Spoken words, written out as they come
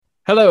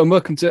Hello and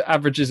welcome to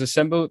Averages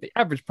Assemble, the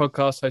average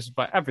podcast hosted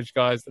by average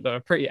guys that know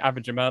a pretty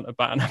average amount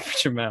about an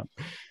average amount.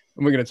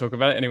 And we're going to talk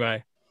about it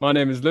anyway. My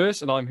name is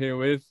Lewis and I'm here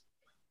with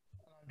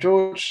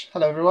George.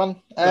 Hello, everyone.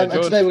 Hello, and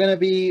George. today we're going to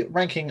be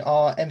ranking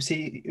our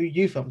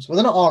MCU films. Well,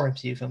 they're not our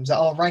MCU films, they're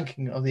our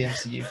ranking of the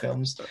MCU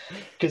films.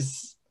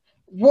 Because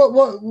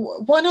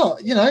why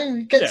not? You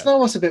know, get to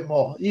know us a bit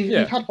more.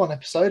 You've had one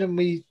episode and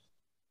we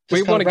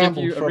want to give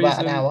you for a about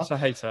an reason hour to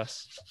hate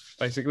us,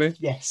 basically.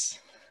 Yes.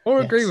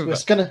 Or agree with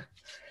us.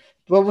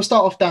 Well, we'll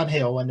start off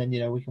downhill and then,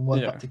 we can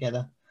work up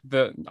together.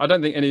 I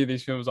don't think any of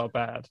these films are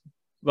bad,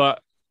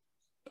 but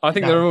I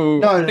think they're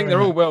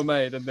all well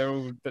made and they're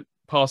all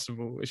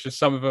passable. It's just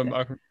some of them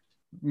are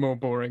more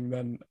boring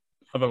than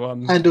other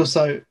ones. And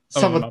also,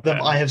 some of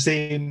them I have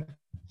seen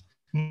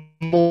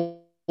more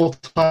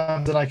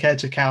times than I care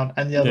to count,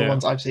 and the other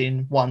ones I've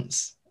seen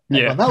once.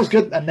 That was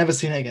good and never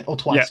seen it again, or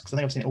twice, because I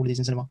think I've seen all of these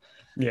in cinema.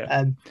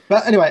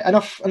 But anyway,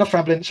 enough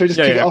rambling. Should we just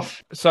kick it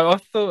off? So I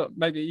thought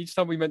maybe each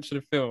time we mention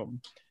a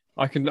film,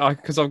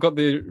 because I've got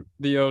the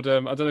old I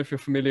don't know if you're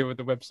familiar with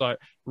the website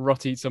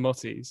Rotti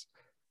Tomotties.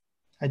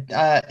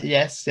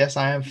 Yes,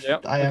 I am.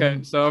 Yep. Okay,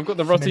 so I've got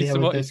the Rotti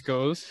Tomotti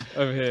scores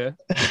over here.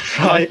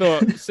 Right. I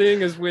thought,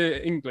 seeing as we're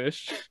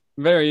English,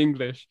 very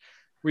English,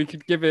 we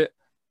could give it,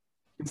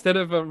 instead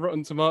of a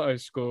Rotten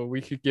Tomatoes score,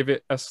 we could give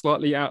it a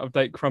slightly out of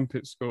date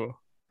crumpet score.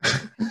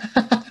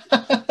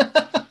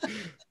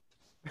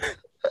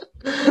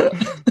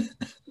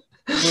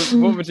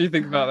 What would you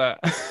think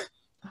about that?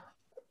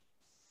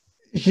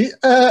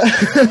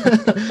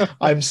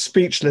 I'm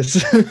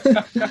speechless.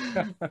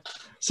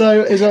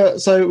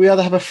 So we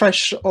either have a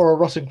fresh or a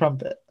rotten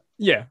crumpet.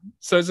 Yeah.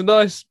 So it's a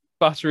nice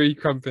buttery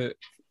crumpet,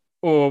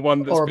 or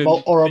one that's a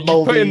moldy...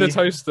 you put in the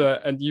toaster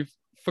and you've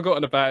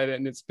forgotten about it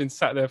and it's been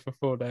sat there for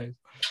 4 days.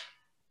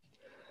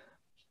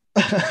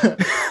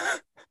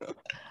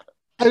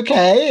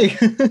 Okay.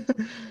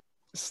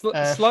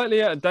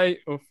 Slightly out of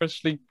date or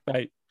freshly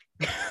baked.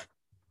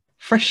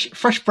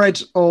 Fresh bread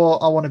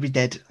or I want to be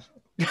dead.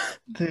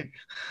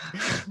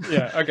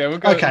 Yeah. Okay. We'll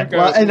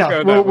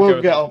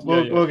get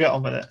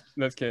on with it.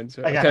 Let's get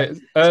into it.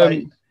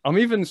 Okay. I'm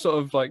even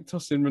sort of like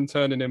tossing and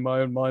turning in my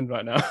own mind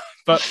right now,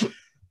 but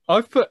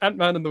I've put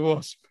Ant-Man and the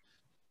Wasp.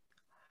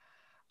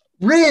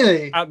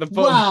 Really? At the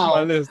bottom of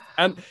my list,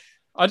 and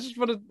I just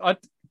want to.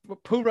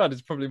 Paul Rudd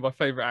is probably my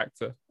favorite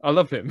actor. I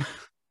love him,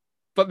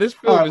 but this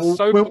film is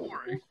so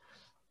boring.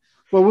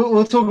 Well,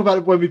 we'll talk about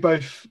it when we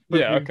both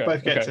get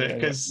to it,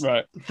 because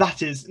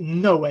that is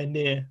nowhere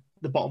near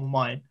the bottom of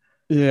mine.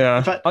 Yeah.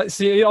 In fact,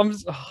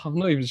 I'm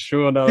not even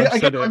sure now.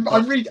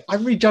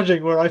 I'm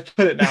rejudging where I've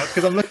put it now,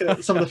 because I'm looking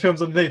at some of the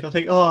films underneath. I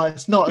think,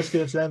 it's not as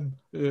good as them.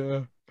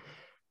 Yeah.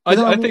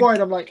 I'm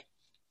worried. I'm like,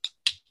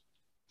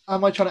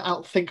 am I trying to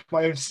outthink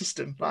my own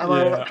system?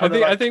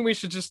 I think we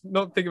should just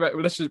not think about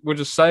it. We'll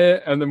just say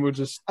it, and then we'll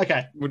just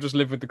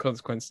live with the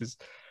consequences.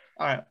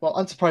 All right. Well,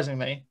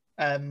 unsurprisingly,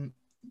 at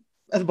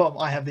the bottom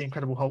I have The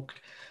Incredible Hulk.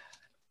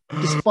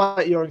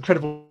 Despite your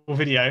incredible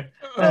video,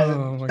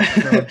 oh my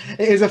God.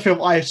 it is a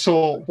film I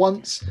saw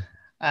once,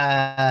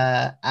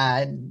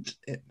 and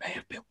it may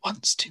have been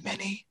once too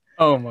many.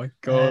 Oh my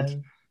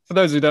God. For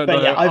those who don't know,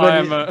 I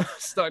am a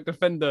stark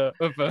defender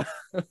of The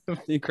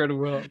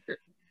Incredible Hulk.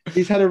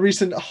 He's had a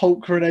recent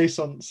Hulk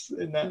renaissance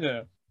in that.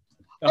 Yeah.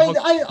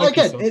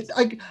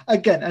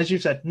 Again, as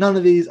you've said, none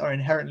of these are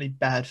inherently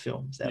bad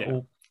films. They're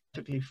all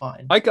perfectly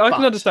fine. I can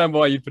understand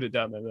why you put it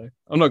down there, though.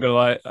 I'm not gonna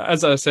lie.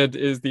 As I said,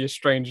 is the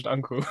estranged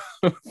uncle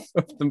of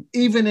the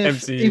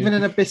MCU. Even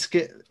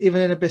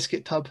in a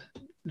biscuit tub,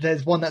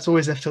 there's one that's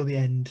always left till the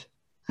end,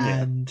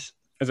 and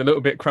there's a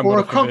little bit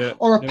crumbled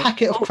or a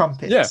packet of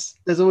crumpets. Yeah.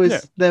 There's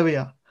always there we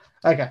are.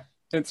 Okay.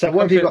 So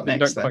what have you got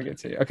next? Don't quite get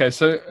to. Okay,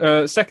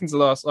 so second to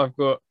last, I've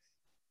got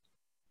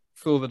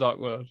Thor: The Dark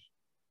World.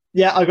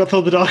 Yeah, I got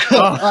Thor: The Dark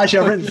World. Actually,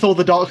 I've written Thor: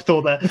 The Dark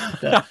Thor there.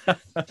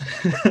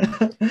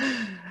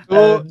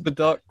 Thor: The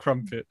Dark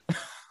Crumpet.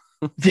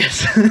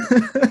 Yes.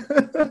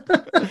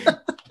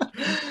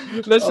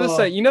 Let's just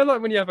say,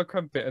 like when you have a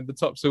crumpet and the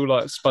top's all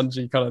like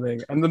spongy kind of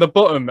thing, and then the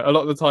bottom a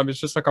lot of the time is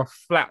just like a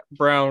flat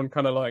brown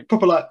kind of like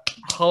proper like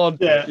hard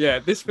bit. Yeah,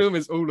 this film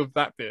is all of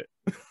that bit.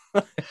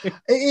 It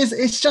is.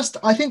 It's just.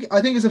 I think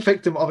it's a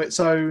victim of its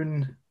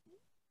own,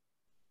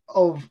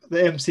 of the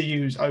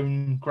MCU's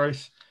own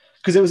growth,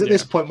 because it was at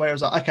this point where it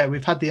was like, okay,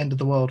 we've had the end of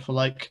the world for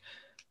like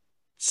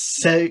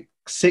 6,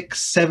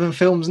 7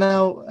 films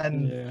now,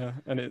 and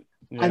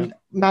and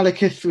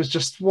Malekith was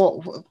just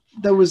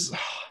there was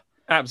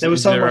absolutely there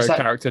was so zero much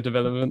character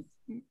development,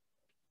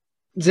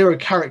 zero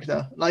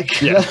character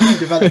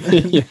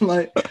development,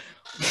 like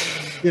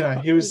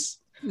he was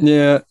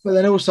but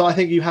then also I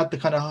think you had the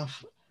kind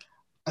of.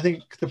 I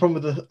think the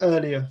problem with the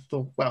earlier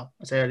Thor, I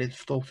say earlier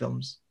Thor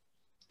films,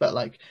 but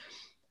like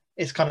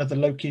it's kind of the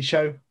Loki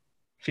show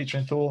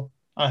featuring Thor.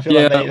 And I feel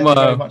like they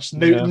very much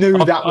knew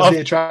that was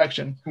the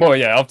attraction. Well,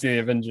 yeah, after the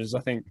Avengers,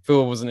 I think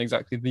Thor wasn't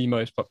exactly the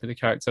most popular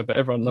character, but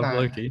everyone loved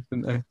Loki,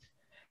 didn't they?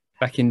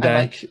 Back in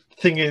day.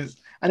 Thing is,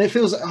 and it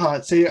feels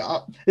hard. See,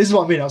 this is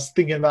what I mean. I was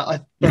thinking about. I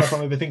don't know if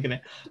I'm overthinking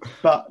it,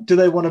 but do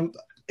they want to?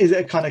 Is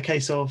it a kind of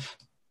case of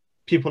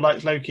people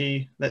like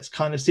Loki. Let's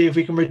kind of see if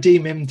we can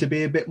redeem him to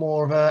be a bit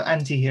more of an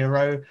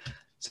anti-hero.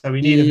 So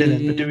we need a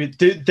villain, but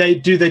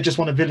do they just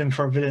want a villain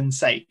for a villain's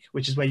sake,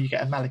 which is where you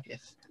get a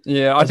Malekith?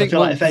 Yeah, I feel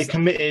like if they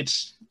committed,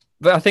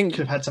 but I think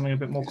could have had something a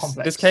bit more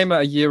complex. This came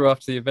out a year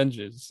after the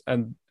Avengers,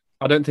 and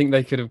I don't think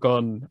they could have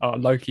gone, "Oh,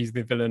 Loki's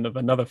the villain of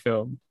another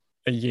film"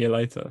 a year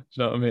later. Do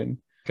you know what I mean?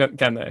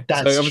 Can they?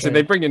 That's so obviously true.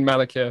 They bring in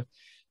Malekith,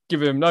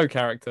 give him no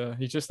character.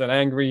 He's just an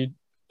angry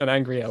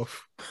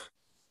elf.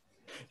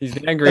 He's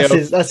the angry elf.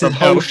 That's his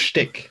whole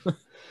shtick.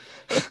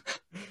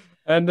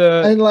 And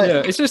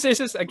it's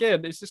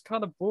just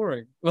kind of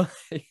boring.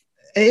 It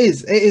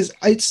is.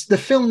 It's the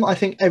film I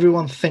think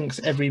everyone thinks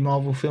every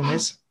Marvel film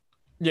is.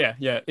 Yeah.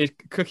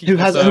 Who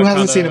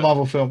hasn't seen a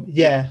Marvel film?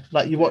 Yeah,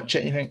 like you watch it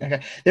and you think,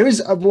 okay. There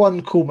is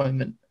one cool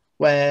moment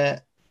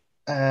where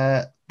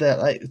during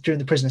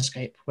the prison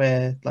escape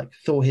where like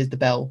Thor hears the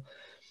bell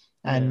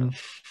and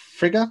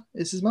Frigga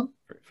is his mum?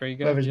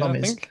 Frigga, whoever his mum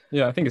is.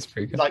 Yeah, I think it's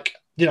Frigga. Like,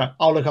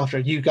 I'll look after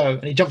her, you go.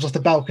 And he jumps off the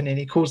balcony and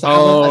he calls the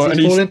hammer as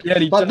he's falling.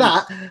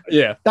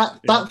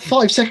 That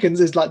 5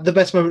 seconds is like the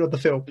best moment of the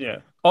film. Yeah.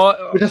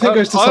 Which I think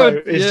goes to show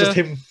is just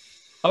him.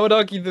 I would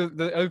argue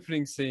the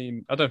opening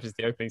scene, I don't know if it's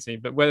the opening scene,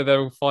 but where they're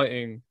all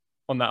fighting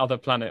on that other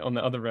planet, on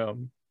the other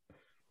realm,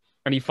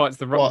 and he fights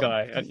the rock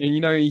guy, and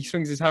he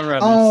swings his hammer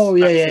around. Oh,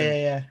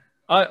 yeah.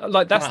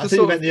 That's the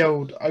sort of the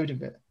old Odin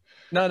bit.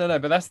 No,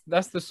 but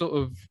that's the sort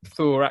of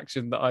Thor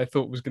action that I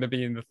thought was going to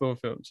be in the Thor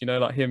films.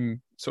 Like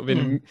him sort of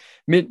in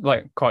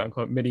quote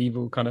unquote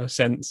medieval kind of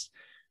sense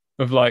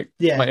of like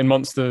in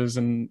monsters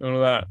and all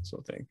that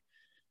sort of thing.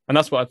 And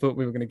that's what I thought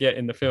we were going to get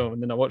in the film.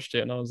 And then I watched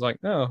it and I was like,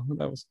 oh,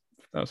 that was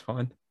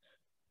fine.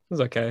 It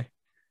was okay.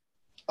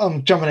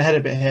 I'm jumping ahead a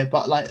bit here,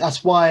 but like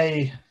that's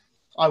why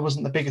I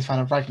wasn't the biggest fan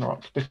of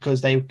Ragnarok,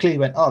 because they clearly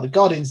went, "Oh, the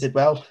Guardians did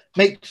well.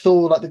 Make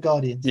Thor like the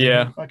Guardians."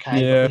 Yeah.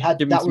 Okay. Yeah. We had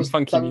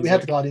we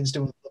had the Guardians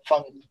doing the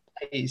fun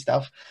 80s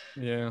stuff.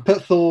 Yeah.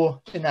 Put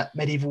Thor in that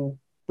medieval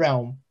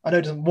realm. I know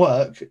it doesn't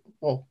work.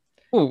 Well,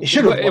 it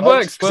should have. It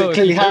works because it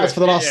clearly has for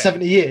the last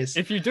 70 years.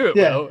 If you do it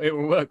well, it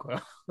will work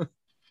well.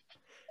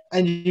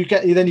 And you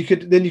could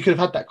have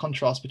had that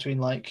contrast between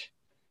like.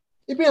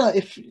 It'd be like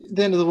if at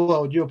the end of the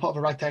world you were part of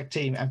a ragtag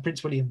team and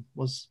Prince William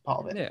was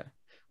part of it. Yeah.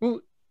 Well,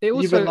 it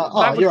also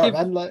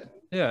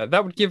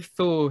that would give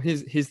Thor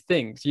his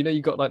things.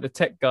 You got like the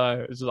tech guy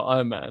who's like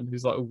Iron Man,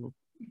 who's like,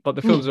 but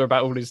the films are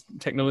about all his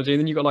technology,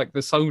 and then you got like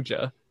the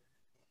soldier,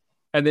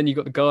 and then you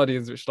got the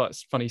Guardians, which are like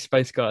funny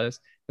space guys,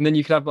 and then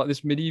you could have like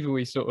this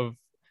medieval-y sort of,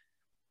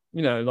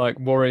 like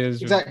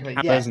warriors with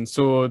hammers and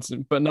swords.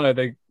 But no,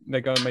 they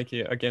go and make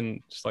it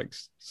again just like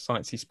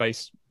sciencey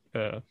space.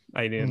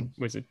 Alien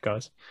wizard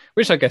guys,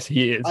 which I guess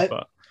he is.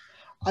 But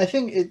I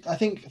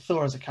think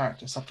Thor as a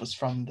character suffers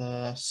from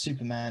the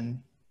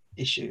Superman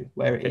issue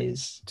where it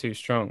is too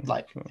strong.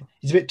 Like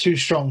he's a bit too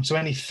strong, so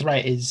any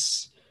threat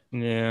is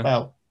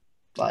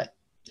like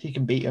he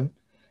can beat him.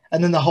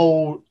 And then the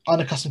whole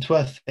unaccustomed to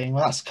Earth thing,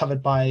 well, that's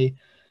covered by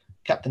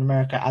Captain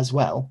America as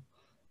well.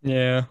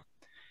 Yeah.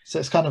 So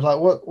it's kind of like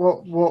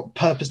what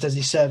purpose does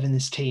he serve in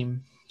this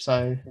team?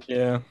 So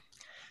yeah,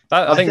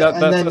 I think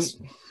that's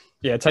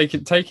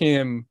taking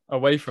him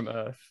away from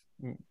Earth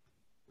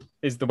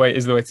is the way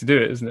to do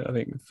it, isn't it? I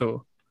think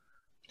Thor.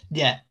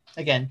 Yeah,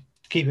 again,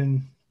 keep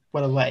him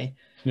well away.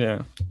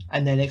 Yeah,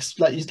 and then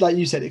like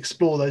you said,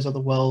 explore those other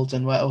worlds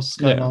and what else is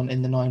going on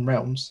in the 9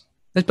 realms.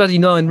 There's bloody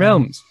 9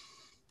 realms,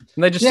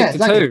 and they just stick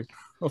to 2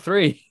 or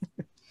 3.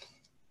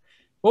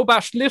 What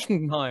about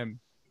Schlichtenheim?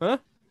 Huh?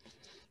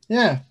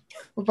 Yeah.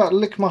 What about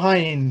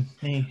Lickmahine?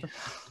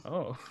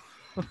 Oh.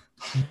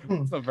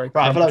 It's not very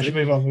right, I feel like we should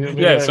move on.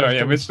 We're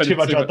spending too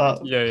much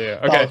about that. Yeah.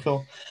 Okay.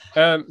 Cool.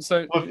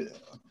 So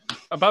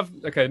above,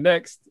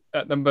 next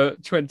at number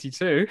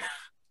 22,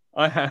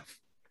 I have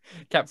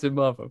Captain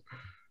Marvel.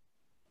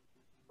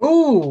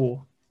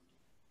 Ooh.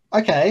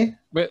 Okay.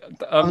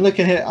 I'm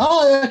looking here.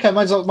 Oh, okay.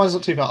 Mine's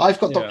not too far. I've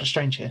got Doctor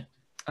Strange here.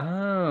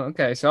 Oh,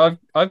 okay. So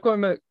I've got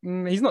him at.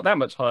 He's not that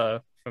much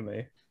higher for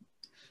me,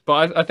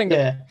 but I think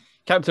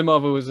Captain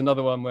Marvel was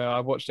another one where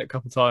I watched it a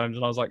couple of times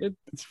and I was like,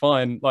 it's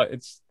fine. Like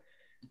it's.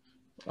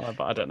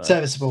 But I don't know.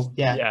 Serviceable,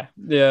 yeah.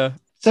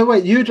 So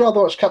wait, you'd rather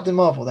watch Captain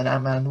Marvel than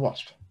Ant-Man and the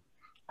Wasp?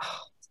 Do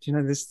you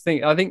know this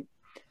thing? I think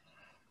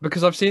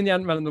because I've seen the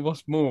Ant-Man and the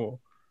Wasp more,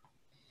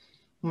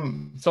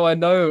 so I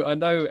know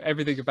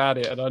everything about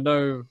it and I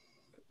know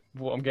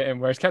what I'm getting.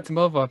 Whereas Captain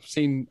Marvel, I've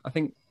seen I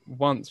think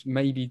once,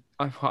 maybe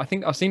I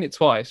think I've seen it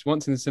twice.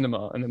 Once in the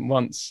cinema and then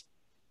once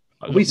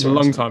a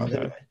long time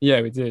ago. Yeah,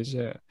 we did.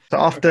 Yeah. So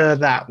after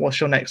that,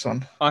 what's your next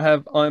one? I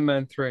have Iron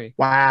Man 3.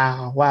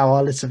 Wow,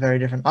 well, it's very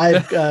different. I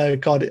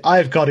have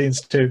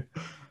Guardians 2.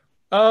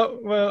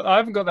 Well, I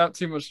haven't got that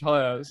too much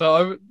higher.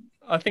 So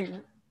I think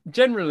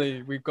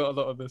generally we've got a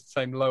lot of the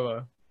same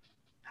lower.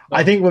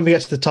 I think when we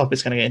get to the top,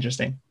 it's going to get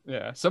interesting.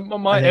 Yeah. So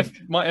my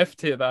F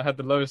tier that I had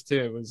the lowest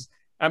tier was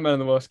Ant-Man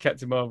and the Wasp,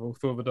 Captain Marvel,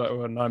 Thor the Dark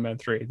World, and Iron Man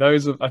 3.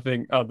 Those I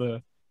think are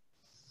the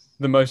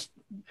ones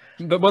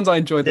I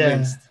enjoyed the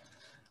least.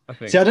 I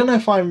think. See, I don't know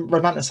if I'm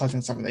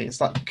romanticizing some of these,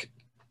 like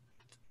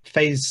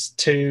Phase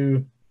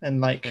 2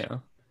 and like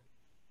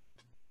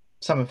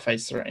some of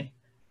Phase 3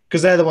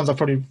 because they're the ones I've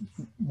probably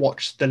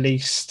watched the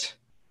least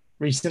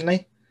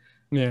recently.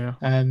 Yeah.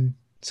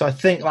 So I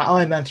think like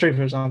Iron Man 3,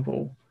 for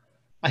example,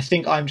 I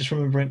think I'm just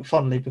remembering it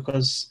fondly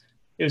because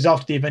it was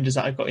after the Avengers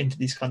that I got into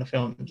these kind of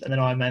films, and then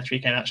Iron Man 3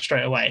 came out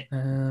straight away.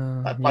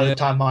 By the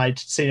time I'd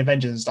seen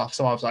Avengers and stuff,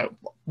 so I was like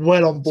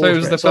well on board. So it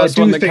was the first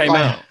one that came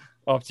out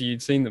after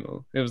you'd seen them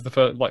all. It was the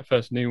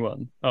first new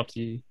one after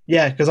you.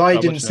 Yeah, because I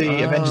didn't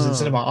see Avengers in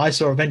cinema. I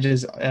saw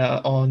Avengers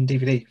on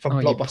DVD from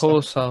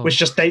Blockbuster, which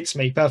just dates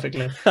me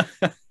perfectly.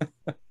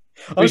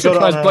 I was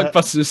surprised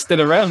Blockbuster was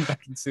still around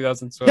back in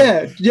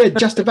 2012. Yeah,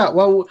 just about.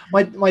 Well,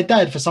 my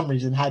dad for some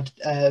reason had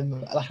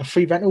like a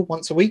free rental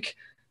once a week.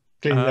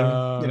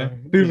 Clearly,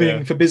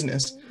 booming for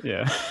business.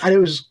 Yeah, and it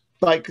was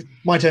like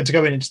my turn to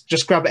go in and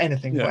just grab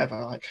anything,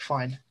 whatever. Like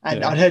fine.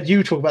 And I'd heard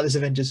you talk about this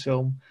Avengers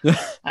film,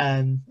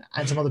 and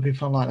some other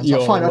people online. I was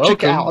like, fine, I'll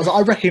check it out. I was like,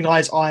 I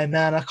recognise Iron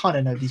Man. I kind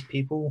of know these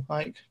people.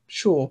 Like,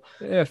 sure.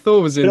 Yeah,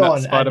 Thor was in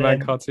that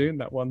Spider-Man cartoon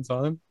that one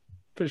time.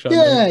 Pretty sure.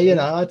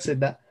 Yeah, I'd said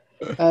that.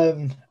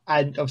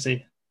 And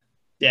obviously,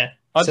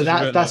 so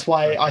that's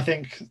why I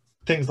think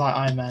things like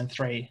Iron Man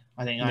 3,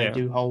 I think I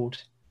do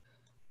hold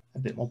a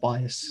bit more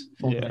bias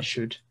for than I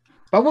should.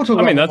 But we'll talk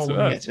about that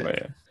when we get to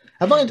it.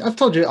 I've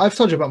told you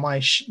about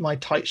my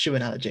tight shoe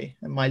analogy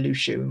and my loose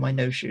shoe and my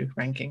no shoe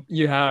ranking.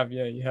 You have,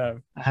 you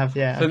have. I have,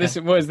 yeah.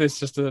 So what is this?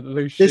 Just a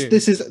loose shoe?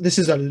 This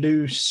is a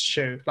loose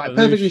shoe, like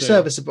perfectly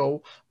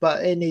serviceable,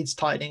 but it needs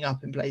tightening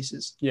up in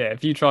places. Yeah,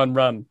 if you try and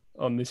run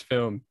on this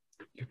film,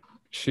 your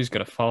shoe's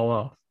gonna fall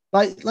off.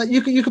 Like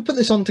you could put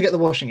this on to get the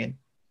washing in,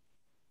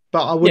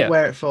 but I wouldn't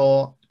wear it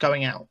for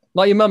going out.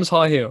 Like your mum's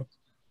high heel.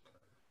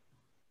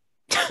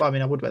 Well, I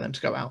mean, I would wear them to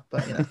go out,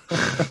 but you know.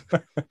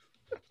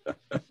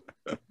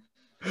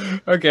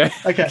 Okay,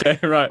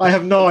 right. I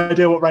have no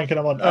idea what ranking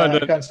I'm on. No.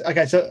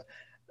 Okay, so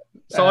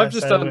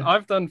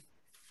I've done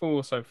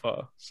 4 so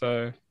far.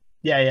 So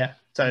yeah.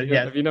 So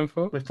have you done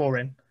 4? With 4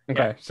 in.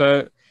 Okay,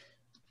 so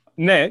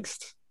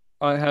next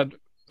I had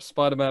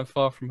Spider-Man: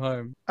 Far From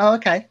Home. Oh,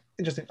 okay,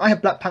 interesting. I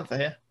have Black Panther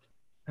here.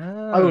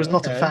 I was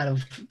not a fan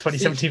of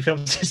 2017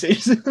 films this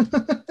season.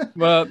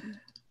 Well,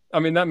 I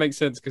mean that makes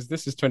sense because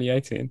this is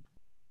 2018.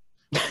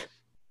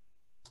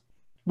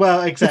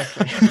 Well,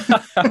 exactly.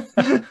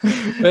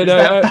 But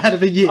bad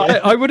of a year.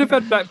 I would have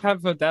had Black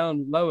Panther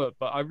down lower,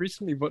 but I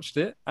recently watched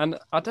it, and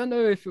I don't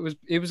know if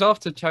it was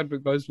after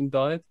Chadwick Boseman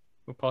died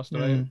or passed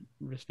away.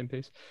 Rest in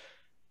peace.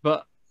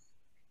 But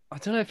I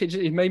don't know if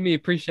it made me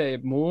appreciate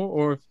it more,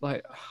 or if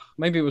like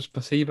maybe it was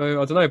placebo.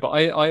 I don't know. But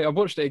I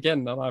watched it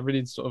again, and I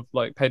really sort of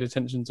like paid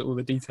attention to all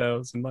the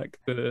details and like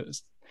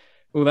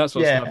all that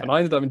sort of stuff, and I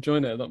ended up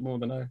enjoying it a lot more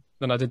than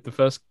I did the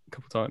first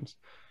couple of times.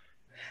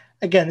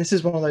 Again, this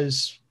is one of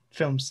those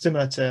films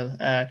similar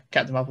to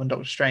Captain Marvel and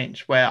Doctor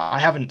Strange, where I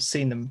haven't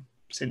seen them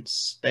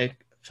since they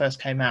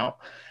first came out.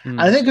 And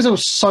I think because there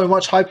was so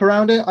much hype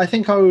around it, I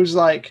think I was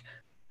like,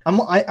 am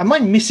I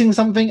missing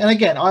something? And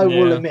again, I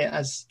will admit,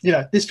 as you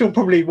know, this film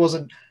probably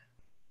wasn't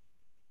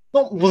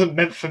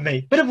meant for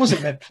me, but it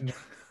wasn't meant for me.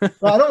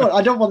 Like,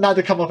 I don't want that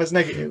to come off as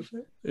negative.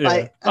 Yeah.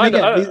 Like, and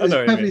again, it's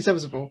perfectly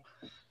serviceable.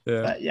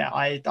 Yeah. But yeah,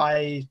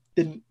 I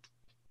didn't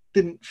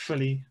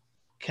fully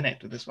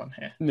connect with this one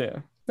here. Yeah.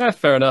 Yeah,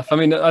 fair enough. I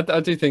mean, I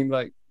do think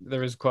like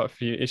there is quite a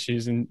few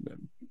issues, and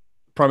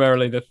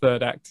primarily the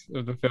third act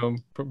of the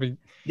film probably.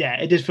 Yeah,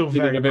 it did feel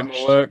very a bit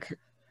more work.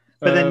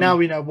 But then now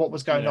we know what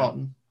was going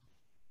on.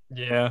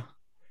 Yeah.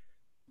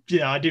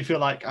 Yeah, I do feel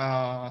like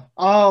now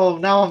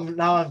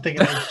I'm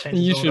thinking I need to change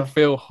you should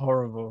feel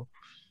horrible.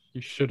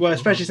 You should. Well,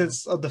 especially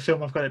since of the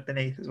film I've got it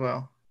beneath as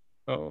well.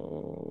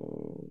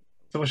 Oh.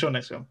 So what's your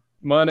next film?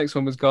 My next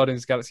one was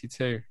Guardians of the Galaxy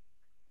 2.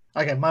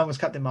 Okay, mine was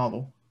Captain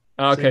Marvel.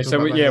 Okay, so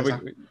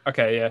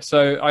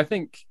I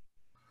think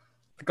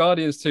the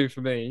Guardians 2 for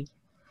me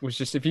was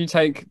just if you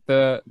take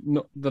the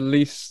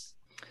least,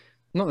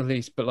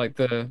 but like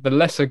the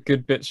lesser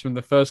good bits from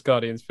the first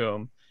Guardians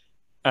film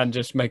and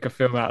just make a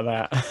film out of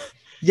that.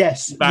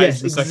 Yes,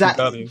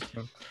 exactly.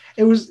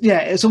 It was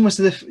it's almost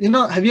as if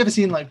have you ever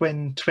seen like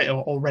when Twitter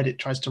or Reddit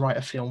tries to write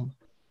a film?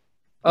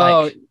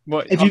 Like,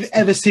 if you've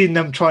ever seen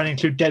them try and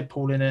include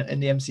Deadpool in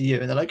the MCU,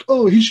 and they're like,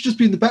 "Oh, he should just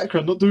be in the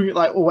background, not doing it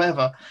like or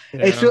whatever."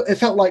 Yeah. It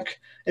felt like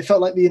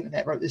the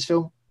internet wrote this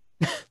film,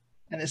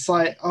 and it's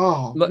like,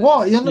 oh,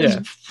 what?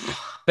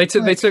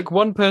 They took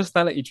one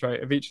personality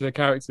trait of each of the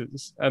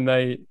characters, and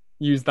they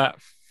used that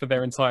for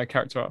their entire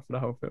character arc for the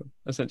whole film,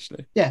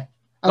 essentially. Yeah,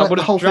 like,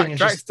 the whole thing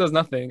Drax does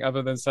nothing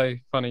other than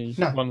say funny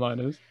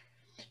one-liners.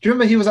 Do you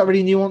remember he was that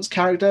really nuanced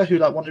character who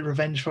like wanted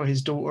revenge for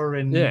his daughter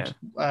and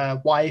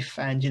wife,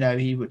 and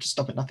he would just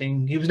stop at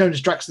nothing. He was known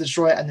as Drax the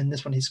Destroyer, and then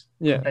this one he's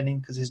complaining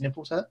because his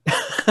nipples hurt.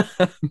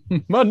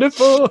 My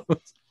nipples.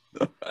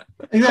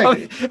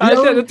 Exactly.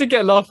 I did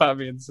get a laugh at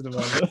me in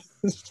cinema.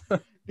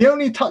 The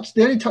only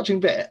touching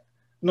bit,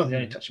 not the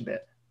only touching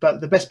bit,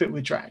 but the best bit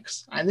with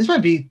Drax, and this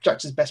might be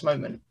Drax's best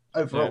moment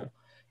overall.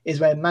 Is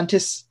when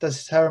Mantis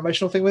does her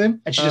emotional thing with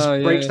him, and she just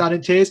breaks down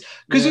in tears.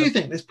 Because you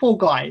think this poor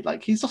guy,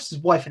 like he's lost his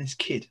wife and his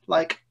kid,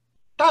 like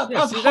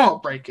that's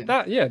heartbreaking.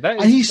 That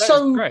is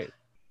so great.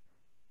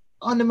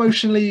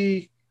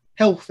 Unemotionally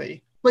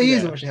healthy. But he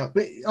is emotionally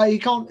healthy. But he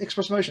can't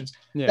express emotions.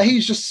 That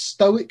he's just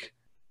stoic.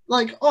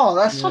 Like,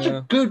 that's such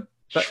a good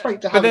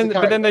trait to have.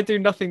 But then they do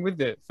nothing with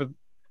it for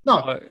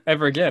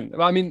ever again.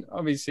 I mean,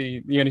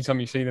 obviously, the only time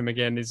you see them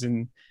again is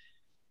in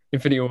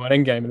Infinity War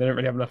and Endgame, and they don't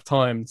really have enough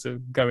time to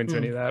go into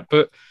any of that.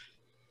 But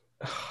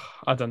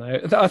I don't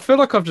know. I feel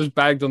like I've just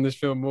bagged on this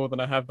film more than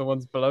I have the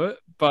ones below it.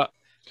 But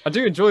I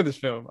do enjoy this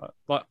film.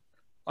 Like,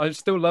 I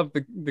still love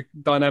the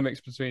dynamics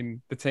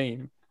between the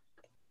team,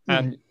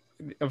 and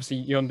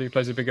obviously Yondu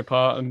plays a bigger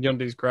part, and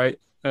Yondu's great,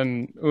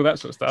 and all that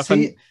sort of stuff.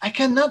 See,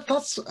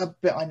 that's a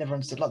bit I never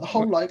understood. Like the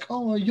whole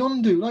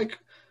Yondu, like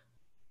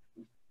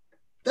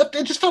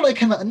it just felt like it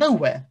came out of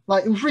nowhere.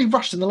 Like it was really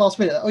rushed in the last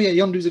minute. Like,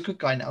 Yondu's a good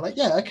guy now. Like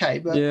okay,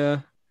 but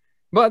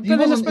but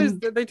then I suppose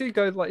they do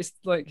go like it's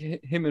like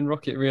him and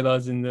Rocket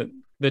realizing that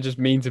they're just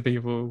mean to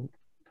people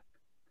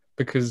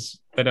because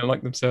they don't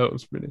like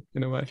themselves, really,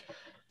 in a way.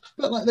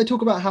 But like they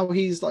talk about how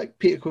he's like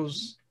Peter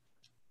Quill's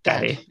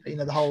daddy. You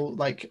know, the whole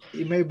like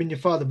he may have been your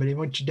father, but he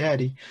wants your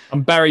daddy.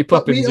 I'm Barry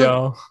Poppins,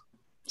 y'all.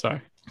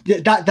 Sorry. Yeah,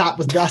 that's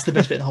the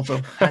best bit in the whole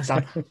film, hands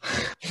down.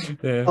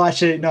 Oh,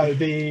 actually, no,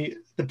 the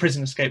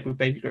prison escape with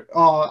Baby Groot.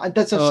 Oh,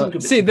 that's some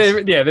good. See,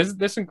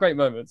 there's some great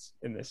moments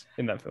in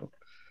that film.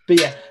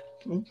 But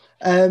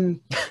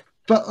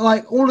but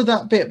like all of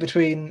that bit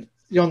between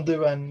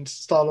Yondu and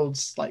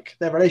Star-Lord's like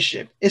their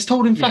relationship is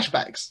told in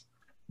flashbacks.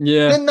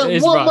 Yeah, in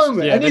that one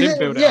moment, they didn't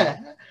build it up.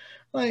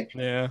 Like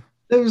there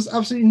was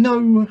absolutely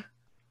no,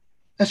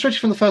 especially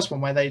from the first one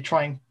where they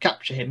try and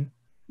capture him.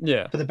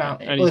 Yeah, for the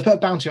bounty. Well, they put a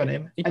bounty on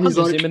him, and he's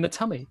like, him in the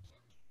tummy.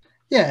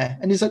 Yeah,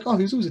 and he's like, "Oh,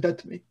 he's always dead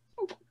to me."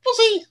 Was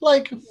he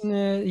like?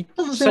 He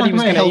doesn't seem like he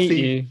was going to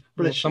eat you.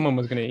 Well, someone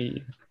was going to eat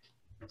you.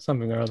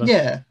 Something or other.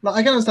 Yeah, like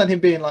I can understand him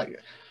being like,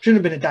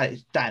 shouldn't have been a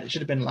dad. It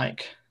should have been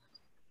like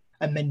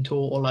a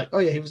mentor or like,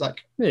 he was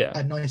like,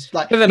 a nice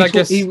like. But then I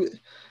guess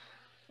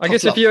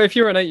if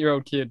you're an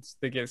 8-year-old kid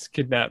that gets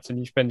kidnapped and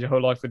you spend your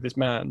whole life with this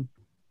man,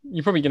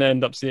 you're probably going to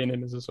end up seeing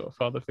him as a sort of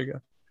father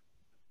figure.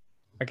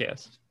 I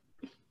guess.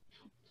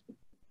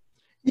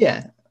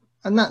 Yeah,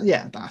 and I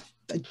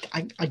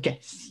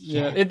guess.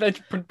 Yeah, they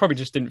probably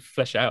just didn't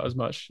flesh out as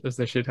much as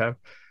they should have.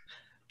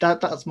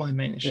 That's my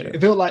main issue.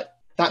 It felt like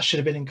that should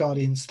have been in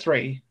Guardians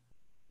 3,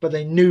 but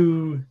they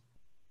knew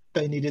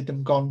they needed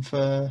them gone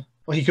for.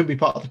 Well, he couldn't be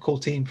part of the core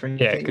team for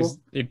anything. Yeah, because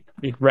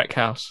he'd wreck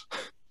house.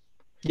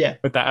 Yeah,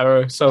 with that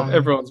arrow, solve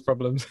everyone's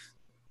problems.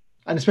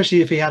 And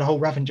especially if he had a whole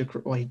Ravager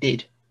crew, well, he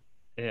did.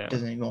 Yeah,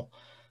 doesn't anymore.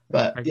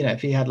 But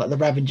if he had like the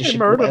Ravager ship,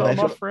 murdered all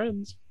my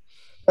friends.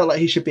 Felt like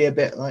he should be a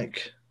bit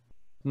like,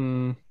 we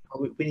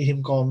need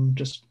him gone,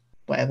 just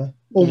whatever.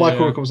 Or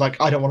Michael Rooker was like,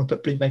 I don't want to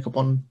put blue makeup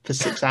on for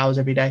 6 hours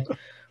every day,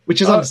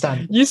 which is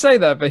understandable. You say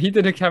that, but he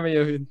did a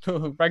cameo in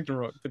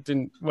Ragnarok that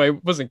didn't. Well,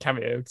 it wasn't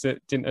cameo because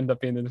it didn't end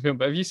up being in the film.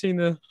 But have you seen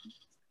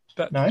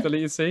that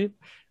deleted scene?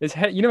 It's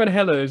when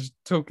Hela is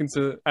talking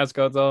to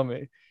Asgard's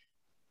army.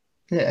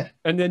 Yeah.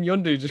 And then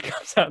Yondu just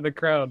comes out of the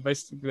crowd,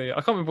 basically. I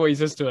can't remember what he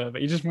says to her, but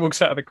he just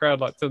walks out of the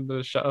crowd like telling her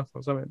to shut up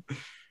or something.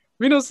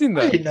 Have you not seen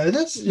that? I didn't know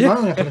this. Yeah.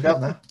 I'm not going to go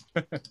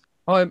there.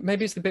 Oh,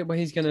 maybe it's the bit where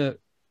he's going to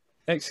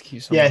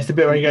execute someone. Yeah, it's the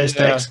bit where he goes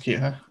to execute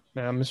her.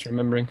 Yeah, I'm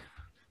misremembering.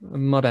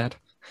 My bad.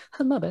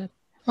 My bad.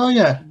 Oh,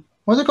 yeah.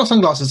 Why has he got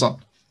sunglasses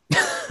on?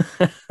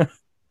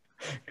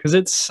 Because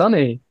it's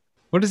sunny.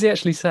 What does he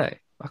actually say?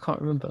 I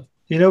can't remember.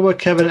 You know where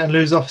Kevin and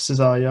Lou's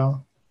offices are,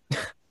 y'all?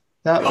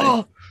 That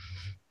way.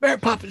 Mary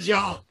Poppins,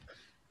 y'all.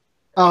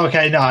 Oh,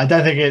 okay. No, I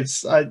don't think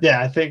it's...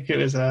 I think it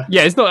was a...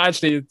 Yeah, it's not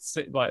actually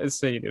like a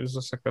scene. It was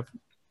just like a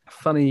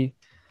funny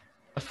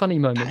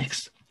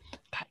moment.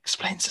 That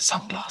explains the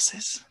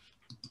sunglasses.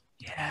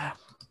 Yeah.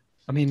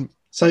 I mean...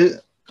 So...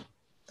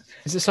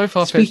 Is it so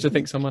far-fetched to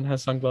think someone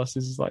has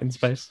sunglasses like in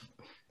space?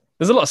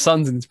 There's a lot of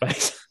suns in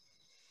space.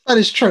 That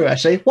is true,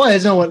 actually. Why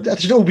is no one... They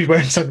should all be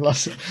wearing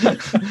sunglasses.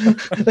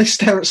 They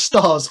stare at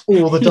stars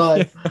all the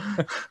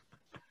time.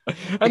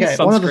 Okay,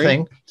 one other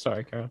thing.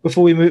 Sorry, Carol.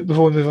 Before we move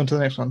on to the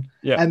next one.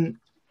 Yeah.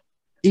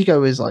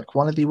 Ego is like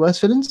one of the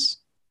worst villains.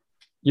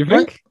 You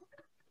think? Right?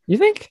 You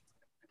think?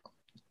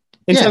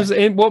 In terms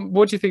of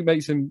what do you think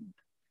makes him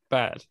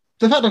bad?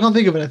 The fact I can't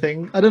think of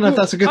anything. I don't know if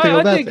that's a good thing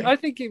or a bad thing. I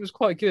think it was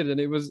quite good, and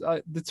it was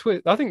the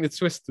twist. I think the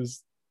twist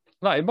was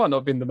like it might not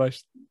have been the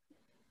most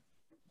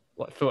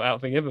like thought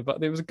out thing ever,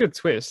 but it was a good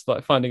twist.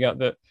 Like finding out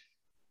that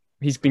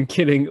he's been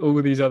killing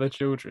all these other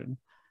children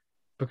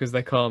because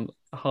they can't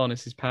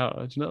harness his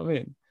power. Do you know what I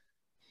mean?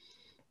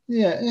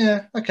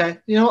 Yeah. Okay.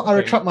 You know what? I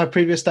retract my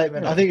previous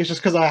statement. Yeah. I think it's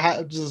just because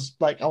I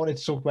wanted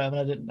to talk about him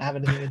and I didn't have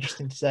anything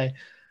interesting to say.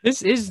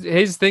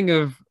 His thing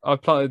of I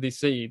planted these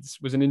seeds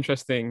was an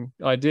interesting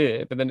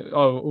idea, but then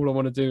all I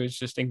want to do is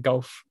just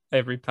engulf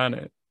every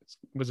planet.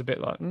 It was a bit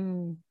like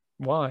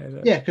why?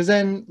 Yeah, because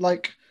then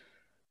like,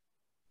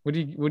 what do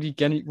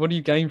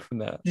you gain from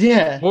that?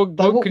 Yeah, what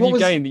could you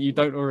gain that you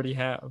don't already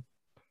have?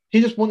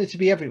 He just wanted to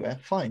be everywhere,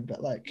 fine,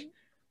 but like,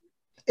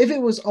 if it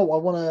was I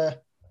want to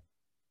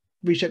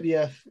reshape the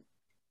Earth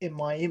in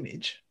my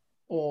image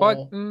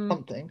or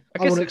something,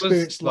 I want to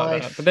experience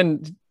life. Like but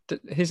then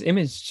his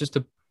image is just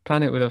a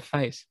planet with a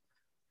face.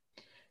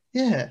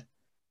 Yeah,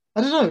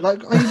 I don't know.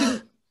 Like I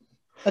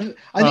didn't.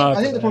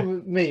 I think the problem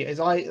with me is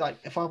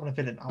if I want a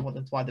villain, I want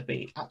them to either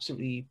be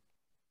absolutely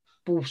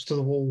balls to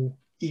the wall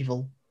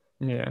evil,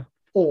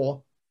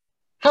 or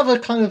have a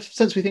kind of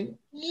sense we think,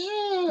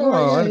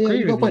 I'd agree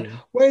you got a point.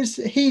 Whereas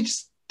he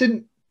just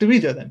didn't do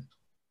either of them.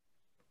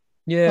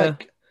 Yeah,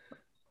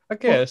 I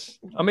guess.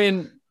 I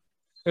mean,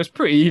 it was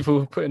pretty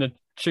evil putting a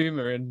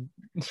tumor in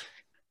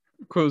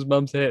Quill's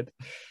mum's head.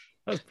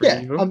 That's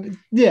pretty evil.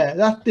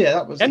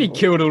 That was. And evil. He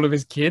killed all of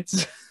his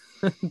kids.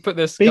 Put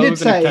their skulls he did in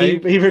say a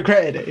cave. He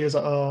regretted it. He was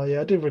like, "Oh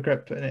yeah, I did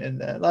regret putting it in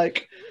there."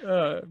 Like,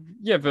 but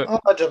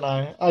I don't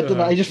know.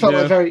 He just felt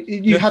like very.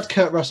 You had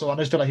Kurt Russell, and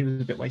I just felt like he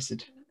was a bit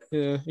wasted.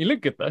 Yeah, he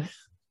looked good though.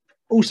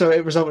 Also,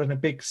 it resulted in a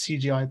big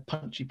CGI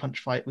punch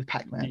fight with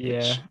Pac-Man.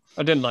 Yeah,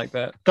 I didn't like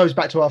that. Goes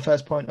back to our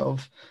first point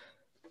of,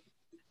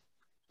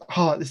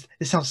 this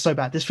sounds so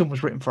bad. This film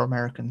was written for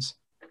Americans.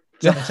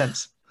 Does that make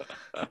sense?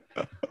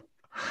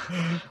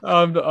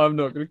 I'm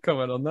not going to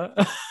comment on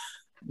that.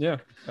 Yeah,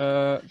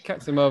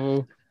 Captain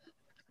Marvel,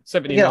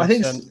 79%. Yeah, I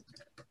think.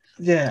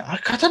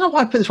 I don't know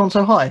why I put this one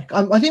so high.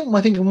 I think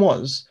my thinking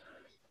was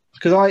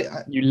because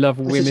you love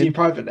women you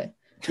privately.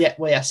 Yeah,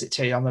 well, yes, it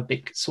too. I'm a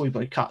big soy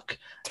boy cuck,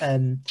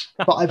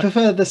 but I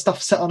prefer the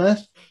stuff set on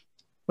Earth.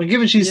 When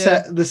given she's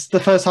set,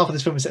 the first half of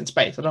this film is set in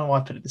space. I don't know why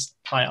I put it this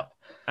high up.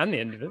 And the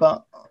end of it,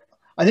 but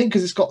I think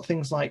because it's got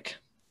things like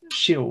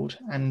Shield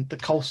and the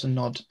Coulson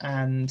nod,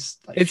 and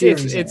like,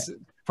 it's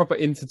proper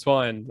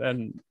intertwined,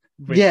 and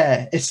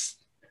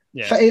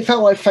it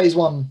felt like Phase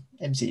 1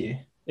 MCU.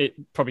 It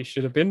probably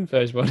should have been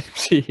Phase 1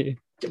 MCU.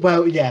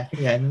 Well, in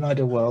an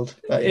ideal world.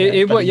 But,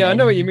 I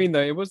know what you mean though.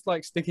 It was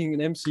like sticking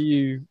an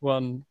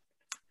MCU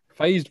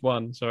Phase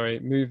 1,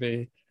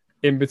 movie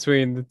in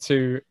between the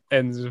two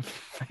ends of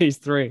Phase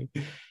 3.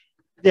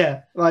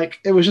 Yeah, like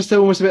it was just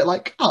almost a bit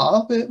like,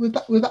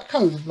 we're back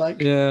home. Like,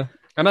 yeah,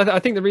 and I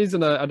think the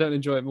reason I don't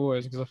enjoy it more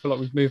is because I feel like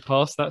we've moved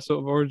past that sort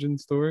of origin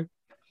story.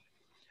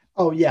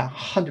 Oh yeah,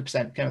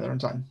 100% came at the wrong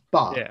time.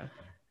 But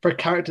for a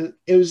character,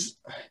 I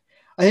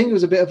think it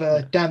was a bit of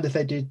a damned if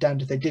they did,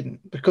 damned if they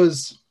didn't,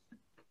 because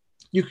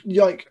I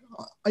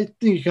think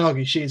you can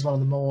argue she is one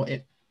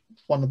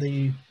of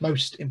the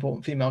most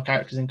important female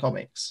characters in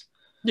comics.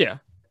 Yeah,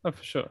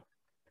 for sure.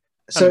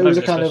 So it was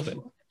a kind of,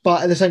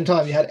 but at the same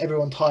time, you had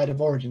everyone tired of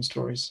origin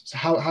stories. So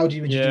how do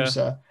you introduce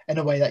her in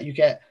a way that you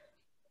get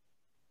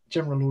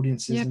general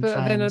audiences? Yeah, and but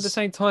fans then at the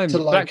same time,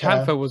 Black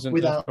Panther wasn't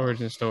an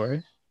origin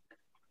story.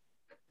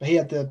 But he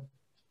had the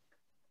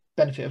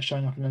benefit of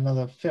showing up in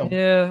another film.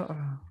 Yeah,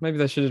 maybe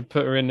they should have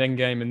put her in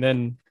Endgame and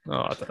then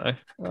I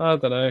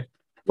don't know.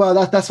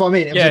 Well, that's what I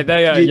mean. You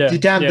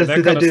damned if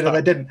they did or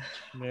they didn't.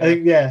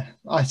 Yeah.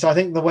 I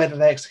think the way that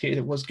they executed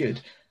it was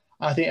good.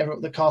 I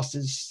think the cast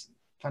is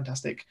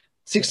fantastic.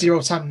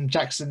 60-year-old Sam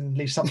Jackson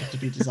leaves something to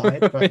be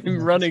desired. But,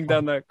 him running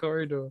down that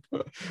corridor.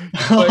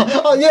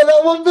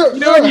 That one bit. You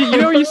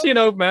know when you see an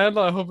old man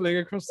like hobbling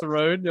across the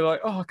road, you're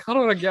like, I kind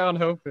of want to get out and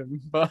help him.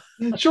 But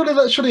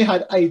surely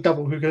had a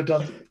double who could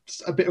have done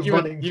a bit of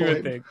running for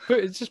him.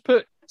 Just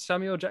put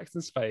Samuel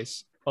Jackson's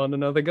face on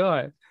another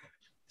guy.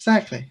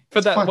 Exactly.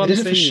 For that one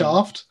scene. For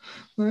Shaft.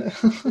 I'm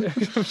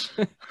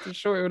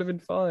sure it would have been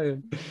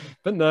fine.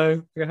 But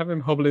no, we have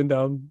him hobbling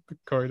down the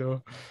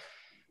corridor.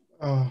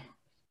 Oh.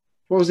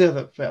 What was the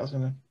other bit I was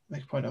going to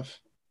make a point of?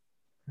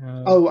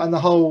 And the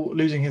whole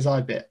losing his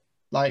eye bit.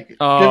 Like,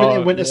 given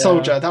in Winter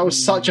Soldier, that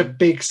was such a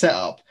big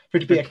setup for it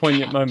to be a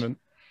poignant moment.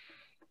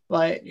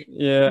 Like,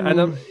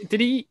 and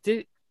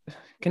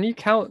can you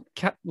count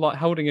cat like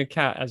holding a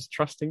cat as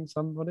trusting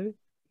somebody?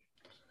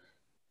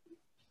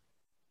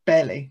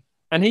 Barely.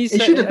 And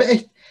it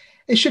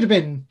should have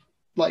been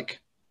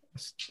like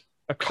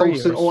a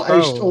Coulson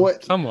or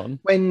someone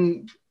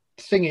when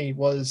Thingy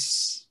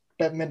was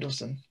Ben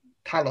Mendelsohn.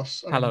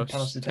 Talos.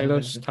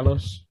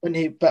 When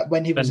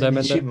he was in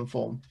his human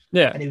form,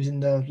 and he was in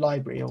the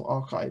library or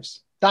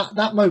archives.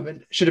 That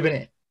moment should have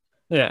been it.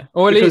 Yeah,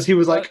 because he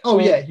was like,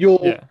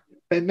 you're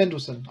Ben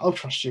Mendelsohn. I'll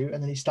trust you,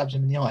 and then he stabs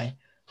him in the eye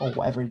or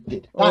whatever he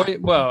did.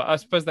 I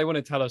suppose they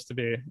wanted Talos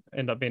to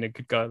end up being a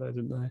good guy, though,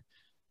 didn't they?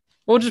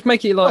 Or just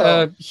make it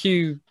like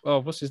Hugh. Oh,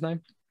 what's his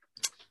name?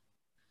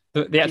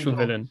 The actual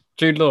villain,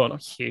 Jude Law,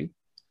 not Hugh.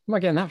 Where am I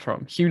getting that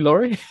from? Hugh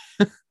Laurie?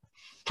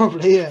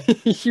 Probably, yeah.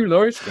 Hugh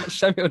Laurie's got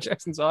Samuel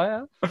Jackson's eye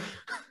out.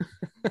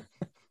 I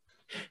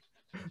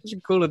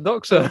should call a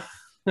doctor.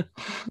 But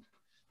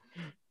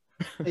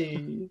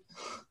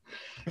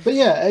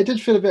yeah, it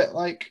did feel a bit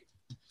like,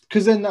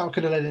 because then that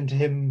could have led into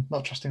him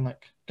not trusting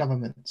like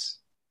governments,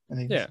 I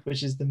think,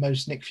 which is the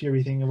most Nick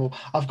Fury thing of all.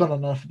 I've gone on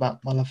enough about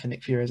my love for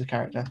Nick Fury as a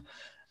character.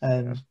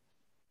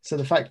 So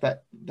the fact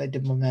that they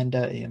did my man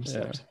dirty, I'm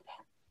still upset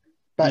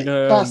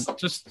about. But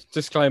just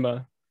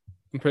disclaimer.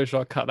 I'm pretty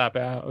sure I cut that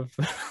bit out of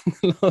the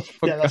last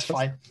podcast. Yeah, that's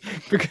fine.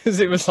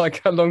 Because it was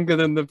like longer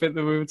than the bit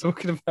that we were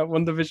talking about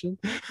WandaVision.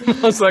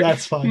 I was like,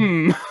 that's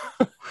fine.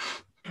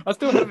 I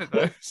still have it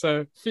though.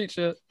 So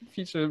future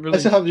release. I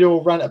still have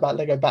your rant about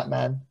Lego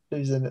Batman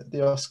losing the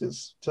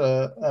Oscars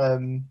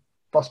to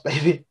Boss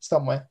Baby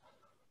somewhere.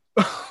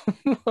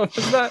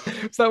 was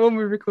that one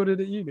we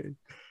recorded at uni?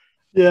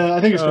 Yeah,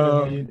 I think it's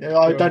going to be.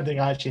 I don't think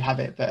I actually have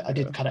it, but I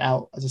did cut it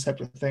out as a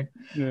separate thing.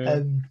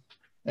 Yeah.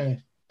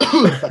 Anyway,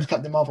 back to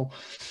Captain Marvel.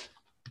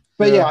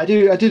 But yeah, I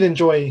did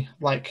enjoy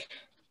like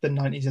the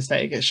 90s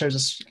aesthetic. It shows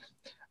us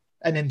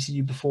an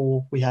MCU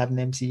before we had an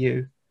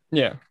MCU.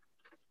 Yeah.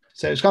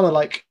 So it's kind of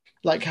like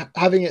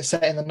having it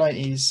set in the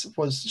 90s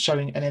was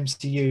showing an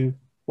MCU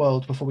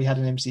world before we had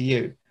an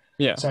MCU.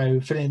 Yeah. So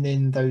filling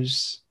in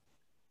those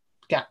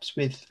gaps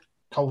with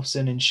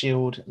Coulson and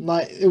Shield,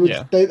 like it was.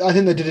 Yeah. I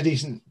think they did a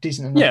decent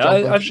enough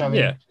job of showing.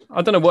 Yeah,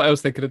 I don't know what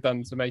else they could have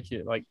done to make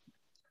it like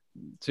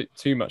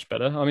too much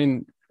better. I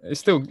mean, it's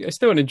still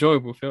an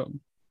enjoyable film,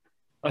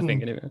 I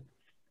think. Anyway.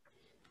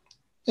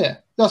 Yeah,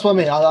 that's what I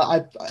mean.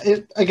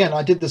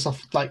 I did this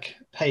off like,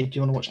 hey, do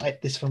you want to watch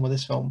this film or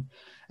this film?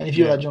 And if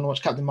you do you want to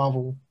watch Captain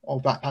Marvel or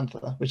Black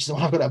Panther, which is the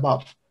one I've got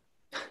above.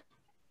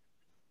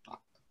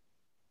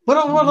 Would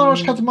I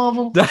watch Captain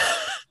Marvel?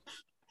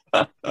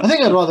 I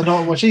think I'd rather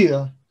not watch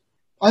either.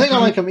 I think I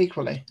like them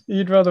equally.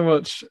 You'd rather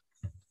watch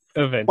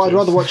Avengers. But I'd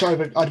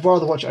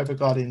rather watch over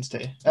Guardians 2.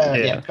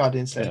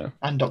 Guardians 2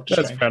 and Doctor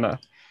Strange. That's fair enough.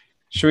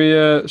 Should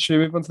we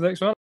move on to the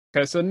next one?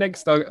 Okay, so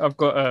next I've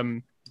got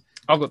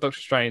Doctor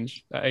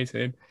Strange at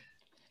 18.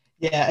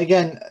 Yeah,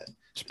 again,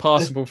 it's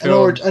passable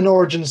film. An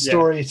origin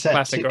story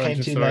set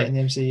came too late in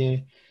the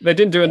MCU. They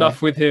didn't do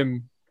enough with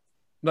him.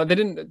 Like they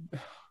could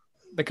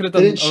have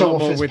done. They didn't show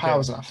off his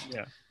powers enough.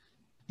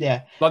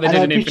 Yeah. Like they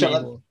did in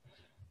Infinity War.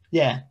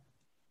 Yeah,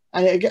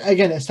 and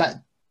again, it's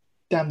that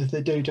damned if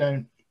they do,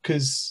 don't,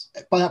 because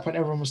by that point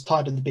everyone was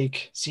tired of the big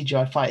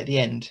CGI fight at the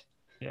end.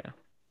 Yeah.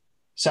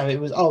 So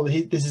it was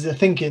this is a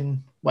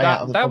thinking way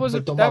out of the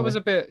problem. That was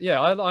a bit. Yeah,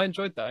 I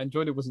enjoyed that. I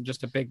enjoyed it wasn't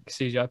just a big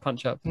CGI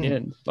punch up at the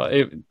end. But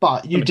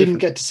you didn't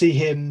get to see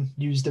him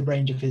use the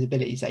range of his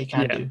abilities that he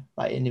can do,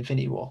 like in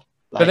Infinity War.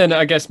 But then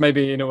I guess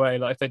maybe in a way,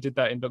 like if they did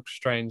that in Doctor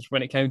Strange,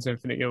 when it came to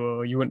Infinity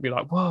War, you wouldn't be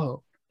like,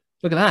 "Whoa,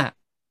 look at that!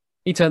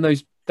 He turned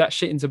that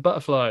shit into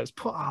butterflies."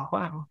 Oh,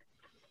 wow.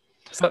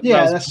 So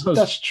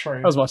that's true.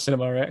 That was my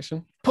cinema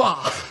reaction.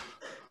 Wow,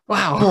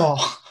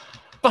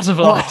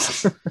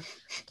 butterflies.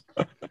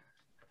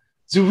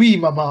 Zooey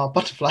mama,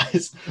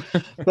 butterflies.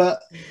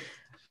 But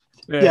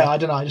I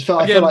don't know.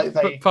 I feel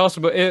like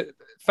passable.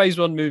 Phase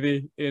 1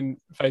 movie in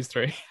Phase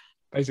 3,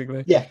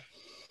 basically. Yeah.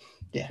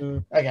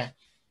 Okay.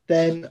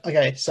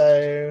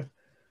 So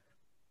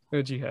who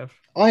did you have?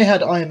 I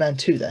had Iron Man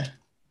 2 there.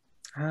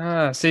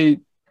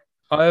 See,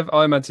 I have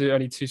Iron Man 2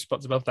 only 2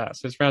 spots above that,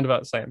 so it's round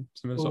about the same.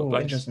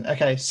 Interesting.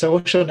 Okay, so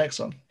what's your next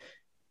one?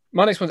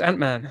 My next one's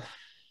Ant-Man.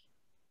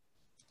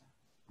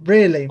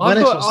 Really?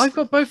 I've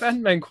got both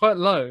Ant-Man quite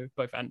low.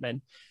 Both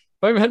Ant-Man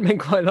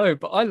quite low,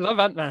 but I love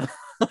Ant-Man.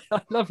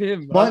 I love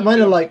him.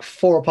 Mine are like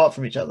 4 apart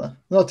from each other.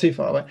 Not too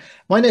far away.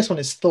 My next one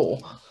is Thor.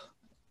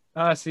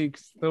 See,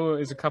 Thor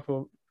is a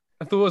couple.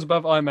 Thor's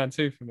above Iron Man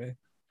 2 for me.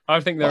 I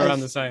think they're around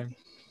the same.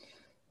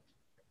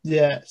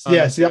 Yeah.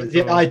 I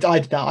did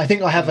that. I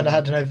think I haven't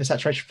had an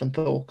oversaturation from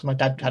Thor because my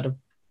dad had a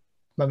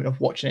moment of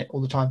watching it all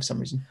the time for some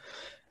reason.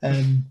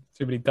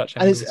 Too many Dutch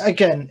angles.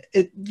 And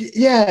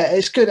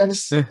it's good, and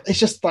it's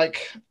just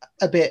like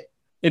a bit.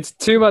 It's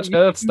too much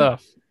Earth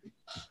stuff.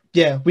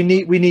 Yeah, we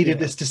needed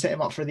this to set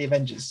him up for the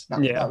Avengers. That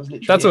was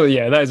literally. That's all.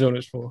 Yeah, that is all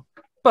it's for.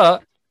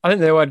 But I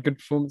think they all had good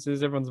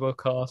performances. Everyone's well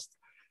cast.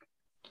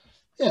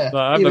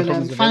 Yeah,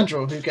 even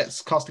Fandral, who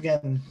gets cast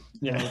again.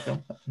 Yeah.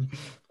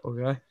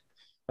 Okay.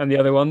 And the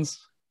other ones?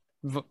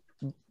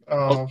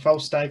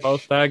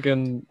 Volstagg.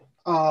 And...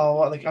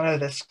 I know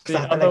this. The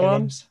other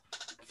ones?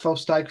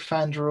 Volstagg,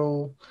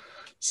 Fandral,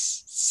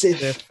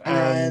 Sif,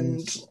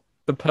 and...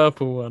 the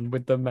purple one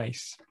with the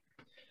mace.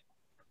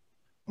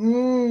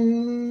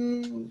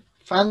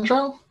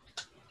 Fandral?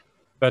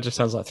 That just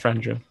sounds like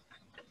Thranduil.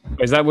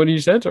 Is that what you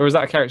said? Or is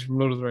that a character from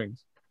Lord of the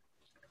Rings?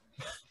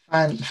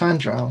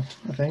 Fandral,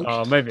 I think.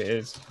 Oh, maybe it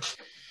is.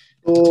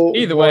 Or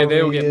either way,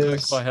 they all get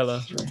murked by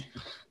Hela.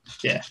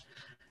 Yeah.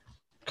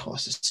 Of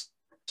course, it's...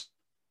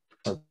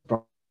 Oh.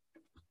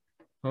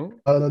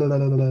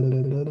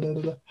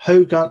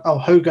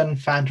 Hogun,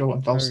 Fandral,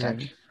 and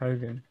Volstagg.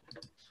 Hogun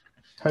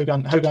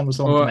was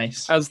the one with the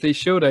mace. As the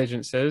Shield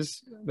agent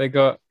says, they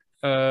got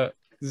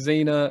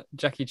Xena,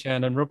 Jackie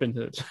Chan, and Robin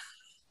Hood.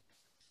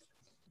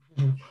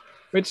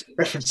 Which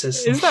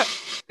references is that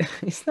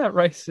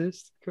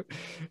racist?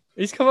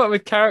 He's come up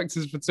with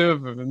characters for 2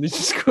 of them, and he's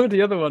just called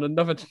the other one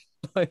another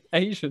like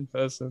Asian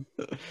person.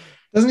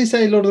 Doesn't he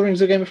say Lord of the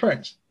Rings or Game of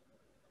Thrones?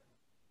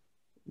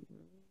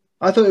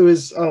 I thought it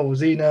was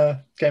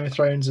Xena, Game of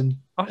Thrones, and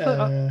I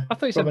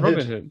thought he said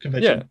Robin Hood.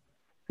 Convention. Yeah,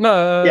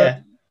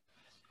 no,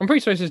 I'm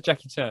pretty sure he says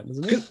Jackie Chan,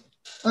 isn't he?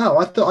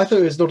 I thought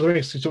it was Lord of the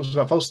Rings because he talks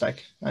about Volstagg.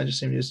 I just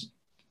assumed he was.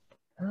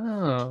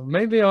 Oh,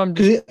 maybe I'm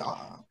gonna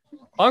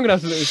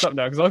have to look this up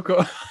now because I've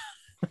got.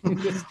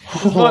 This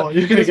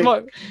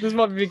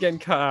might be getting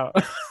cut out.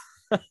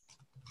 I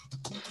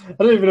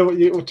don't even know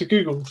what to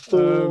Google.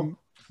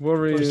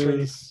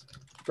 Warriors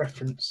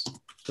reference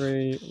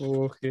 3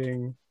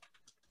 walking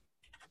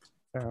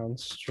down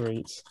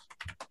street.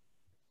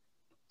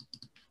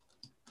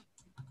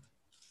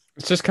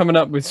 It's just coming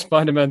up with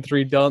Spider-Man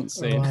 3 dance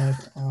scene.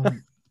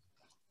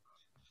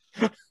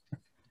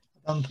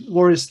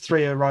 Warriors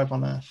 3 arrive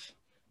on Earth.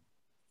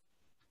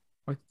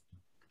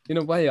 In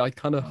a way, I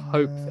kind of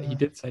hope that he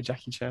did say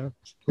Jackie Chan.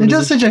 He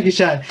does say Jackie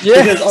Chan.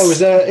 Yes. He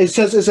goes,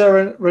 is there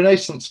a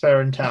Renaissance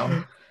fair in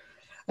town?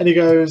 And he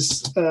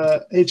goes,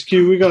 HQ,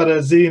 we got a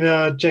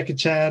Xena, Jackie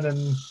Chan,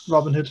 and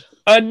Robin Hood.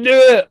 I knew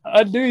it.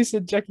 I knew he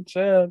said Jackie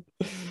Chan.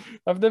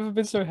 I've never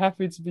been so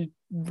happy to be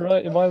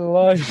right in my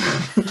life.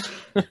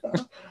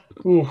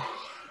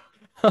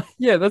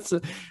 Yeah, it's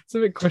a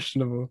bit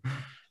questionable.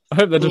 I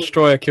hope the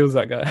Destroyer kills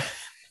that guy.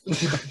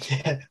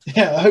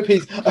 yeah. I hope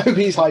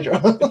he's Hydra.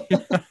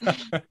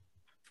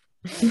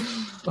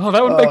 Oh,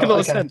 that would make a lot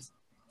of sense.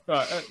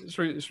 Right,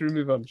 should we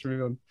move on?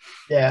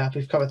 Yeah,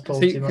 we've covered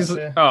Thor too much.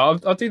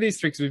 I'll do these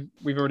 3 because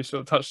we've already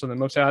sort of touched on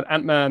them. Obviously, I had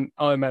Ant-Man,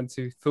 Iron Man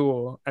 2,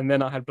 Thor, and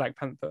then I had Black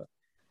Panther.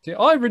 See,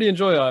 I really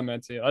enjoy Iron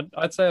Man 2.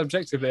 I'd say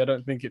objectively, I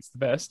don't think it's the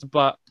best,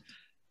 but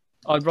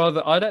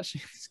I'd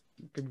actually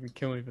people would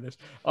kill me for this.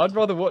 I'd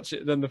rather watch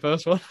it than the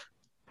first one,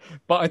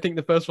 but I think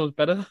the first one's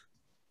better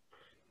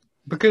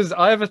because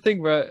I have a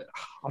thing where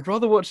I'd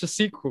rather watch the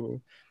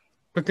sequel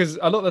because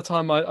a lot of the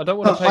time I don't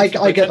want to pay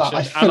I get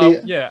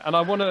that. And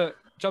I want to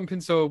jump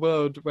into a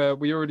world where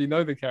we already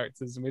know the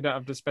characters and we don't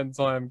have to spend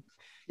time.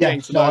 I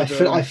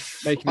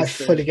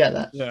fully get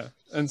that. Yeah,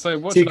 and so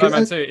watching Iron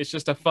Man 2, it's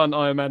just a fun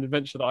Iron Man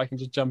adventure that I can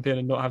just jump in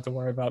and not have to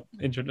worry about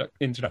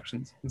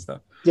introductions and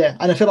stuff. Yeah,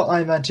 and I feel like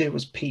Iron Man 2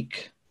 was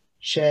peak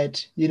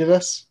shared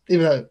universe,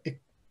 even though it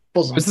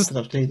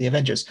wasn't the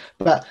Avengers,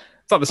 but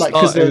it's like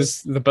the start. It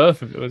was the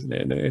birth of it, wasn't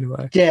it? In a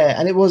way. Yeah,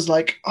 and it was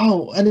like,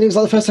 and it was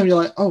like the first time you're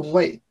like, oh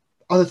wait,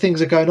 other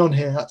things are going on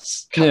here.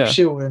 That's Cap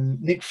Shield and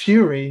Nick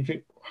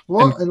Fury.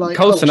 What? And like,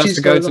 Coulson has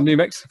to go to New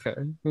Mexico.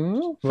 And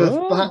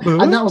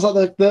that was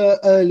like the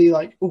early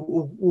like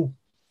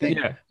thing.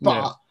 Yeah,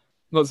 but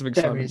lots of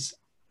excitement. There is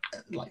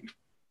like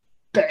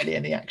barely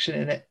any action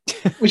in it,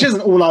 which isn't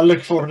all I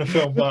look for in a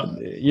film. But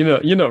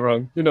you're not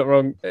wrong.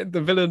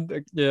 The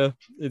villain,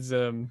 is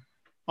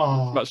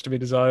much to be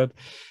desired.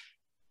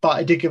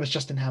 But it did give us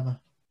Justin Hammer.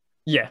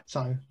 Yeah,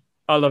 so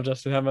I love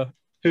Justin Hammer,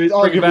 who is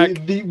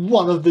arguably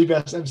one of the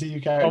best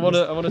MCU characters.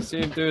 I want to see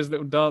him do his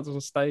little dance on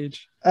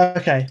stage.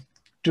 Okay.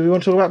 Do we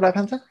want to talk about Black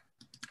Panther?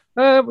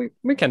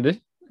 We can do.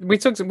 We've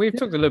talked a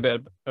little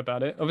bit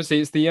about it. Obviously,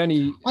 it's the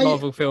only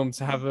Marvel film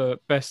to have a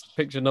Best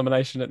Picture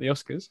nomination at the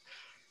Oscars.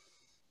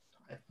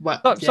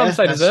 Well, some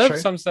say deserved,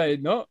 some say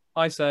not.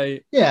 I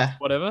say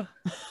whatever.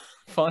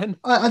 Fine.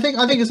 I think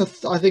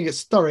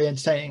it's thoroughly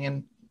entertaining,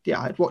 and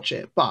I'd watch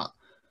it. But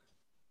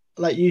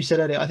like you said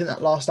earlier, I think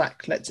that last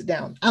act lets it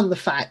down, and the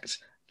fact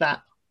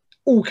that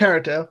all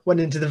character went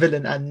into the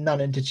villain and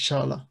none into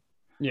T'Challa.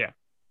 Yeah.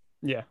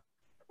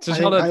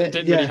 T'Challa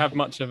didn't really have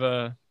much of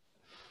a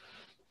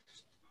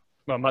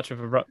not that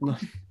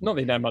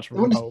he had much of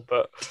a role,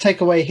 but to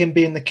take away him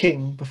being the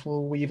king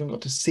before we even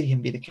got to see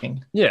him be the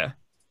king. Yeah,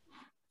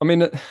 I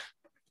mean,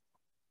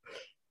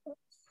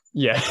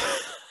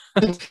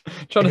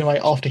 Anyway,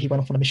 after he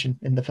went off on a mission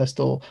in the first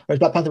Thor, whereas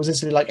Black Panther was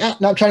instantly like,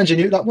 no, I'm challenging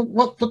you. Like,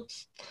 what?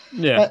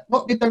 Yeah,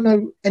 what? We don't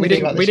know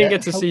anything about this. We didn't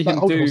get to see him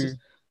do.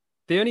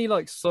 The only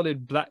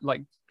solid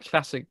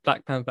classic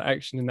Black Panther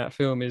action in that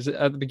film is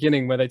at the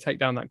beginning where they take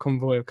down that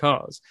convoy of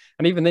cars,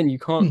 and even then you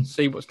can't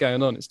see what's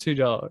going on. It's too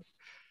dark.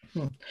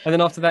 And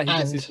then after that, he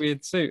gets this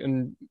weird suit,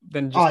 and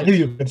then I knew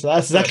you were going to say that.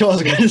 That's exactly what I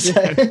was going to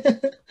say.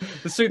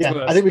 The suit's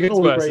worse. I think we can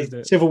all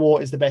agree Civil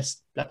War is the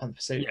best Black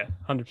Panther suit. Yeah,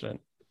 100%.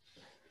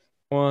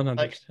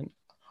 100%.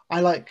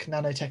 I like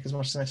nanotech as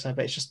much as I say,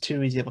 but it's just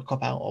too easy of a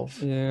cop out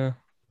of. Yeah.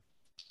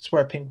 Just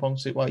wear a ping pong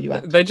suit while you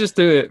act. They just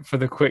do it for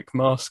the quick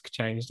mask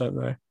change, don't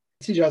they?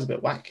 CGI's a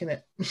bit whack, isn't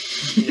it?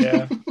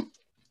 Yeah.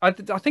 I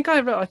think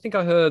I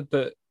heard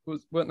that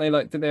weren't they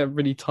did they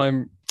really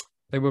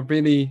they were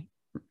really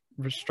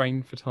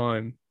restrained for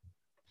time.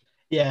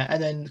 Yeah,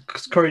 and then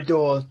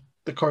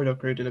the corridor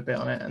crew did a bit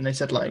on it, and they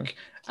said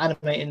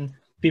animating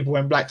people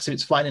wearing black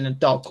suits fighting in a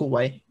dark, cool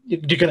way,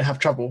 you're going to have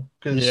trouble.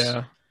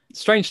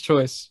 Strange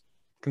choice,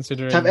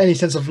 considering to have any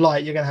sense of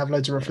light, you're going to have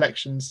loads of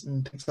reflections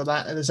and things like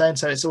that at the same,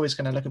 so it's always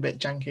going to look a bit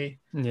janky.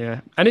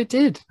 Yeah, and it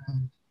did.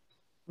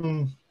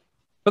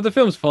 But the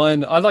film's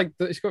fine. I like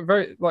that. It's got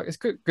it's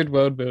good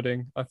world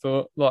building. I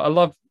thought. I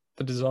love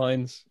the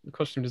designs. The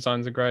costume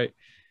designs are great.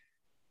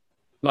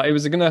 It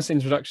was a nice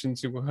introduction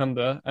to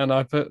Wakanda. And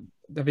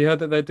have you heard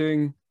that they're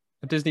doing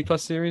a Disney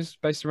Plus series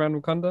based around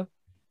Wakanda?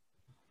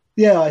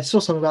 Yeah, I saw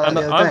something about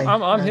that the other day.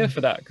 I'm here for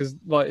that because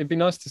it'd be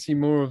nice to see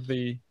more of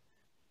the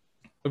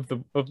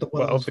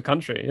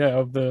country. Yeah,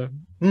 of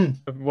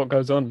what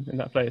goes on in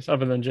that place,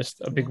 other than just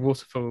a big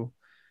waterfall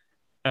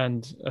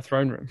and a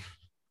throne room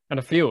and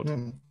a field.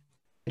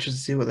 Interested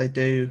to see what they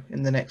do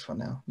in the next one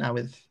now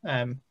with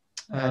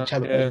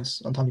Chadwick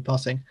Boseman's untimely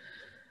passing.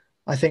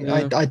 I think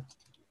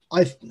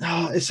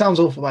it sounds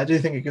awful, but I do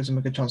think it gives them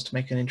a good chance to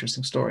make an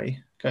interesting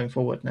story going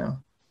forward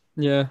now.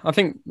 Yeah, I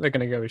think they're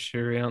going to go with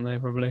Shuri, aren't they?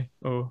 Probably.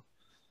 Or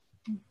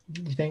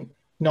you think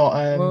not?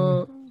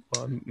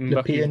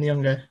 Lupita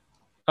Nyong'o.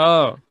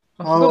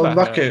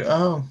 Mbaku.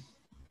 Oh,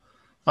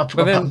 I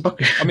forgot about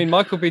Mbaku. I mean,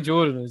 Michael B.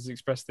 Jordan has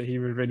expressed that he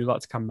would really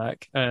like to come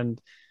back,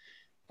 and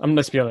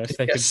Let's be honest,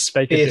 they could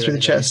do it through the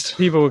chest.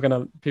 People were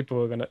gonna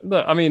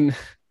look. I mean,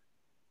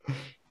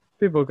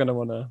 people are gonna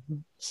want to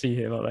see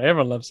him. Like,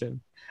 everyone loves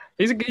him.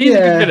 He's a good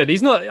villain.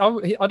 He's not.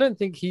 I don't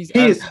think he's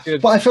as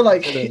good. But I feel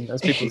like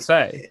as people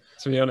say.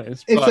 To be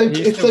honest,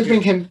 if they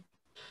bring him,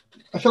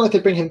 I feel like they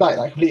bring him back.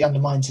 Like, completely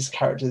undermines his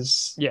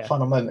character's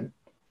final moment.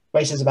 Where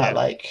he says about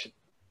like,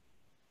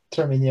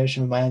 throw me in the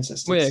ocean with my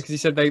ancestors. Well, yeah, because he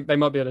said they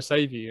might be able to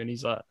save you, and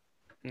he's like,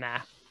 nah,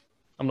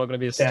 I'm not going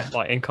to be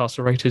like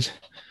incarcerated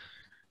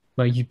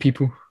by you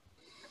people.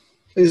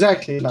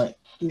 Exactly. Like,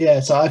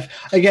 so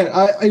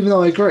even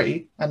though I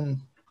agree,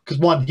 and because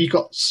one, he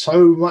got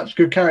so much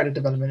good character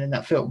development in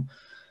that film.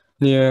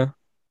 Yeah.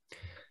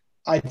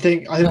 I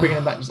think bringing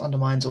him back just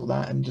undermines all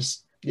that, and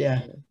just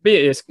But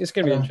it's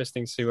going to be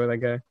interesting to see where they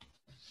go.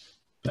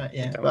 But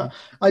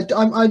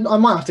I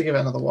might have to give it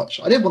another watch.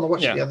 I did want to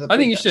watch it the other. I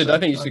think you should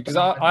because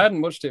I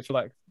hadn't watched it for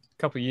like a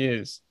couple of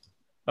years,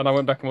 and I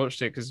went back and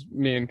watched it because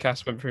me and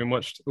Cass went through and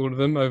watched all of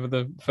them over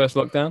the first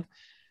lockdown,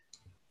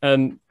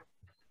 and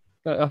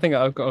I think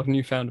I've got a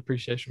newfound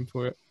appreciation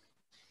for it,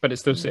 but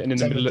it's still sitting in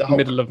the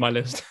middle of my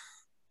list.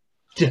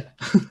 Yeah.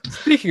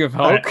 Speaking of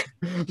Hulk,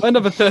 my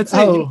number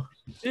 13,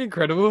 The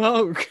Incredible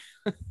Hulk.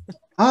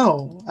 My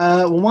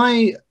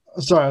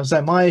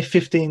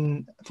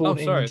 15,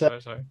 14. Oh,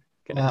 sorry.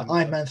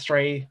 Iron Man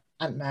 3,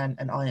 Ant-Man,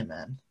 and Iron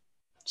Man.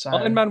 So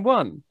Iron Man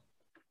 1?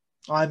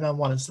 Iron Man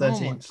 1 is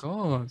 13th.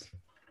 Oh my god.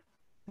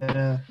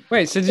 Yeah.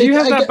 Wait, so do you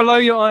have that below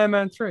your Iron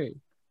Man 3?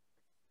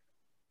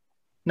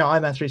 No,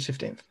 Iron Man 3 is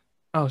 15th.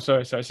 Oh,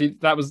 sorry. So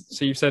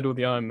you said all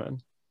the Iron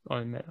Man.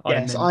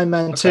 Yes, Iron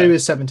Man 2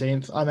 is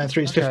 17th, Iron Man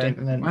 3 is 15th,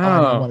 and then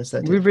Iron Man 1 is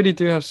 13th. We really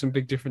do have some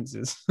big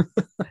differences.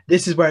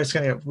 This is where it's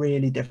going to get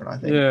really different, I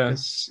think. Yeah.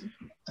 Because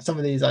some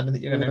of these I don't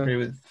think you're going to agree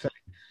with.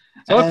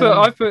 So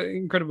I put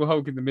Incredible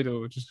Hulk in the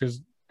middle just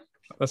because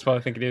that's what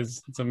I think it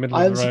is. It's a middle.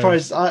 I'm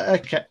surprised.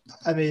 Okay.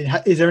 I mean,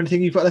 is there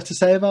anything you've got left to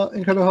say about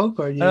Incredible Hulk?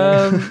 Or are you...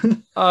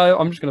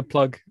 I'm just going to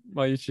plug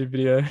my YouTube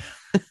video.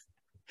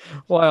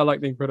 Why I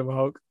like the Incredible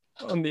Hulk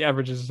on the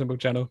Average is a Simple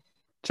channel.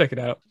 Check it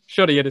out.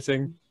 Shoddy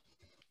editing.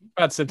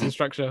 Bad sentence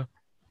structure.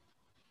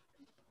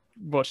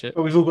 Watch it.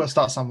 But we've all got to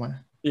start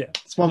somewhere. Yeah.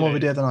 It's one more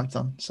video than I've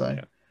done. So,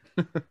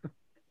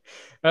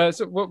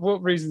 so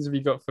what reasons have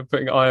you got for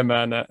putting Iron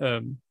Man at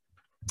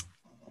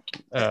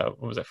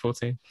what was that,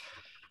 14?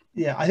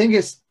 Yeah, I think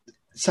it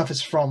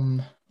suffers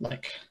from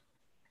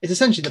it's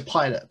essentially the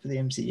pilot for the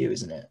MCU,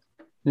 isn't it?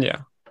 Yeah.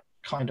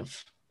 Kind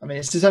of. I mean,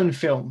 it's his own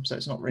film, so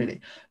it's not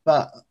really.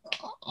 But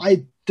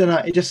I don't know.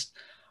 It just,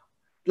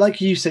 like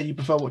you said, you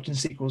prefer watching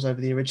sequels over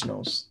the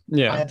originals.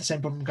 Yeah. I had the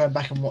same problem going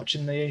back and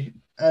watching the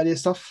earlier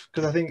stuff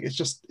because I think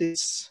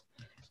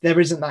there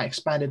isn't that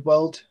expanded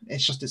world.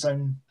 It's just its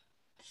own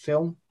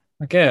film.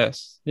 I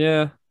guess.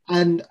 Yeah.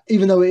 And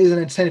even though it is an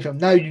entertaining film,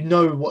 now you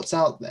know what's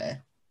out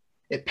there.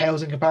 It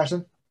pales in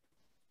comparison.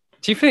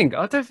 Do you think?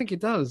 I don't think it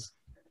does.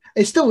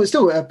 It's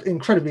still an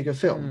incredibly good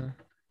film. Yeah.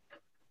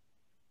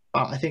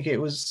 But I think it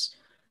was.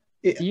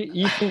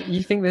 You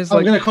think there's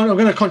I'm going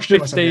to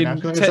contradict 15,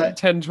 myself now.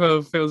 10,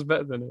 12 feels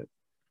better than it.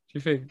 Do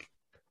you think?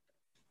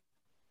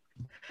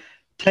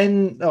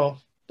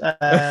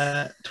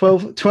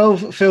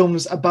 12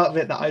 films above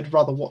it that I'd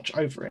rather watch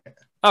over it.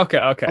 Okay.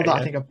 That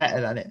I think are better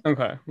than it.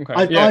 Okay.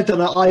 I've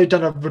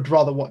done a would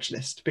rather watch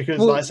list because,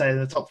 like I say,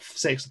 the top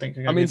 6 I think.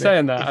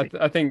 Saying that,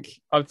 I think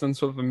I've done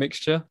sort of a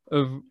mixture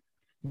of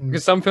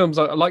because some films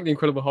like The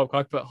Incredible Hulk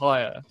I put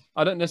higher.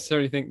 I don't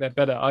necessarily think they're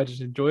better. I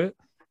just enjoy it.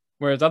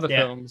 Whereas other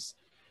films,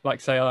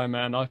 like say Iron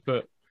Man, I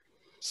put,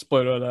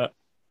 spoiler alert,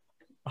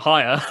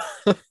 higher,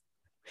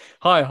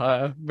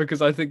 higher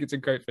because I think it's a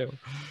great film.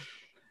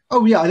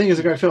 Oh yeah, I think it's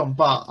a great film,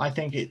 but I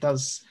think it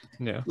does.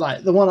 Yeah.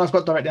 Like the one I've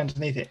got directly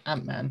underneath it,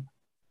 Ant-Man,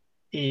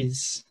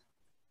 is,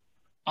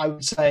 I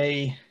would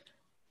say,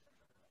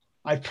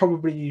 I'd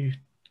probably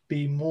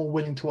be more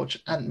willing to watch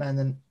Ant-Man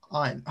than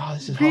Iron. Oh,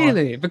 this is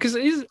really hard. Because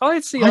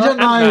I'd see. I don't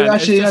know.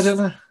 Actually, I don't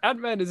know.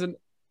 Ant-Man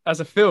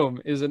as a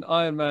film is an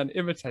Iron Man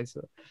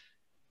imitator.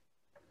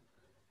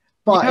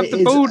 But it's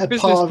a part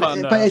of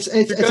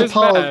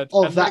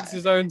that. Makes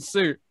his own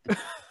suit.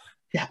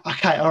 Yeah.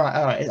 Okay. All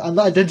right.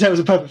 I didn't say it was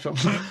a perfect film,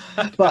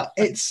 but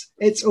it's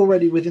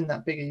already within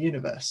that bigger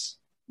universe,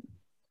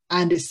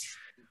 and it's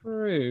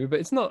true.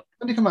 But it's not.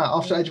 When did it come out?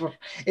 After Age of Ultron.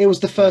 It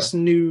was the first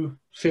new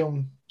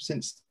film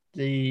since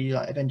the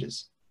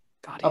Avengers,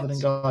 other than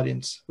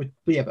Guardians.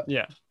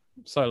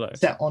 Solo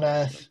set on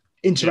Earth,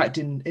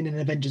 interacting in an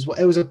Avengers.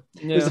 It was the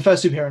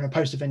first superhero in a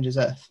post-Avengers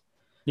Earth.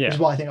 Yeah, which is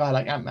why I think I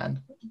like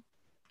Ant-Man.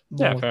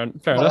 Yeah, fair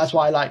enough. That's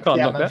why I like the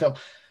Ant-Man film.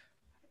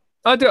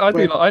 I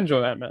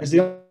enjoy Ant-Man.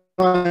 The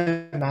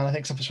Iron Man, I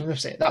think suffers from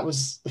this. That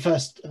was the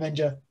first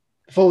Avenger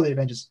before the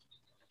Avengers.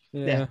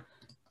 Yeah.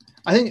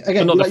 I think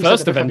again, but not the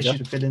first Avenger.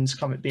 Villains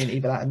being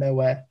evil out of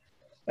nowhere.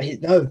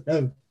 No,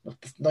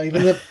 not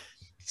even the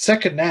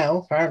second now.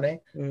 Apparently.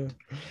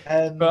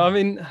 But I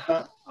mean,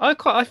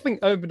 I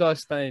think Obadiah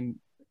Stane.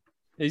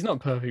 He's not a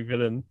perfect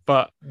villain,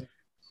 but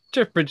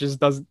Jeff Bridges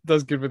does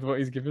good with what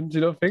he's given. Do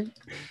you not think?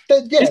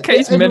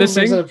 He's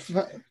menacing.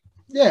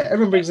 Yeah,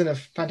 everyone brings in a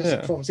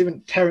fantastic performance.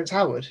 Even Terrence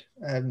Howard.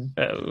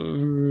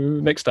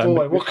 Next time.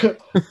 Boy,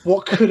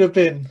 what could have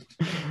been?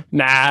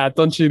 Nah,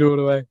 Don Cheadle all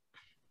the way.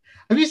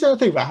 Have you seen a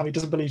thing about how he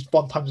doesn't believe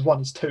 1 ×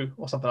 1 is 2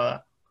 or something like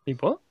that? He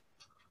what?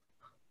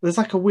 There's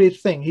like a weird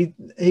thing.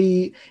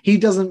 He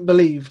doesn't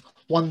believe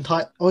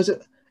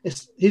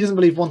he doesn't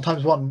believe 1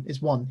 × 1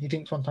 is 1. He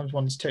thinks 1 ×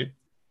 1 is 2.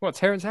 What,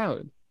 Terrence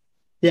Howard?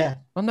 Yeah.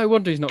 Oh, no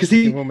wonder he's not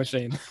a War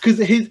Machine. Because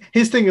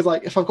his thing is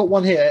like, if I've got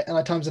 1 here and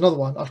I times another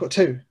one, I've got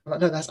 2. I'm like,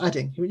 no, that's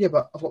adding. Yeah,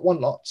 but I've got 1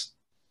 lot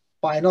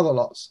by another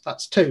lot.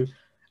 That's 2.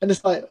 And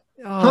it's like,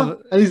 huh?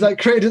 And he's like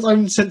created his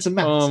own sense of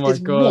maths. Oh my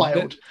God.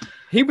 Wild.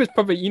 He was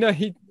probably,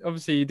 he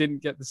obviously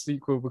didn't get the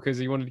sequel because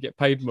he wanted to get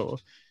paid more.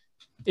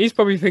 He's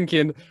probably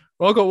thinking,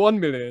 well, I got 1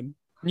 million.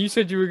 You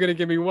said you were going to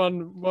give me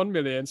 1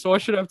 million, so I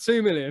should have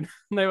 2 million.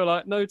 And they were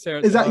like, no,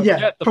 Terrence. Is that,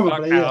 get the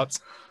probably, fuck out.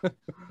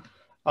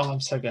 Oh,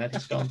 I'm so glad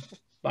he's gone.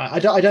 But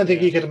I don't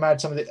think he could have married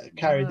somebody that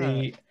carried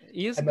the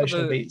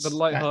emotional beats. The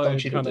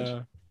light-hearted kind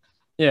of.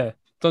 Yeah,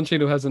 Don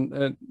Cheadle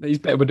hasn't. He's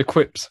better with the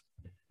quips.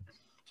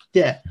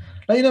 Yeah,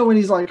 like, when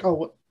he's like,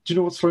 "Oh, do you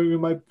know what's flowing in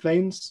my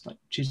veins?" Like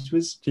cheese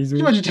whiz. Can you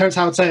imagine Terrence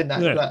Howard saying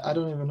that? Yeah. Like, I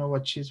don't even know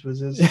what cheese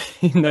whiz is.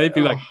 No, he'd be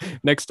like,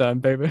 "Next time,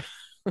 baby."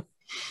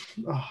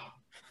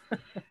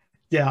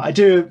 Yeah, I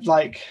do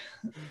like.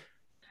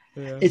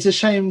 Yeah. It's a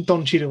shame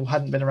Don Cheadle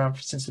hadn't been around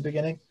since the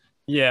beginning.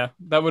 Yeah,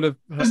 that would have.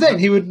 Because then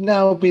he would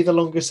now be the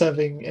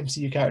longest-serving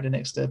MCU character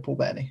next to Paul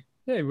Bettany.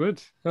 Yeah, he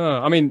would.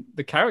 I mean,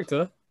 the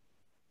character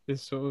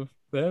is sort of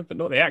there, but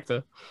not the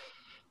actor.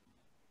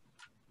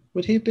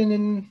 Would he have been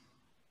in?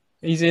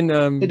 He's in.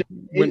 Winter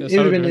Soldier, he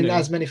would have been in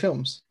as many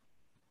films.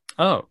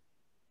 Oh.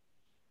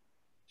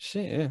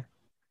 Shit! Yeah.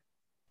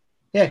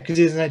 Yeah, because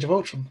he's in Age of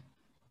Ultron.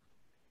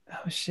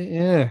 Oh shit!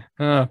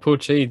 Yeah. Poor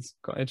Cheeds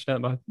got edged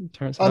out by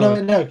Terrence Howard.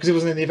 Oh no, because he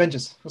wasn't in the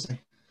Avengers, was he?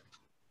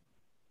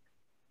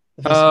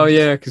 Oh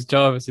yeah, because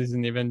Jarvis is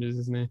in the Avengers,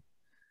 isn't he?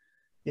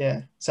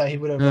 Yeah, so he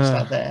would have lost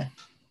that there.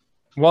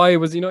 Why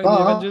was he not in the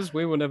Avengers?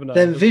 We will never know.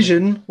 Then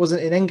Vision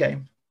wasn't in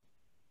Endgame.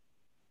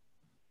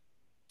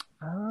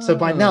 So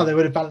by now they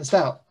would have balanced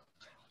out.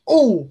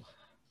 Oh!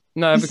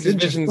 No, because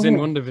Vision's in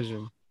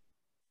WandaVision.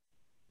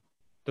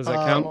 Does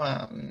that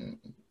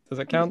count? Does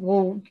that count?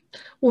 Well,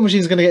 War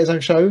Machine's going to get his own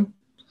show.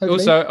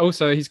 Hopefully.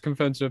 Also, he's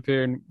confirmed to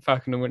appear in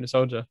Falcon and Winter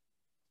Soldier.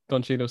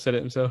 Don Cheadle said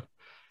it himself.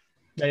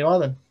 There you are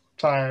then.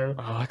 So...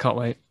 Oh, I can't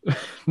wait.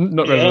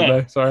 Not relevant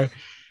though, sorry.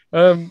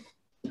 What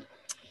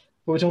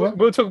are we talking about?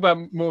 We'll talk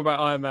more about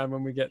Iron Man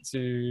when we get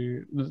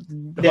to...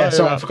 Yeah,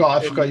 sorry, I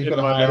forgot you've got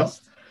a higher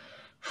list.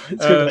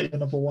 It's good that you're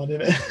number 1,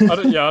 isn't it? I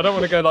don't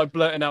want to go like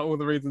blurting out all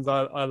the reasons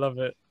I love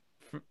it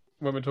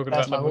when we're talking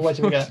about number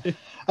 14.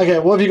 Okay,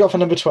 what have you got for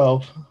number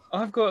 12?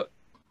 I've got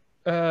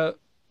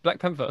Black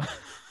Panther.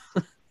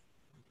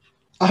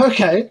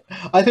 Okay,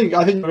 I think.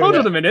 Hold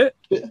on a minute.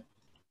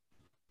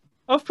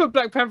 I've put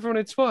Black Panther on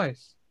it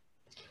twice.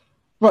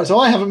 Right, so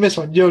I haven't missed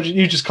one.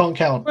 You just can't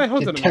count. Wait,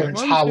 hold on a minute.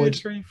 1, 2,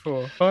 3,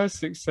 4, 5,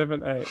 6,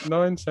 7, 8,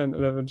 9, 10,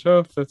 11,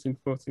 12, 13,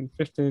 14,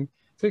 15,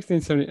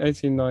 16, 17,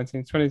 18,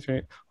 19, 20,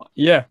 20.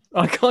 Yeah,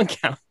 I can't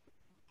count.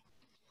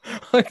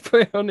 I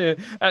put it on here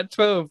at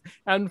 12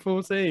 and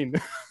 14.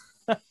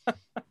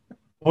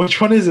 Which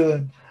one is it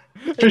then?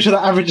 Pretty sure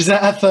that averages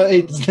out at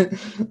 13, isn't it?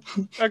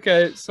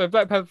 Okay, so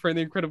Black Panther and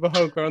The Incredible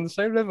Hulk are on the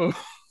same level.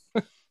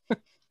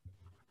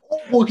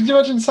 Well, can you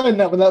imagine saying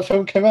that when that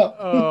film came out?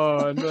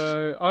 Oh,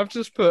 no. I've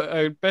just put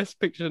a Best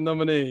Picture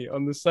nominee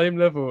on the same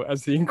level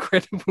as The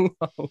Incredible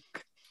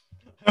Hulk.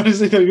 How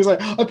does he think? He was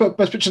like, I put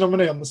Best Picture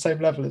nominee on the same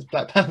level as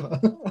Black Panther.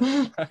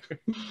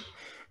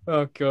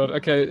 Oh, God.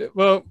 Okay,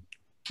 well,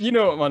 you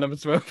know what my number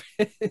 12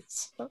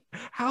 is.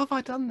 How have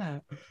I done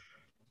that?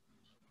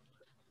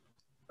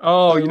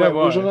 Oh, you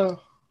know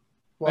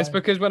why? It's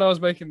because when I was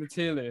making the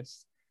tier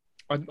list,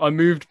 I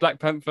moved Black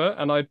Panther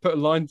and I put a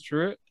line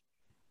through it.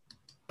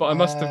 But I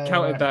must have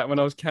counted that when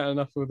I was counting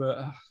up all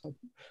the...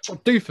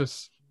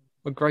 doofus.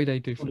 A grade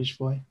A doofus. Foolish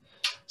boy.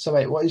 So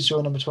wait, what is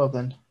your number 12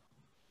 then?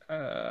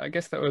 I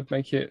guess that would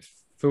make it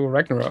Thor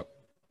Ragnarok.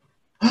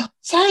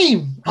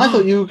 Same! I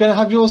thought you were going to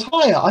have yours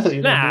higher. I thought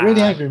you were going to be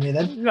really angry with me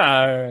then.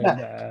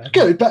 No.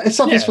 Good, but it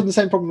suffers from the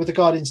same problem with the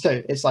Guardians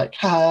too. It's like,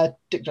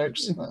 dick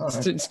jokes.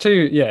 It's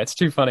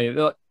too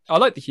funny. I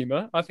like the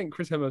humour. I think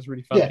Chris Hemsworth's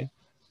really funny. Yeah.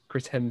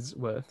 Chris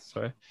Hemsworth,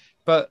 sorry.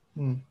 But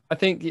I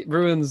think it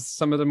ruins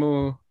some of the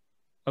more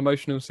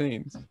emotional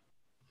scenes.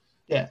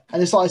 Yeah,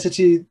 and it's like I said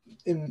to you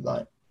in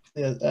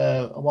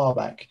a while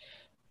back,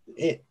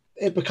 it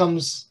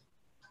becomes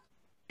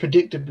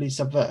predictably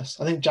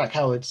subverse. I think Jack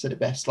Howard said it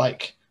best,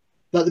 like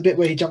the bit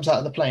where he jumps out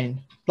of the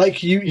plane.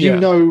 Like you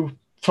know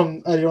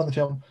from earlier on in the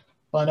film,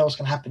 well, I know what's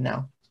going to happen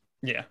now.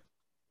 Yeah.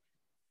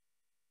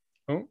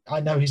 Oh.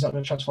 I know he's not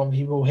going to transform.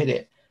 He will hit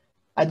it,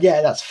 and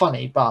yeah, that's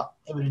funny. But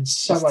it would have been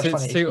so much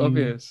funny. It's too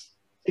obvious.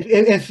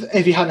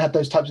 If he hadn't had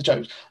those types of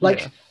jokes,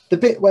 like the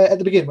bit where at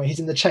the beginning where he's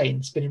in the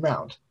chain spinning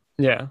round.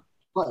 Yeah.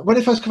 Like when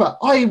it first came out,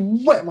 I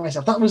wet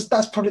myself. That was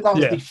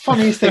the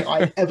funniest thing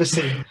I've ever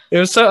seen. It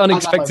was so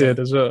unexpected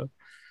as well.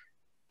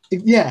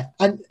 Yeah,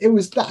 and it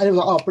was that, and it was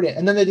like, oh, brilliant.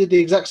 And then they did the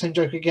exact same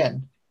joke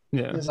again,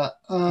 Yeah. It's like,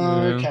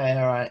 okay,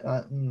 all right.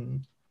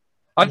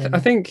 I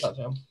think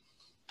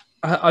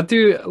I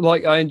do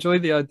like. I enjoy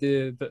the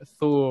idea that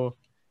Thor,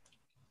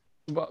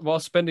 while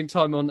spending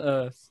time on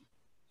Earth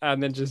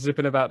and then just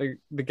zipping about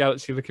the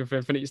galaxy looking for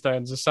Infinity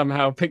Stones, has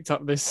somehow picked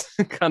up this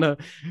kind of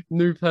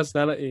new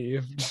personality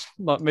of just,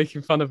 like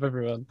making fun of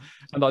everyone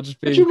and like just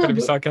being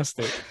incredibly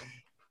sarcastic.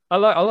 I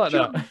like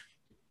that.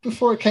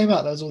 Before it came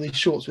out, there was all these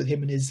shorts with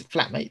him and his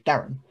flatmate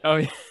Darren. Oh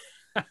yeah.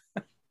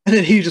 And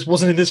then he just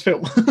wasn't in this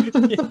film.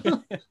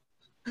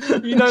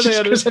 You know they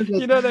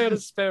had a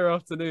spare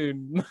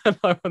afternoon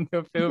when they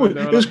were filming.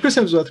 It was Chris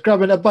Hemsworth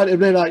grabbing a buddy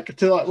and like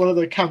to like one of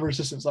the camera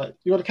assistants, like,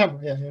 "You got a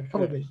camera? Yeah,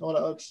 come with me."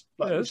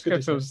 Let's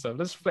go film stuff.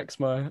 Let's flex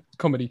my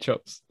comedy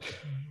chops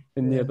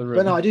in the other room.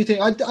 But no, I do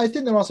think I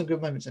think there are some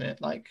good moments in it,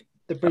 like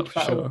the bridge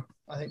battle. Sure.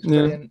 I think it's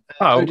brilliant.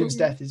 Odin's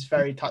death is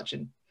very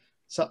touching.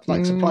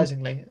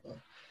 Surprisingly,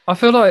 I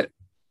feel like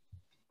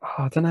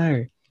I don't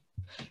know.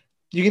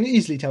 You can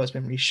easily tell it's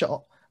been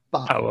reshot,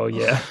 but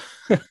yeah.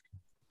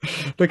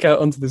 Look out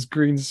onto this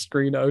green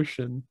screen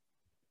ocean.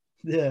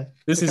 Yeah,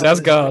 this is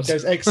Asgard.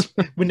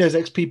 Windows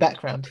XP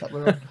background that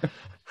we're on.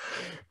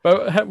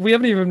 But we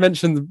haven't even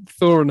mentioned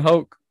Thor and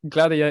Hulk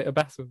gladiator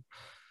battle.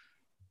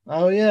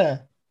 Oh yeah,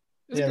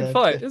 it's a good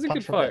fight. It's a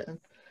good fight.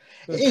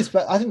 It is,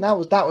 but I think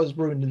that was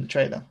ruined in the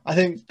trailer. I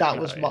think that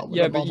was but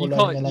you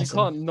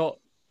can't not.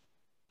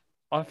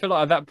 I feel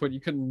like at that point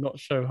you couldn't not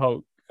show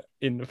Hulk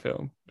in the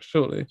film,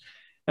 surely.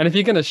 And if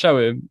you're going to show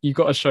him, you've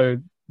got to show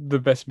the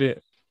best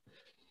bit,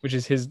 which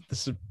is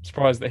the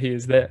surprise that he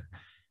is there.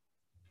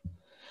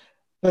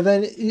 But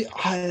then,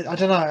 I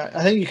don't know.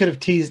 I think you could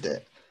have teased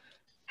it.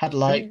 So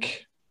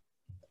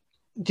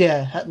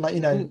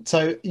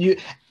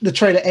the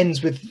trailer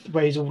ends with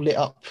where he's all lit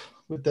up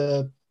with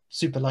the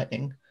super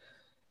lightning.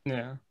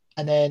 Yeah.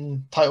 And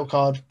then title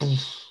card,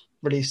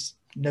 released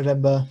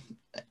November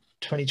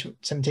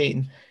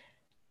 2017.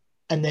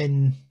 And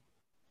then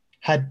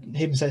had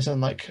him say something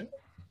like,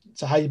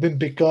 "So how you been,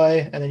 big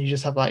guy?" And then you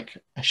just have like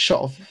a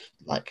shot of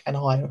like an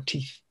eye or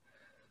teeth.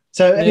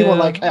 So anyone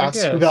like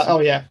us would be like,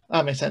 "Oh yeah,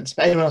 that makes sense."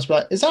 But anyone else would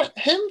be like, "Is that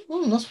him?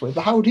 That's weird.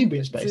 But how would he be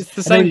in space?" It's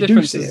the same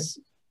difference.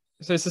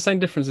 So it's the same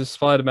difference as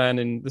Spider-Man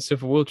in the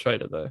Civil War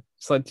trailer, though.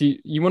 It's like, do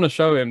you want to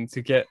show him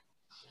to get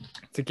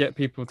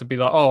people to be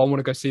like, "Oh, I want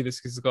to go see this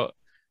because it's got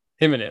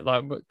him in it,"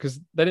 like, because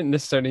they didn't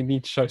necessarily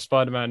need to show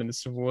Spider-Man in the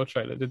Civil War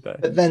trailer, did they?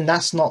 But then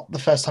that's not the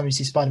first time you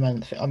see Spider-Man in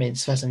the film. I mean,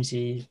 it's the first time you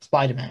see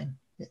Spider-Man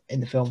in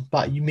the film,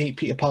 but you meet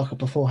Peter Parker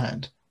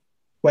beforehand.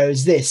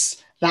 Whereas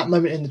that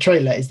moment in the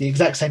trailer is the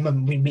exact same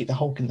moment we meet the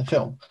Hulk in the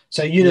film.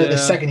 So the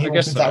second he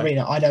walks into that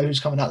arena, I know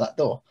who's coming out that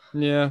door.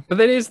 Yeah, but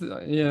that is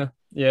I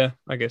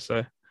guess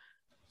so.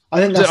 I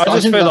think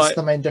that's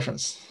the main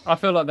difference. I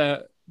feel like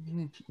that.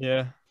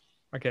 Yeah,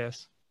 I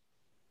guess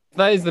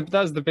that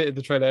was the bit of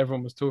the trailer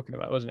everyone was talking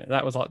about, wasn't it?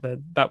 That was like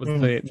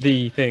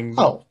the thing.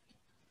 Oh,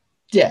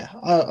 yeah.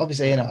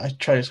 Obviously, a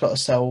trailer's got to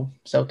sell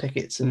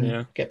tickets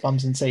and get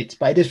bums in seats,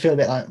 but it did feel a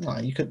bit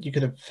like you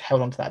could have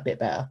held on to that a bit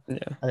better. Yeah,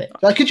 I think.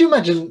 Like, could you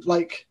imagine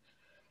like?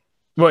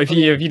 What if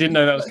you didn't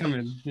know that was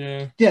coming?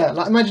 Yeah. Yeah,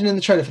 like imagine in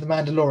the trailer for The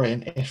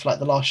Mandalorian, if like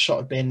the last shot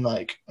had been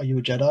like, "Are you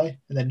a Jedi?"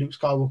 and then Luke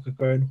Skywalker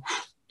going,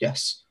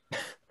 "Yes."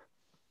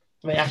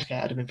 I mean, actually,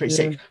 that'd have been pretty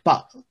sick,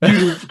 but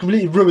you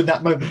completely ruined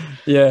that moment.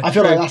 Yeah, I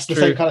feel like that's the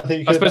same kind of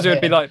thing. I suppose it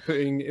would be like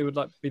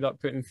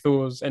putting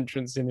Thor's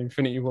entrance in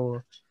Infinity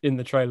War in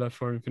the trailer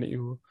for Infinity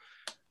War.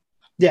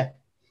 Yeah.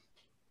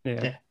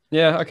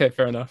 Okay,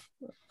 fair enough.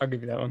 I'll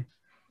give you that one.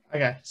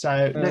 Okay,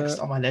 so next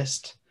on my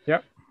list.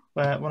 Yep.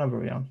 What number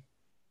are we on?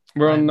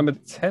 We're on number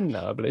 10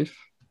 now, I believe.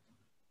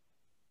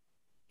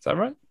 Is that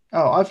right?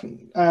 Oh,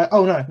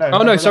 no.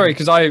 Oh no, sorry,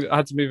 because I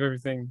had to move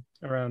everything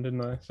around,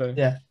 didn't I? So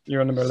yeah,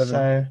 you're on number 11.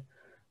 So,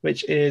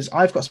 which is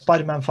I've got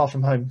Spider-Man: Far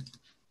From Home.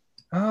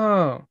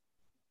 Oh,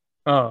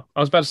 I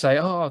was about to say,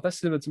 that's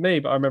similar to me,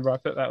 but I remember I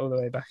put that all the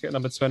way back at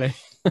number 20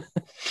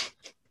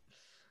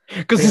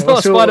 because it's not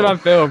a Spider-Man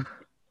film.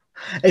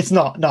 It's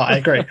not. No, I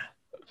agree,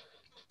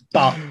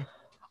 but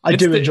I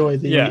do enjoy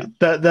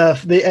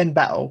the end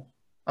battle.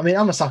 I mean,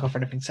 I'm a sucker for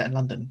anything set in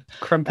London.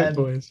 Crumpet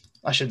Boys.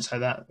 I shouldn't say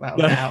that. That'll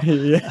get out.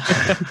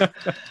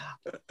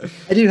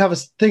 I do have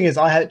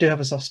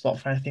a soft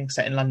spot for anything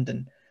set in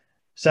London.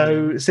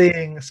 So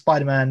seeing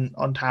Spider-Man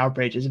on Tower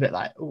Bridge is a bit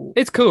like, ooh.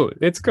 It's cool.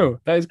 That is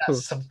cool. That's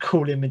some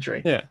cool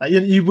imagery. Yeah. Like,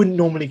 you wouldn't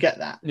normally get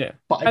that. Yeah.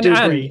 But I do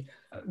agree.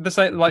 The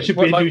same, like, it should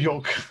be in New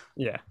York.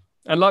 Yeah.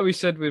 And like we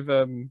said with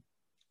the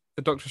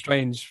Doctor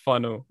Strange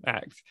final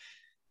act,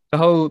 the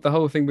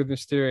whole thing with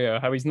Mysterio,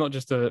 how he's not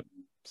just a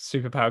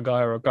superpower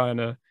guy or a guy in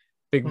a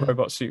big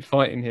robot suit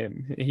fighting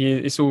him.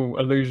 It's all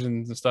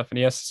illusions and stuff, and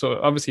he has to sort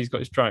of, obviously he's got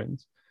his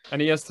drones, and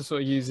he has to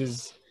sort of use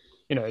his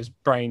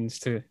brains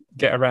to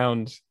get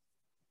around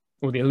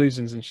all the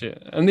illusions and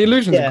shit. And the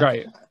illusions are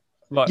great.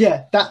 Like,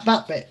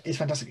 that bit is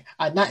fantastic,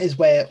 and that is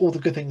where all the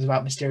good things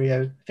about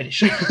Mysterio finish.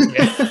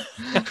 The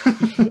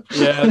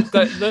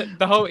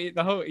whole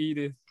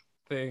Edith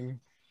thing.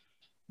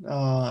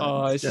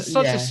 It's just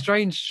such a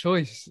strange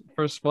choice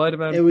for a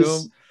Spider-Man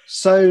film.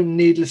 so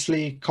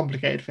needlessly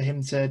complicated for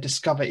him to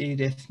discover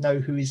Edith, know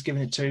who he's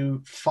given it to,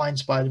 find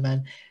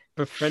Spider-Man,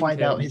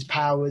 find out his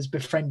powers,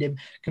 befriend him,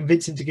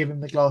 convince him to give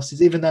him the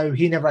glasses, even though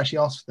he never actually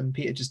asked for them.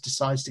 Peter just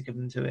decides to give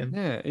them to him.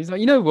 Yeah, he's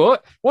like, you know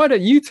what? Why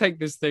don't you take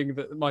this thing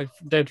that my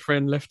dead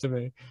friend left to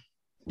me?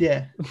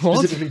 Yeah,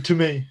 specifically to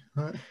me.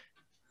 Right?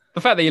 The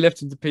fact that he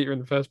left it to Peter in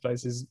the first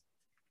place is,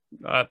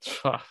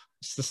 it's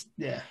just,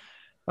 yeah,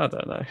 I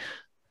don't know.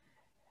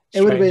 Strange.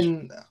 It would have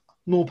been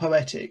more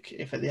poetic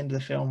if at the end of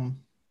the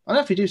film, I don't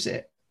know if he do see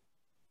it.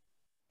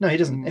 No, he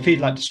doesn't. If he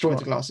like destroyed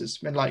the glasses,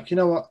 I mean, like, you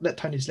know what? Let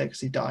Tony's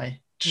legacy die.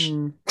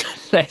 Not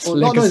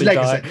his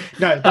legacy.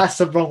 No, that's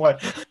the wrong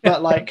word.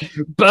 But like,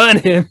 burn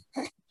him.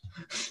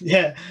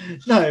 Yeah,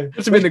 no,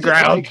 put him in the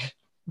ground.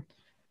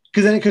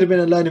 Because then it could have been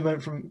a learning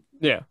moment from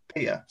Peter.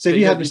 So if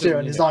you had Mysterio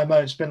in his eye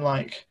mode, it's been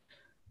like,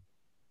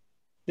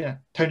 yeah,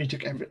 Tony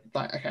took everything.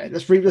 Like, okay,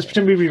 let's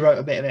pretend we rewrote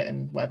a bit of it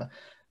and whatever.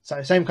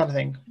 So same kind of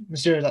thing.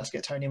 Mysterio likes to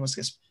get Tony and wants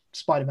to get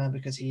Spider-Man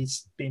because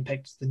he's being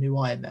pegged as the new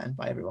Iron Man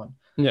by everyone.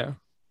 Yeah.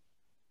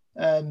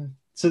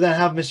 So then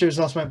have Mysterio's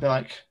last moment be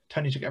like,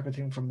 Tony took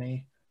everything from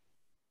me,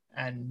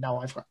 and now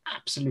I've got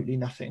absolutely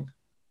nothing.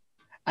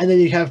 And then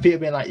you have Peter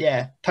being like,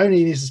 yeah,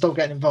 Tony needs to stop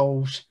getting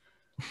involved,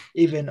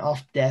 even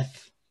after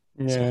death.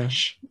 Yeah.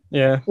 Smash.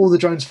 Yeah. All the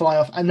drones fly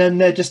off, and then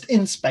they're just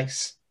in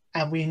space,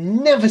 and we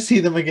never see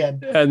them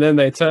again. And then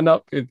they turn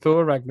up in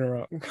Thor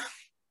Ragnarok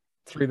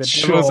through the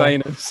devil's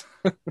anus.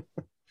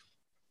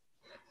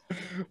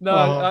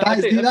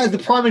 That is the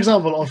prime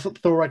example of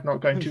Thor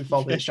Ragnarok going too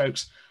far with its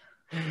jokes.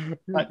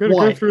 Like, gonna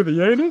go through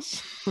the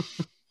anus?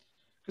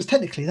 Because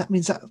technically that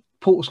means that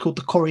portal's called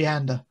the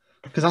coriander,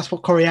 because that's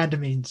what coriander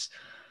means.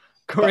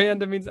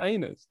 Coriander means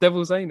anus,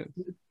 devil's anus.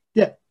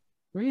 Yeah.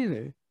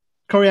 Really?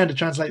 Coriander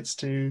translates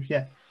to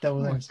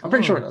devil's anus. I'm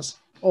pretty sure it does.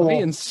 I've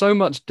eaten so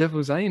much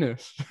devil's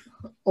anus.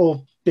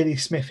 Or Billy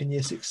Smith in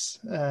year six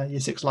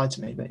lied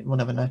to me, but we'll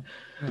never know.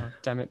 Oh,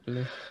 damn it,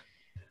 Billy.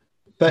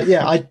 But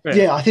yeah,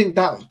 I think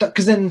that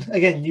because then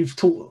again you've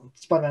taught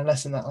Spider-Man a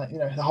lesson that, like, you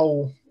know, the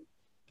whole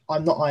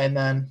I'm not Iron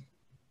Man,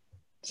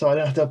 so I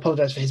don't have to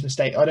apologize for his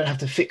mistake. I don't have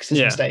to fix his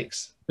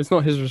mistakes. It's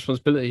not his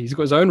responsibility. He's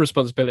got his own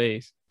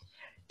responsibilities.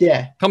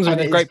 Yeah, comes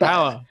with great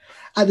power.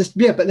 But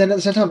then at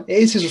the same time, it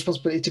is his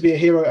responsibility to be a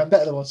hero and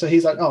better than one. So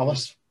he's like, oh, well,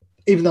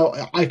 even though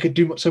I could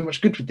do so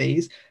much good with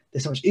these,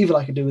 there's so much evil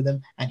I could do with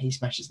them, and he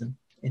smashes them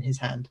in his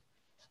hand.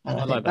 And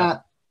I like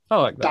that. I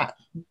like that.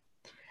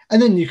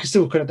 And then you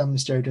could have done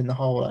Mysterio doing the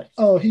whole like,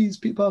 oh, he's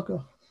Pete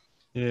Parker.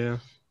 Yeah.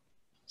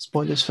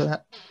 Spoilers for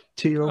that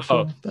 2-year-old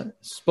film. But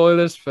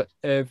spoilers for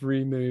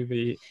every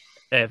movie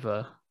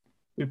ever.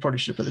 We probably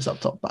should put this up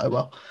top, but oh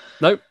well.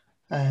 Nope.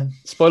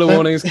 Spoiler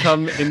warnings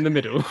come in the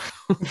middle.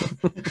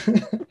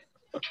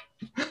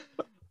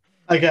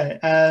 Okay.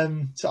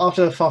 So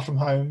after Far From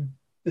Home,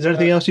 is there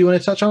anything else you want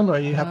to touch on, or are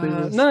you happy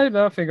with?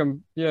 No, I think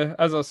I'm. Yeah,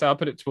 as I say, I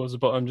put it towards the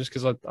bottom just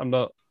because I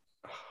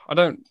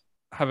don't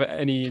have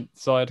any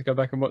desire to go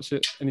back and watch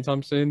it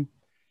anytime soon.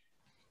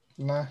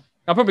 No,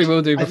 I probably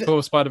will do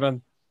before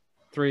Spider-Man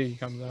 3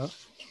 comes out.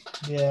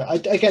 Yeah,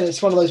 again,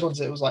 it's one of those ones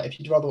that was like, if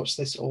you'd rather watch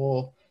this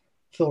or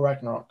Thor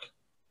Ragnarok,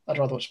 I'd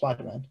rather watch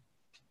Spider-Man,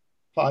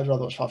 but I'd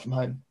rather watch Far From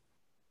Home.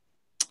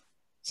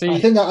 See, I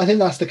think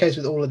that's the case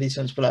with all of these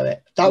films below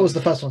it. That was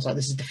the first one. Like,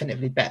 this is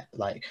definitively better.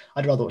 Like,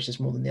 I'd rather watch this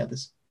more than the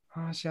others.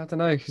 Actually, I don't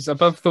know, because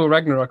above Thor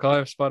Ragnarok, I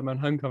have Spider-Man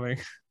Homecoming.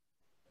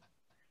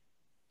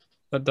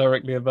 That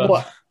directly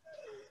above.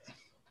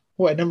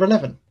 What, number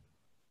 11?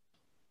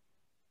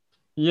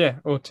 Yeah,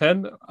 or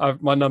 10.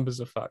 My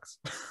numbers are fucked.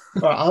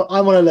 All right,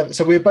 I'm on 11.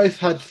 So we both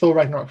had Thor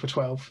Ragnarok for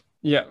 12.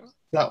 Yeah.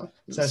 So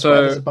it's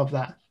above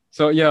that.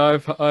 So yeah, I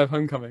have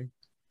Homecoming.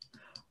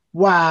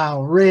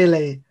 Wow,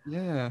 really?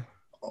 Yeah.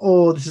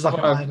 Oh, this is like an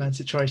Iron Man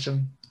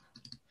situation.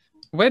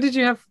 Where did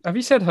you have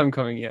you said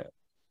Homecoming yet?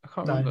 I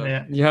can't remember.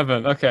 Yeah. You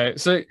haven't. Okay.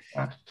 So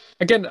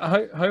again,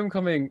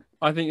 Homecoming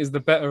I think is the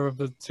better of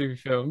the two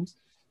films.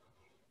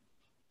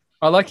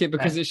 I like it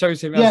because it shows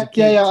him as a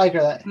kid. Yeah, I agree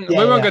with that. We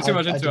won't go too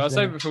much into it. I'll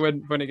save it for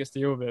when it gets to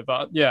your bit.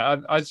 But yeah,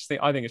 I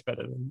think it's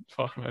better than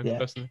Far From Home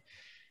personally.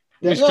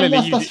 Yeah,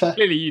 that's fair.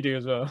 Clearly you do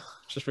as well.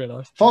 Just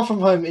realised. Far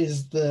From Home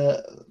is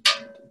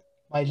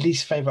my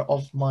least favourite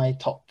of my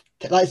top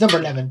 10. Like, it's number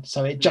 11,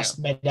 so it just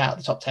made out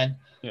the top 10.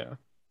 Yeah.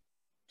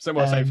 So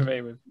what same for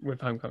me with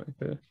Homecoming.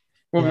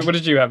 What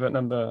did you have at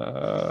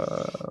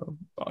number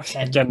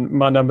 10? Again,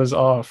 my numbers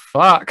are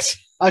fucked.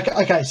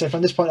 Okay, so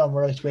from this point on,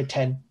 we're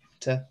 10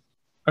 to...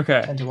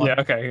 Okay. 10 to 1. Yeah.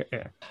 Okay.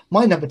 Yeah.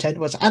 My number 10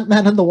 was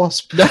Ant-Man and the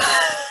Wasp. It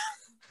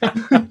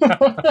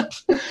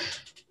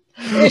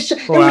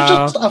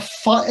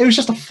was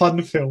just a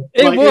fun film.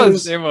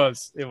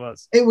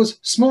 It was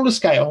smaller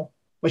scale,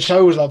 which I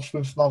always love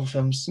with Marvel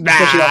films,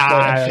 especially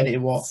after Infinity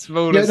War.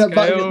 Smaller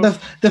scale. But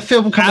the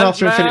film coming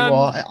after Infinity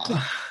War.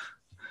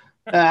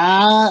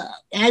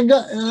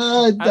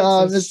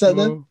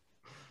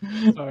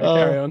 Sorry,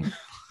 carry on.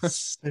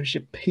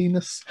 Spaceship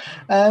penis.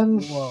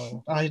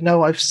 I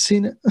know, I've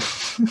seen it.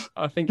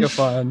 I think you'll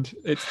find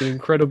it's the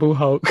Incredible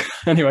Hulk.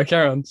 Anyway,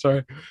 carry on.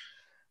 Sorry.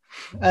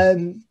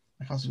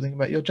 I can't stop thinking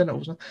about your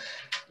genitals now.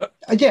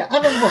 Yeah,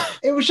 Ant-Man was.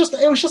 It was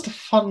just a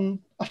fun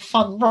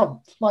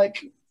romp.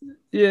 Like,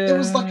 yeah, it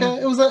was like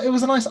it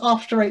was a nice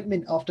after 8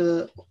 minutes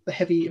after the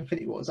heavy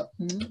Infinity War.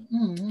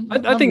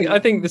 I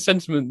think the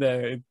sentiment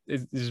there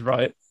is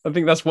right. I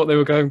think that's what they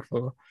were going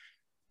for.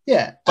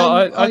 Yeah,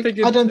 but I think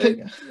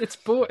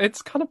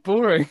it's kind of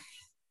boring.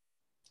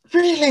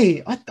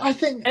 Really, I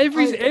think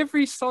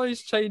every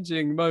size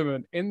changing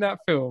moment in that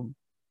film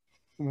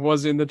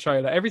was in the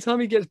trailer. Every time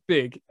he gets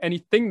big,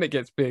 anything that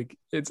gets big,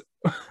 it's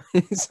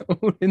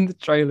all in the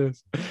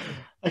trailers.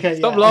 Okay,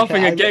 stop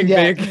laughing at getting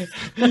big.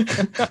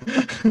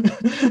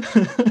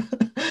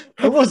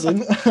 I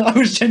wasn't. I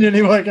was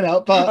genuinely working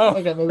out, but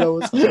okay, maybe I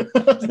was.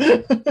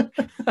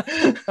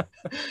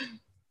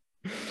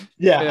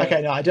 Yeah.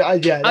 Okay. No, I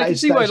can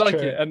see why I like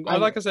it, and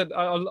like I said,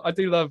 I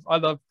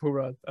love Paul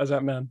Rudd as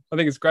that man. I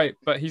think it's great,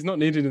 but he's not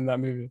needed in that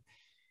movie.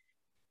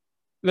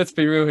 Let's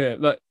be real here.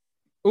 Like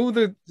all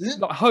the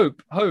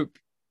Hope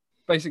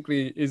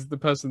basically is the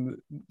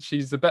person.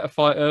 She's the better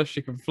fighter.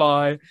 She can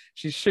fly.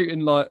 She's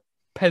shooting like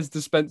Pez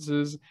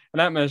dispensers,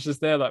 and Ant-Man's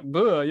just there like,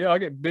 yeah, I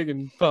get big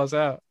and pass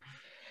out.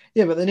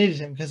 Yeah, but they needed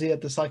him because he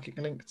had the psychic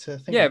link to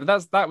things. Yeah,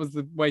 but that was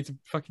the way to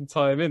fucking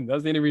tie him in.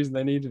 That's the only reason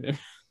they needed him.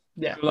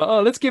 Yeah. Like,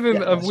 oh, let's give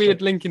him a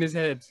weird link in his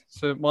head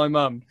to my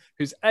mum,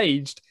 who's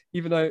aged,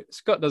 even though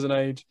Scott doesn't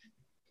age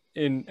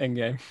in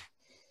Endgame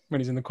when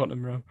he's in the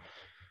quantum realm.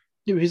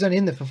 Yeah, but he's only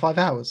in there for 5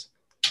 hours.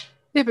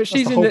 Yeah, but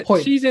she's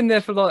in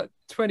there for like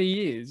 20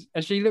 years,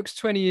 and she looks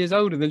 20 years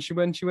older than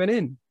when she went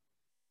in.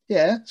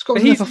 Yeah, Scott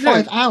was in there for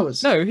 5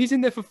 hours. No, he's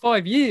in there for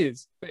 5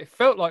 years, but it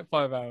felt like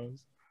 5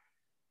 hours.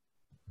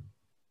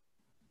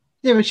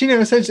 Yeah, but she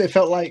never says it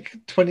felt like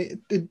 20.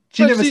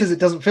 She never says it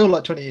doesn't feel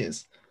like 20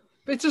 years.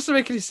 But it doesn't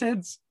make any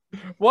sense.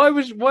 Why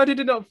did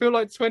it not feel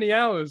like 20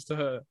 hours to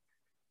her?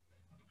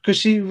 Because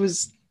she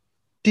was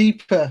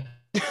deeper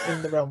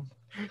in the realm.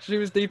 She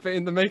was deeper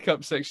in the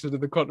makeup section of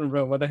the quantum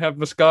realm where they have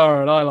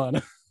mascara and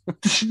eyeliner.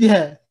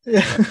 Yeah.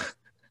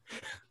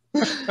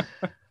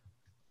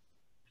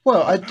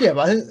 Well,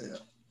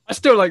 I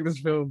still like this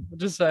film. I'm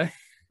just saying.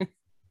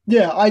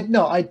 Yeah, I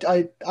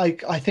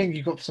think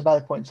you got some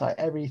valid points. Like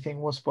everything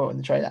was spoiled in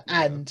the trailer,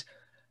 and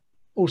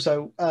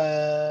also,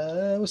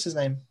 what's his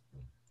name?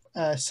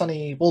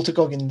 Sonny Walter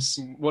Goggins.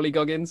 Wally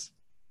Goggins.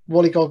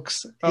 Wally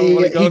Goggs. He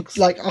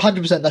like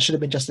 100%. That should have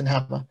been Justin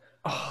Hammer.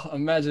 Oh,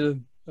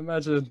 imagine.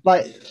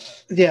 Like,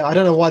 yeah, I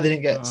don't know why they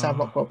didn't get Sam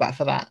Rockwell back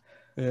for that.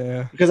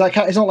 Yeah, because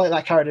it's not like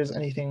that character is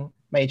anything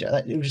major.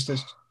 It was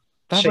just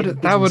that would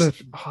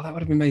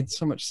have been made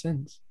so much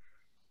sense.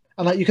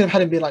 And like you could have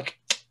had him be like,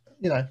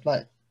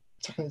 like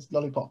sucking his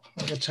lollipop.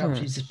 I'm going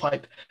to use his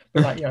pipe.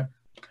 But like,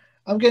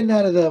 I'm getting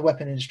out of the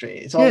weapon industry.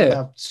 It's all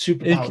about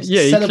superpowers.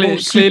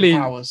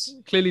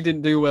 He clearly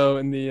didn't do well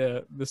in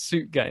the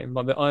suit game,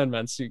 like the Iron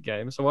Man suit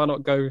game. So why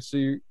not go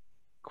to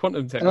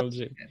quantum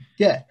technology?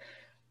 Yeah,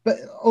 but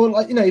or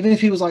like even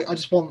if he was like, I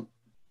just want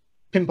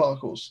pin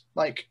particles.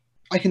 Like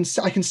I can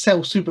sell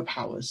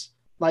superpowers.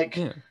 Like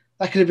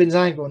that could have been his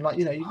angle, and like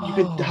you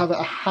could have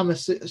a hammer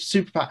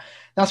superpower.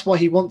 That's why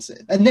he wants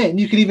it. And then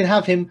you could even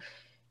have him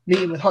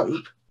meeting with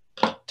Hope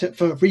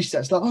for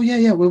research. Like, oh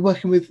yeah, we're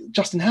working with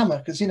Justin Hammer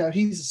because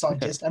he's a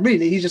scientist, and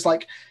really he's just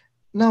like,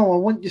 no, I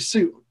want your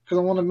suit because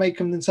I want to make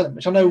him then sell him,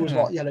 which I know was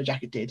what Yellow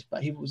Jacket did,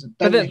 but he wasn't.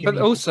 But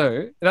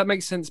also that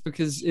makes sense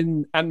because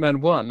in Ant-Man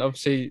 1,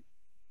 obviously,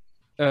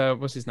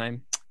 what's his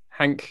name,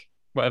 Hank,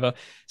 whatever,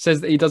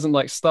 says that he doesn't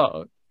like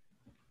Stark,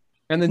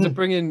 and then to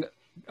bring in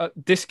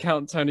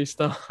discount Tony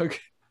Stark.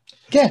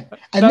 Yeah,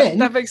 and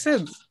that makes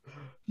sense.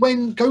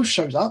 When Ghost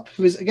shows up,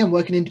 who is again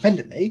working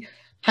independently,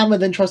 Hammer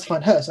then tries to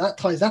find her, so that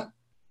ties that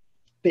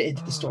bit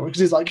into the story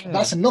because he's like,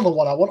 that's another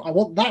one I want. I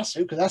want that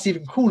suit because that's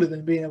even cooler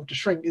than being able to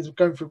shrink. Is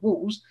going through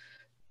walls.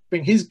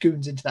 Bring his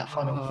goons into that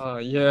final.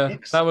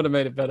 Mix. That would have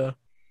made it better.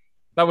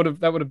 That would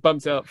have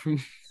bumped it up from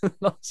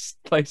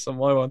last place on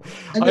my one.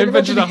 I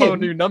invented a whole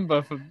new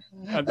number for.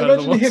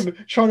 Imagine him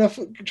trying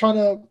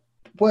to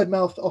word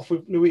mouth off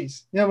with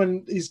Louise.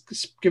 When he's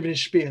giving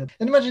his spiel,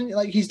 and imagine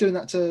like he's doing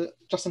that to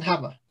Justin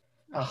Hammer.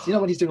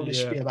 When he's doing all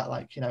this spiel about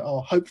like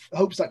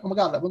Hope's like, oh my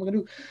god, like, what am I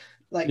gonna do?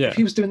 Like if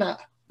he was doing that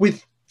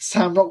with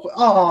Sam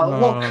Rockwell,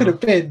 what could have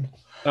been?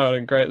 That would have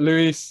been great.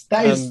 Louise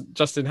and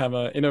Justin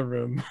Hammer in a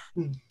room.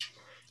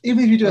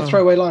 Even if you do a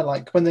throwaway line,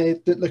 like when they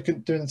look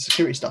at doing the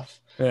security stuff.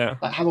 Yeah.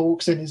 Like Hammer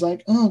walks in, he's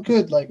like, oh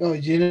good, like, oh,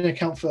 you didn't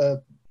account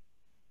for,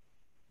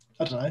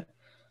 I don't know,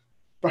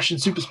 Russian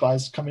super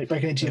spies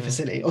breaking into your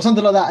facility or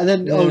something like that, and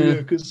then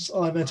because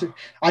I meant to.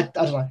 I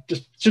don't know,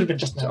 just should have been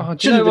just now.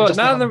 Do you know what?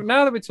 Now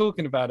that we're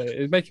talking about it,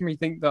 it's making me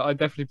think that I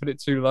definitely put it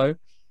too low,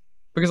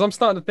 because I'm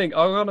starting to think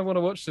I kind of want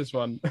to watch this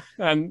one,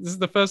 and this is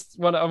the first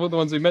one of all the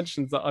ones we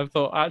mentioned that I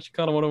thought I actually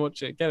kind of want to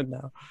watch it again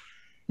now.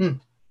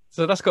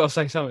 So that's got to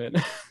say something.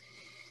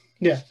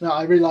 Yeah, no,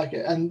 I really like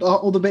it, and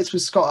all the bits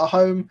with Scott at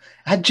home.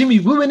 I had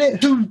Jimmy Woo in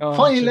it, who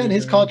finally learned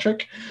his card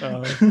trick.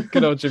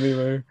 Good old Jimmy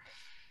Woo.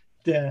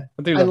 Yeah,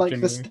 I do love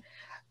Jimmy Woo.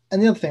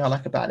 And the other thing I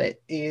like about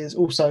it is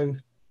also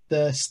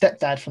the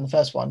stepdad from the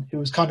first one, who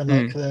was kind of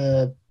like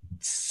the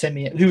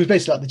who was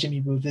basically like the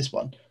Jimmy Woo of this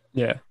one.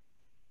 Yeah,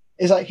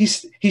 it's like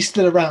he's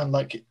still around,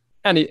 like,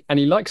 and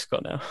he likes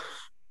Scott now.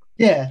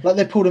 Yeah, like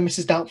they pulled a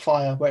Mrs.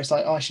 Doubtfire, where it's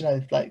like, oh, actually,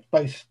 no, like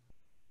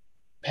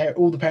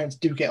all the parents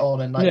do get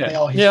on, and like they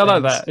are his friends. I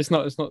like that.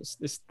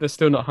 They're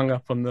still not hung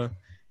up on the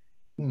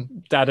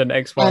dad and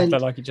ex-wife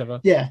that like each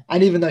other. Yeah,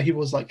 and even though he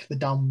was like the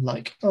dumb,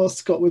 like, oh,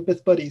 Scott, we're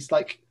best buddies,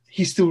 like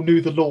he still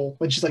knew the law.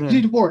 When she's like, you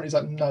need a warrant, he's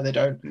like, no, they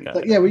don't. No.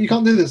 Like, yeah, well, you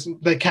can't do this.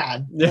 They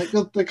can. Yeah.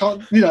 Like, they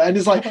can't, and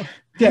it's like,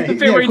 yeah. The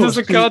bit where he does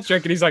the card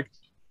trick, and he's like,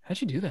 how'd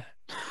you do that?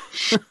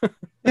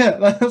 Yeah,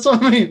 that's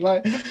what I mean.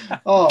 Like,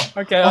 oh,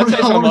 okay, I'll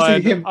change my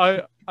mind.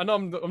 I know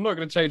I'm not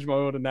going to change my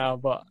order now,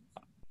 but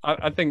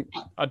I think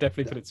I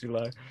definitely put it too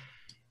low.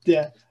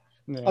 Yeah.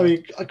 I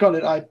mean, I got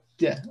it. I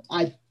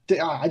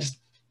just,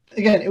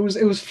 again, it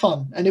was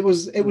fun, and it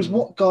was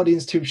what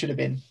Guardians 2 should have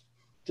been,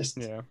 just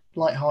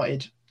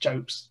light-hearted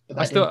jokes.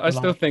 I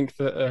still think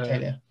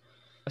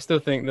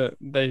that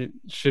they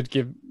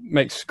should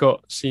make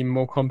Scott seem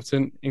more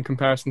competent in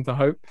comparison to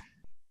Hope,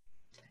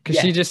 because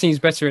she just seems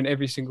better in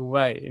every single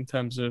way in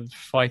terms of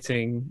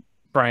fighting,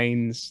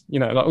 brains,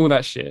 like all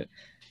that shit.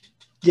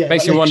 Yeah,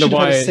 makes you wonder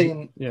why.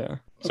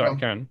 Sorry,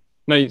 Karen.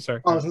 No,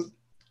 sorry.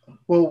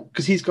 Well,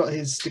 because he's got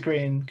his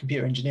degree in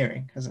computer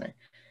engineering, hasn't he?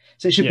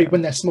 So it should be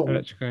when they're small.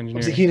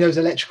 Obviously, he knows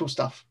electrical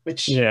stuff,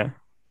 which is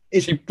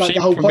like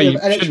the whole point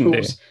of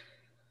electricals.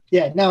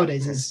 Yeah,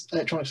 nowadays is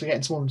electronics are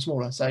getting smaller and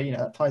smaller, so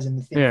that ties in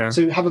the thing. Yeah.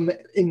 So have them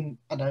in,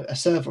 I don't know, a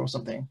server or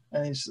something,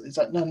 and it's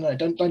like no,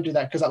 don't do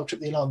that, because that will trip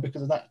the alarm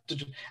because of that.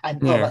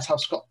 And that's how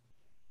Scott.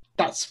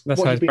 That's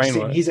what he's been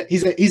seeing.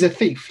 He's a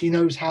thief. He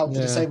knows how to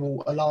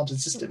disable alarms and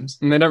systems.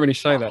 And they don't really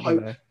show that,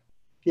 do they?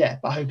 Yeah,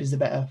 but Hope is the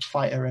better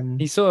fighter, and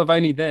he's sort of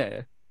only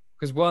there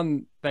because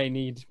one, they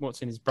need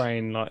what's in his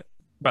brain, like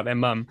about their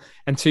mum,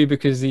 and two,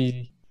 because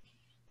he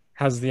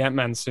has the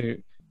Ant-Man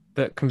suit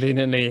that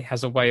conveniently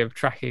has a way of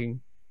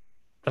tracking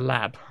the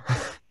lab.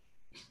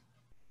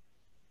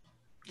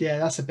 Yeah,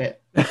 that's a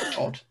bit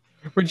odd.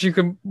 Which you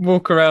can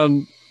walk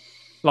around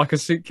like a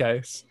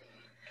suitcase.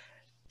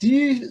 Do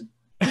you?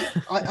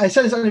 I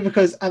said this only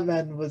because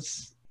Ant-Man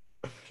was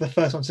the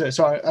first one to do it.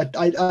 Sorry,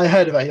 I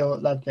heard about your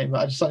lab thing,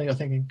 but I just suddenly got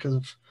thinking because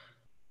of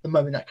the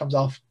moment that comes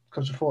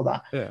before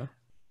that. Yeah.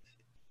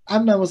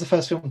 Ant-Man was the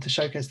first film to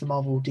showcase the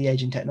Marvel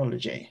de-aging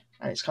technology,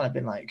 and it's kind of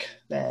been like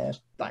they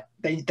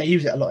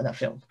use it a lot in that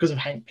film because of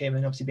Hank Pym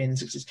and obviously being in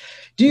the 60s.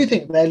 Do you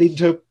think they're leading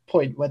to a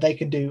point where they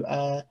can do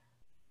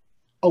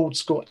old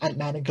school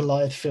Ant-Man and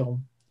Goliath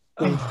film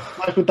with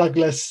Michael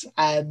Douglas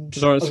and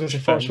Lawrence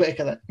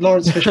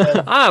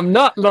Fishburne? I'm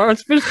not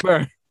Lawrence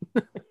Fishburne.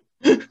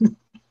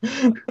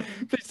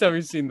 Please tell me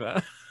you've seen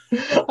that.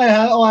 I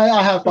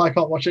have, but I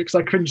can't watch it because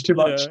I cringe too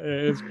much. Yeah,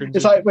 it is cringy.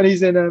 It's like when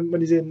he's in.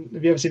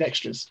 Have you ever seen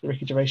Extras, the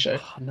Ricky Gervais show?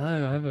 Oh,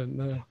 no, I haven't.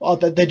 No. Oh,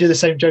 they do the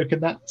same joke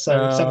in that.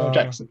 So Samuel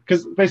Jackson,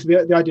 because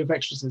basically the idea of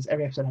Extras is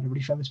every episode had a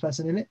really famous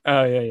person in it.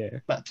 Oh yeah.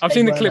 But I've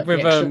seen the clip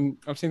with Liam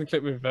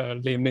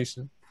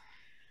Neeson.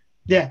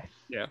 Yeah.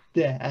 But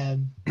yeah,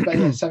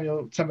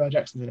 Samuel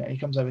Jackson's in it. He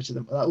comes over to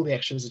them. All the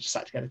extras are just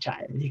sat together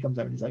chatting, and he comes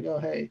over and he's like, "Oh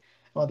hey."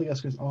 Oh, the guy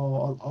goes,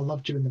 "Oh, I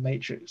loved you in the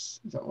Matrix."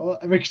 He's like,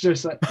 "What?" And Ricky's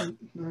just like,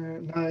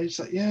 "No." He's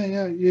like,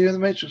 "Yeah, you're in the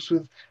Matrix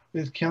with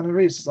Keanu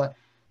Reeves." It's like,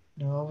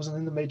 "No, I wasn't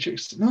in the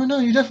Matrix." No,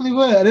 you definitely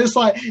were. And it's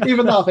like,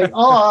 even that, I think, I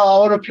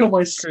want to peel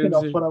my skin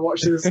off when I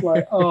watch this.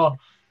 Like, oh.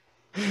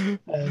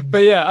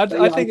 But yeah,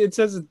 I think it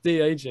says it's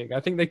de-aging. I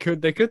think they could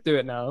do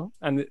it now,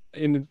 and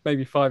in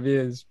maybe 5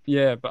 years,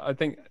 but I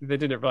think if they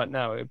did it right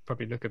now, it would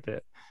probably look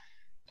a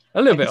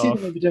little bit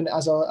off. Maybe doing it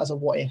as a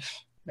what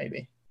if,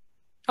 maybe.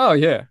 Oh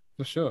yeah,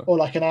 for sure. Or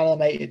like an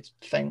animated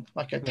thing,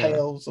 like a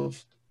Tales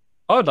of.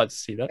 I would like to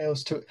see that.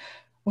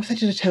 What if they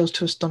did a Tales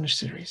to Astonish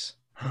series?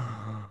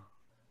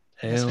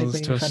 Tales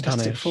to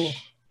Astonish.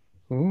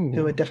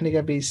 Who are definitely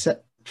going to be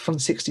set from the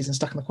 60s and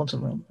stuck in the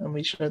quantum realm, and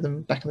we show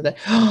them back in the day.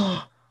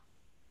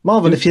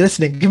 Marvel, if you're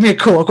listening, give me a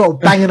call. I've got a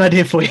banging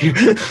idea for you.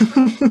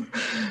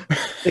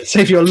 It'd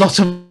save you a lot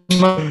of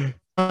money.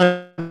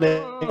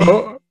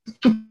 Oh,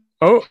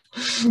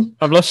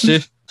 I've lost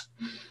you.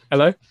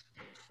 Hello?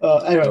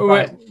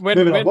 Anyway,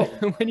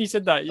 when you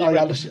said that, you went,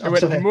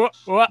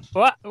 what?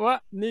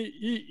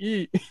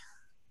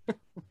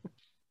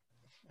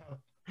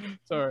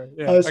 Sorry.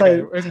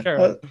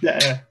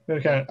 Yeah.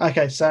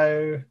 Okay,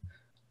 so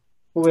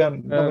what are we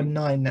on? Number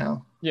 9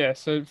 now. Yeah,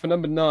 so for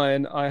number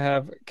 9, I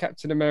have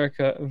Captain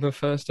America: The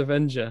First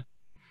Avenger.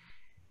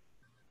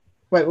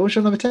 Wait, what was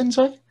your number 10?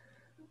 Sorry.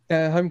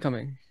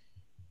 Homecoming.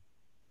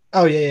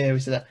 Oh yeah, we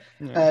said that.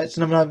 Yeah. So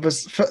number 9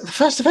 was The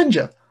First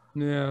Avenger.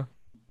 Yeah.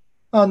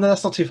 Oh no,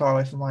 that's not too far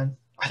away from mine.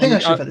 I think I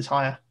should put this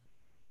higher.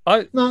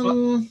 I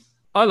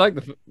like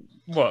the.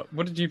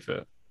 What did you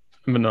put?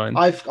 Number 9.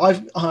 I've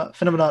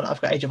for number 9, I've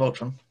got Age of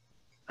Ultron.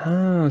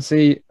 Ah,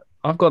 see,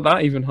 I've got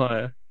that even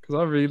higher because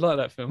I really like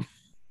that film.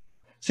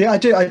 See, I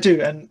do,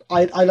 and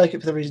I like it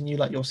for the reason you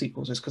like your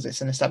sequels, is because it's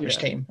an established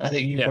team. I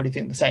think you probably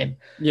think the same.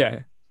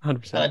 Yeah,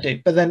 100%. And I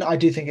do, but then I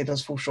do think it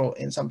does fall short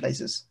in some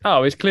places.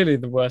 Oh, it's clearly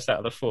the worst out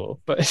of the 4,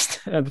 but it's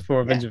the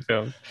 4 Avenger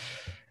films.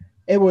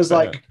 It was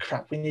like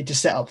crap. We need to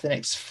set up the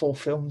next 4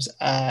 films.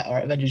 All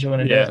right, Avengers, you're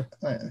going to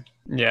do it.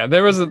 Yeah,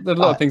 there was a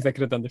lot of things they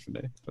could have done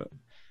differently, but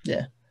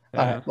yeah.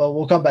 All right. Well,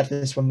 we'll come back to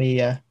this when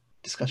we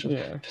discuss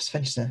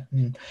Avengers. All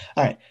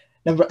right.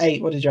 Number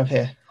 8. What did you have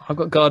here? I've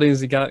got Guardians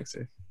of the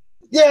Galaxy.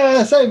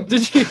 Yeah, same.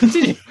 Did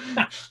you?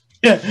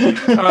 Yeah.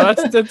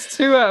 That's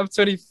 2 out of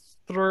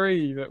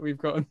 23 that we've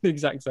got in the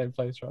exact same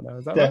place right now.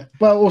 Is that right?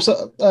 Well,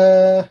 also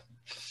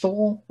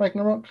Thor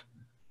Ragnarok.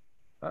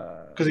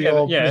 Because of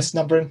your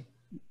misnumbering.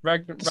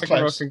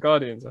 Ragnarok and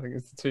Guardians, I think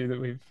it's the 2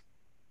 that we've.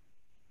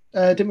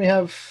 Didn't we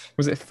have?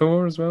 Was it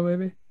Thor as well,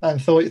 maybe?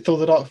 And Thor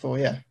the Dark Thor,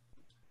 yeah.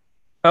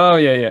 Oh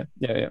yeah.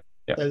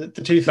 The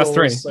 2 Thors. That's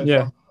 3. So yeah.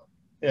 Far.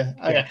 Yeah.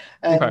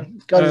 Okay.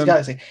 Guardians of the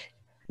Galaxy.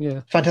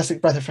 Yeah.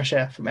 Fantastic breath of fresh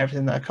air from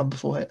everything that had come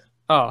before it.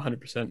 Oh,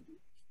 100%.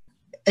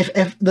 As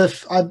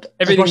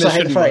much as I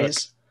hate the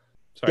phrase.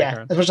 Sorry,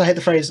 as much as I hate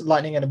the phrase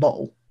 "lightning in a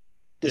bottle,"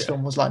 this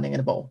film was lightning in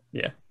a bottle.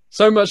 Yeah.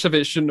 So much of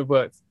it shouldn't have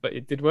worked, but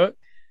it did work.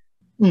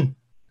 Mm.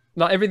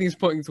 Like everything's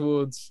pointing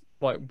towards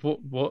like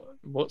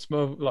what's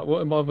Marvel, like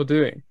what are Marvel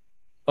doing?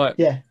 Like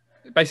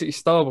basically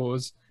Star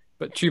Wars,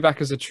 but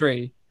Chewbacca's a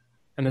tree,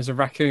 and there's a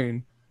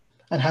raccoon,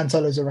 and Han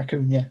Solo's a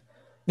raccoon. Yeah.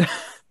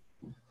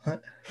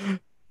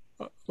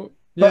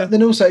 But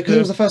then also because it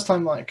was the first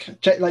time like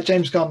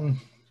James Gunn,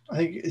 I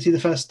think is he the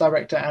first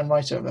director and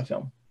writer of a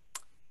film?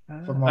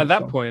 At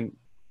that point.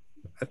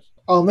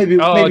 Maybe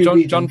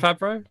John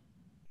Favreau.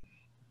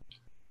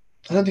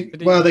 I don't think.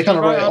 Well, they kind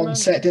of wrote it on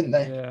set, didn't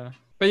they?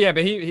 Yeah,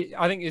 but he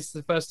I think it's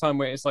the first time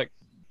where it's like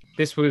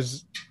this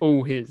was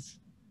all his.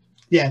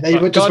 Yeah, they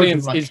were just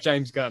Guardians is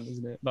James Gunn,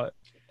 isn't it? Like,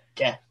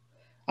 yeah,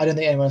 I don't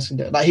think anyone else can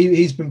do it. Like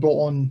he's been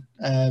brought on.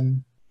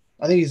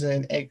 I think he's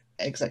an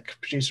exec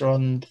producer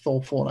on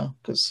Thor 4 now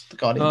because the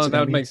Guardians. Oh, that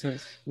would make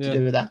sense. To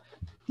do with that.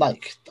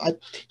 Like, and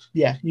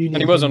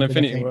he was on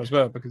Infinity War as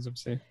well because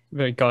obviously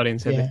very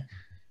Guardians heavy.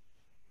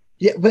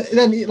 Yeah, but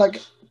then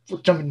like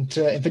jumping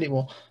to Infinity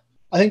War.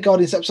 I think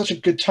Guardians set up such a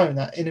good tone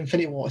that in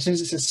Infinity War, as soon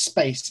as it says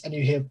space and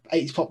you hear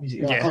 80s pop music,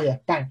 you're like, oh yeah,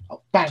 bang,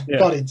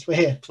 Guardians, we're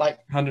here. Like,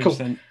 100%.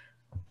 Cool.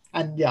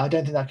 And I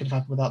don't think that could have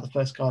happened without the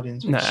first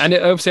Guardians. No, and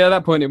obviously at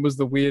that point, it was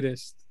the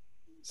weirdest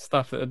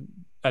stuff that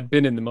had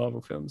been in the Marvel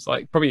films,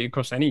 like probably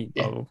across any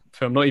Marvel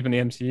film, not even the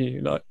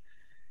MCU. Like,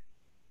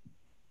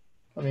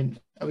 I mean,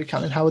 are we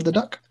counting Howard the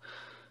Duck?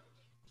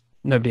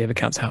 Nobody ever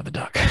counts Howard the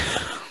Duck.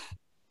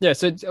 Yeah,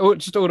 so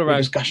just all around.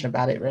 Discussion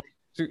about it,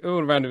 really.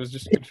 All around, it was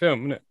just a good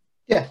film, wasn't it?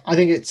 Yeah, I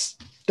think it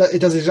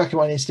does exactly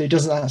what it needs to do. It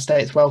doesn't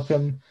outstay its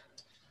welcome.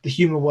 The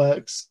humor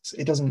works.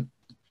 It doesn't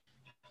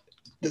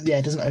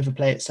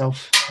overplay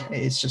itself.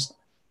 It's just,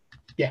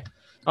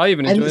 I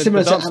even enjoyed and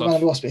similar the to dance Ant-Man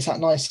and the Wasp, it's that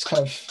nice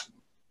kind of,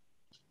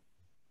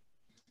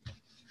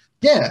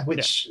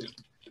 which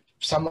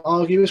some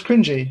argue is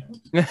cringy.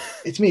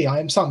 It's me. I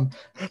am some,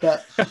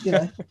 but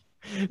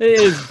it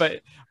is.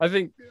 But I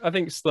think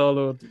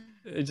Star-Lord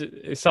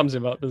it sums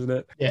him up, doesn't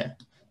it? Yeah,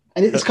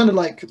 and it's kind of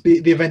like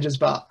the Avengers,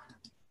 but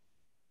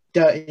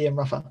dirty and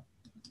rougher.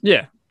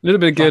 Yeah, a little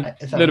bit of good,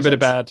 a little bit of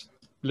bad,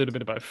 a little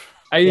bit of both.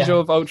 Age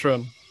of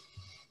Ultron.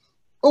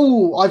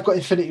 Oh, I've got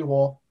Infinity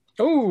War.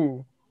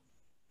 Oh,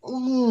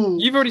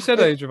 you've already said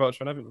Age of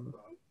Ultron, haven't you?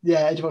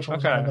 Yeah, Age of Ultron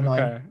was number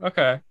 9.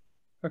 Okay.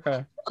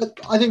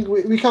 I think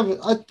we covered.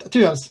 To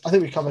be honest, I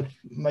think we covered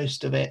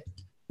most of it.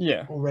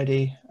 Yeah.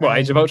 Already. What,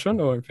 Age of Ultron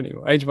or Infinity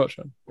War? Age of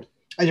Ultron.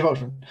 Age of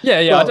Ultron.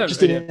 Yeah. Well, I don't just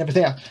doing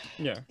everything else.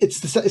 Yeah. It's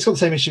got the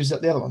same issues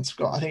that the other ones have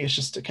got. I think it's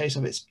just a case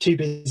of it's too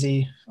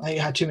busy. I think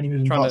it had too many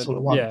moving parts all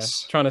at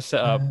once. Yeah, trying to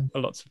set up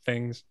lots of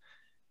things.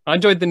 I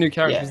enjoyed the new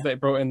characters that it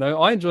brought in,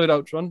 though. I enjoyed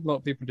Ultron. A lot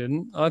of people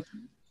didn't. I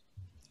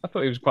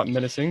thought he was quite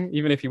menacing,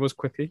 even if he was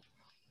quippy.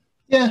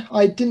 Yeah,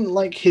 I didn't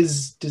like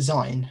his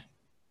design.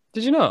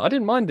 Did you not? I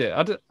didn't mind it.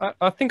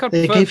 I think I preferred that.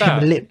 They gave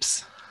him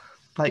lips.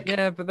 But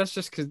that's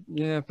just because.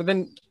 Yeah, but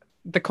then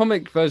the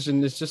comic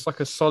version is just like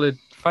a solid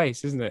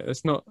face, isn't it?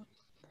 It's not.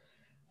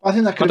 I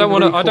think that could. I don't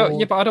want to.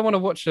 But I don't want to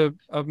watch a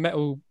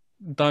metal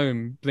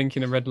dome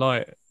blinking a red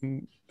light.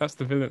 And that's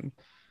the villain.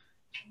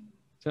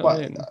 Do you know what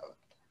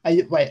I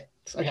mean? Wait.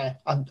 Okay.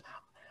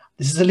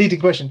 This is a leading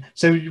question.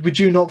 So, would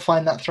you not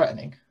find that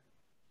threatening?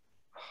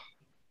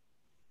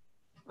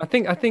 I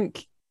think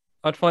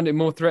I'd find it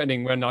more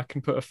threatening when I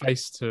can put a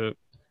face to.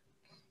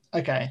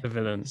 Okay. The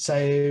villain.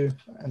 So,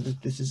 and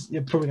this is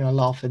you're probably going to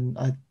laugh, and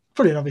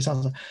probably an obvious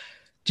answer.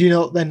 Do you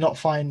not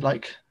find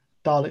like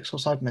Daleks or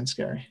Cybermen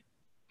scary?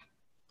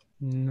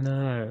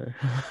 No,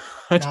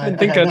 I don't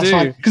think I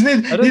do. Because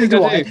neither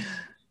do I.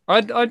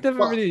 I've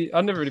never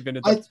really been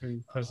a Doctor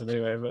person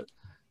anyway, but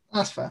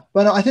that's fair.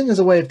 But I think there's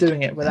a way of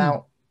doing it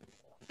without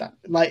that.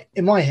 Like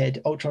in my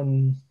head,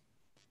 Ultron.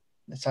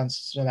 It sounds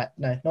so bad.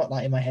 No, not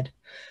like in my head.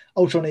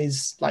 Ultron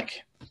is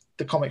like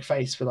the comic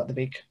face with like the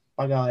big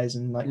bug eyes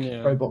and like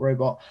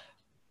robot.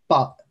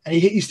 And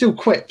he still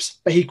quips,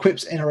 but he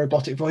quips in a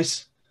robotic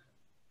voice.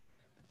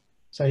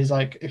 So he's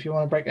like, if you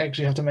want to break eggs,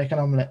 you have to make an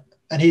omelette.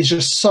 And he's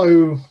just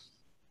so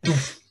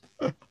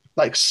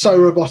like so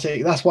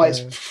robotic. That's why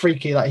it's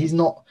freaky. Like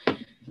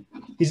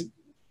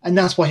and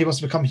that's why he wants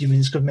to become human.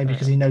 It's good maybe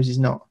because he knows he's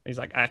not. He's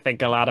like, I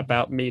think a lot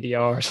about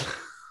meteors.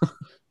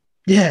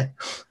 Yeah.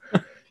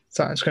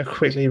 So I'm just going to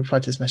quickly reply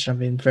to this message. I'm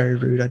being very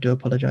rude. I do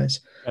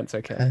apologize. That's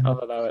okay.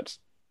 I'll allow it.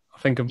 I'll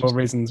think of more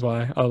reasons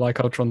why I like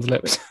Ultron's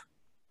lips.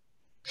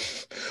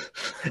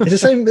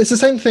 It's the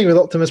same thing with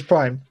Optimus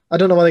Prime. I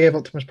don't know why they gave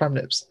Optimus Prime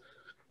lips.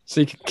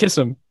 So you can kiss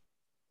him.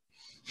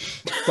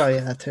 Well,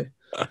 yeah, that too.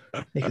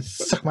 You can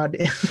suck my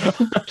dick.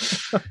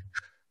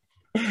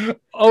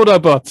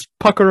 Autobots,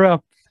 pucker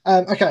up.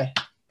 Okay.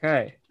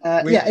 Okay.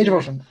 Age of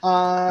Ultron.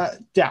 I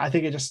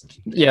think it just.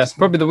 Yeah,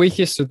 probably the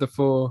weakest of the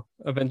 4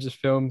 Avengers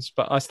films,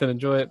 but I still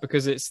enjoy it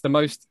because it's the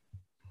most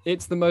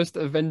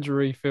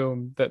Avengery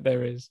film that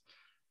there is.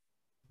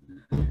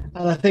 And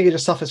I think it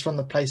just suffers from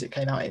the place it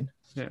came out in.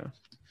 Yeah.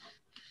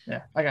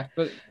 Yeah. Okay.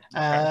 But,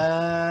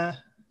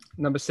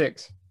 Number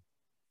 6.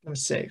 Number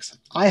 6.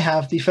 I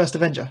have the first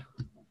Avenger.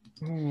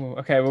 Ooh,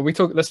 okay. Well,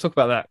 let's talk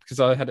about that because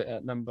I had it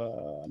at number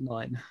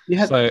 9.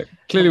 So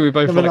clearly we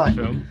both like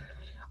the film.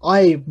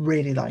 I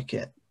really like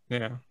it.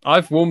 Yeah,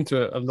 I've warmed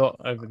to it a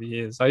lot over the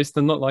years. I used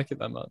to not like it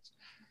that much.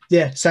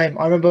 Yeah, same.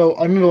 I remember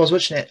I was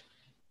watching it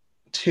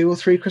 2 or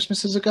 3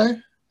 Christmases ago.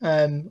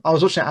 I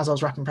was watching it as I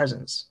was wrapping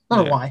presents. I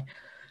don't know why.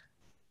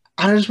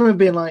 And I just remember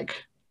being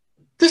like,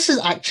 this is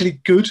actually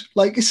good.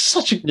 Like, it's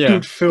such a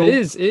good film. It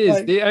is.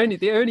 Like,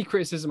 the only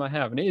criticism I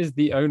have, and it is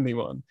the only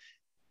one,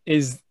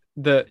 is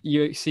that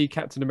you see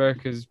Captain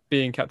America's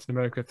being Captain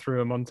America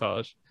through a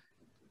montage.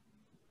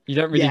 You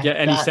don't really get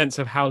any sense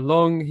of how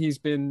long he's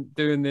been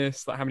doing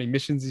this, like how many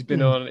missions he's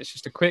been on. It's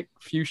just a quick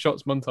few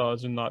shots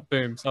montage, and like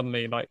boom,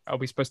 suddenly, like, are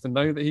we supposed to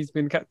know that he's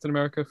been Captain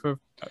America for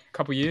a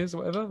couple of years or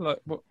whatever? Like,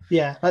 what?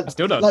 Yeah, I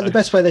still don't know. The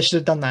best way they should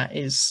have done that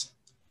is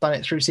done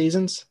it through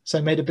seasons.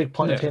 So made a big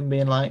point of him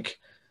being like,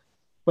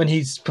 when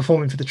he's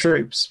performing for the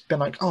troops, been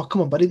like, "Oh,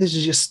 come on, buddy, this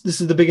is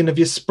the beginning of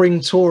your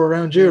spring tour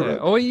around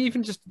Europe," or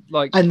even just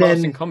like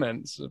passing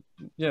comments.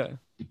 Yeah,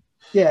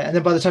 and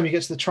then by the time you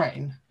get to the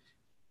train.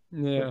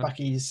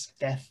 Bucky's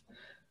death.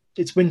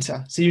 It's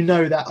winter, so you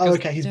know that. Oh,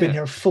 okay, he's been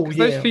here a full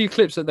year. Those few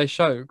clips that they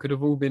show could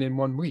have all been in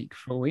 1 week,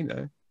 for all we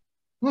know.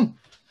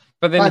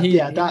 But then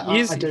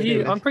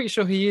I'm pretty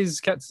sure he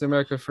is Captain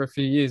America for a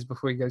few years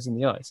before he goes in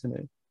the ice,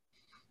 isn't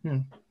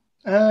he?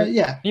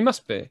 He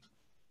must be,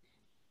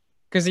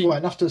 because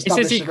enough to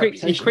establish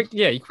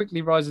he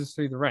quickly rises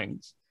through the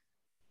ranks.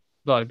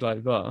 Blah blah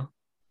blah.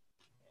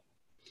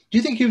 Do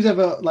you think he was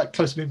ever like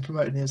close to being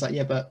promoted? And he was like,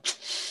 yeah, but.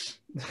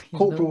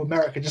 Corporal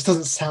America just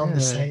doesn't sound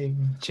the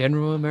same.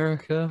 General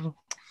America,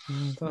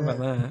 something like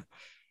that.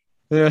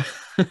 Yeah.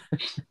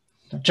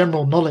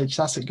 General Knowledge.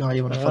 That's a guy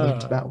you want to follow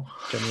into battle.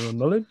 General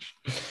Knowledge.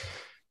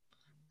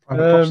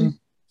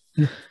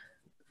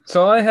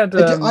 So I had.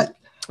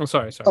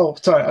 Sorry. Oh,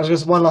 sorry. I was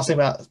just one last thing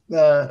about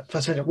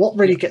First Avenger. What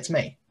really gets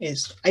me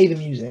is the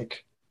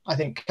music. I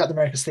think Captain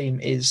America's theme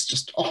is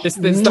just. It's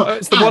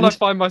the one I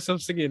find myself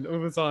singing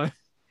all the time.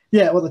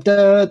 Yeah, well,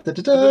 that,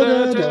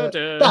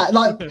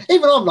 like,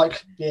 even I'm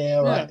like, yeah,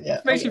 right, yeah.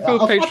 It makes you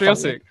feel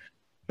patriotic.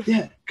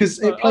 Yeah, because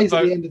it plays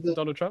at the end of the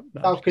Donald Trump?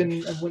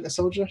 Falcon and Winter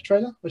Soldier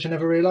trailer, which I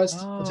never realised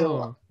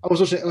until I was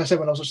watching. Like I said,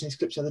 when I was watching these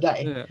clips the other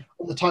day,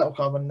 on the title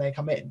card when they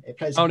come in, it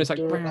plays. Oh, and it's like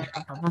a bit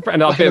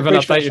of an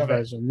updated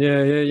version.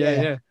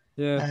 Yeah.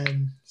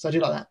 So I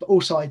do like that, but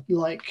also I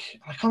can't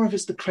remember if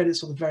it's the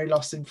credits or the very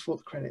last thing before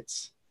the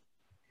credits.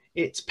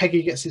 It's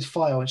Peggy gets his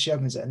file and she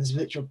opens it, and there's a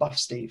picture of Buff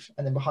Steve,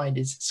 and then behind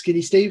is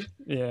Skinny Steve.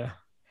 Yeah.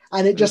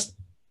 And it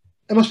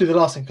must be the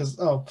last thing because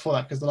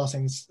the last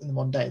thing's in the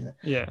modern day, isn't it?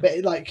 Yeah. But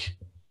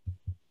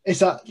it's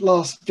that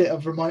last bit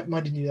of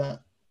reminding you that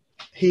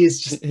he is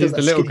just he's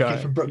the little guy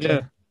kid from Brooklyn.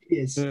 Yeah. He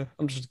is. Yeah.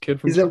 I'm just a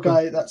kid from He's a little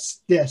guy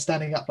that's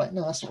standing up like,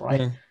 no, that's all right.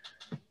 Yeah.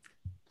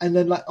 And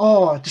then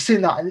just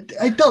seeing that, and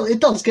it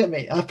does get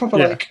me. I proper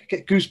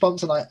get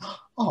goosebumps and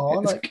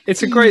like,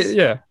 it's a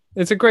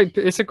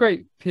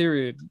great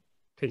period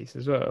piece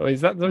as well.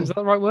 Is that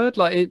the right word?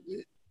 Like it,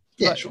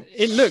 sure.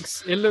 It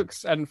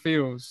looks and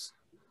feels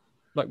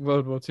like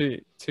World War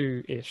II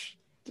ish.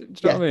 Do you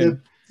know what I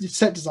mean? The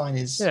set design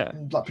is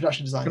like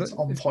production design is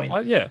on point.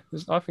 I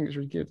think it's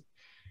really good.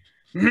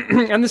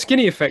 And the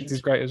skinny effect is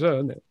great as well,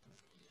 isn't it?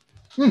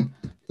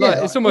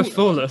 It's almost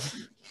flawless.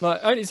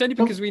 It's only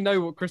because we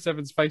know what Chris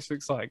Evans' face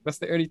looks like. That's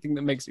the only thing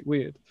that makes it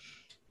weird.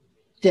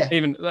 Yeah.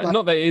 Even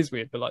not that it is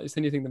weird, but it's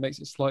anything that makes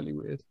it slightly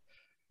weird.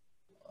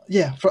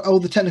 Yeah, for all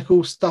the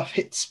technical stuff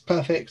hits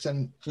perfect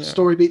and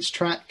story beats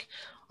track.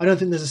 I don't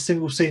think there's a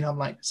single scene I'm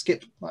like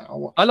skip.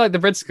 I like the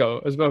Red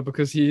Skull as well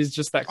because he's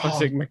just that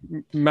classic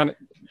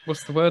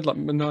what's the word, like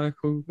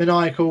maniacal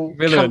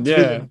villain.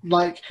 Yeah,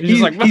 like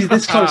he's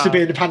this close to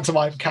being a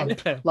pantomime camp.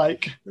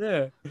 Look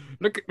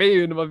at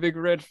me and my big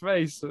red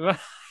face. I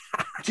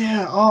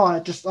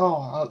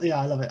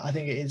love it. I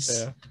think it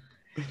is.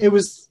 It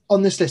was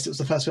on this list. It was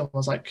the first film I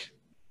was like.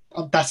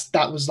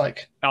 That was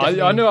like. I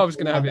knew I was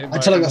going to have it.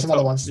 Until I got some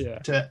other ones to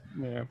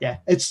it. Yeah.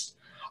 It's.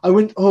 I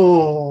wouldn't.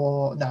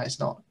 Oh no, it's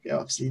not.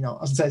 Obviously not.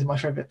 I was going to say it's my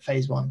favorite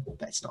Phase 1,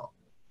 but it's not.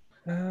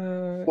 I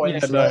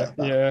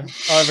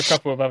have a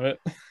couple above it.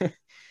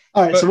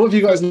 All right. So what have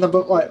you got as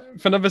number? Right.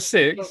 For number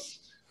 6.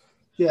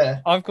 Yeah.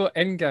 I've got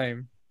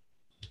Endgame.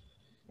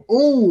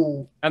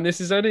 Oh. And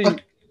this is only.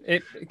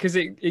 because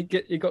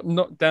it got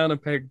knocked down a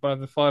peg by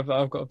the 5 that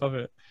I've got above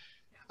it.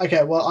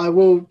 Okay, well, I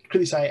will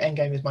quickly say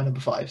Endgame is my number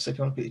 5. So if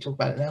you want to quickly talk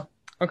about it now.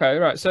 Okay,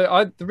 right. So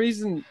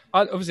obviously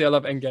I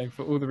love Endgame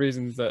for all the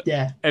reasons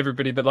that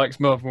everybody that likes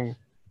Marvel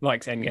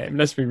likes Endgame.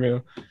 Let's be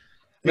real.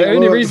 The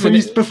only reason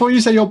before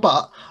you say your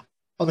butt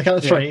on the count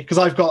of 3, because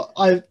I've got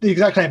the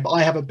exact same, but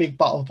I have a big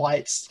butt of why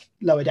it's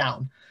lower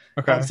down.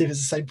 Okay. Let's see if it's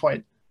the same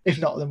point. If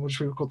not, then we'll just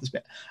re-record this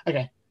bit.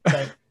 Okay.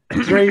 So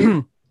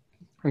 3,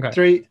 okay.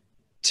 3,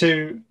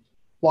 2,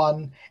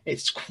 1.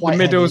 It's quite. The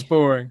middle's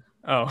boring.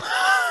 Oh.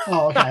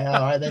 Oh, okay.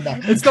 All right, then. No.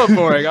 It's not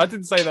boring. I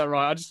didn't say that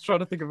right. I just trying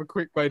to think of a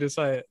quick way to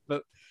say it,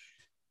 but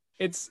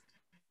it's.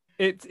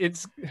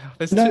 There's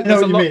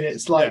a lot.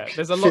 It's like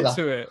there's a lot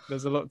to it.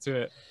 There's a lot to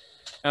it,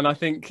 and I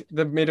think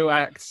the middle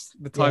acts,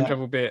 the time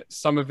travel bit,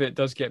 some of it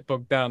does get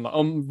bogged down. Like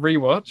on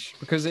rewatch,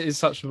 because it is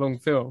such a long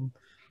film.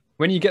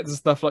 When you get to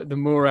stuff like the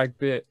Morag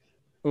bit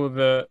or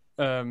the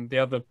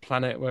other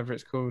planet, whatever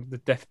it's called, the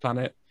Death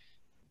Planet.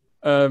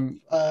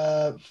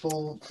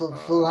 Full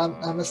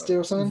amnesty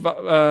or something.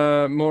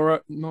 Not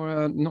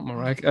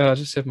Morag. I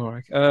just said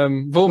Morag.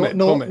 Vormir.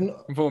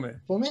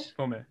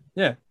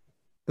 Yeah,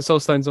 the Soul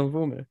Stone's on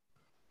Vormir.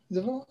 Is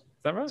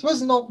that right? So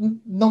it's not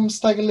Nom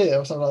Stagalir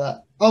or something like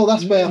that. Oh,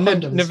 that's where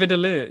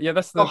Nevidalir. Yeah,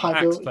 that's the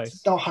axe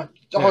place. You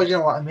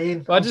know what I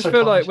mean. I just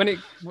feel like when it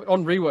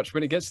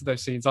gets to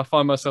those scenes, I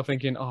find myself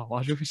thinking, "Oh,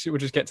 I wish it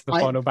would just get to the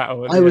final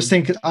battle." I was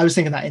thinking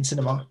that in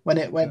cinema when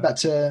it went back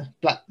to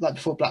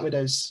before Black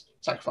Widow's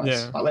sacrifice.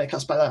 Yeah. Like when it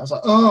cuts back there, I was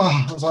like,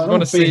 I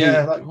want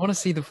to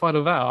see the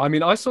final battle. I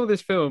mean, I saw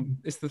this film.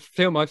 It's the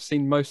film I've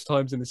seen most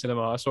times in the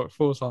cinema. I saw it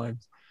 4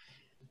 times.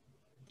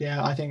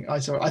 Yeah, I think I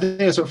saw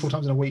it 4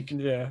 times in a week.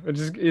 Yeah,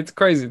 it's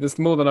crazy. There's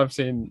more than I've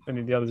seen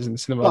any of the others in the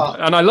cinema,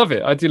 and I love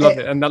it. I do love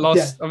it. And that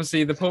last,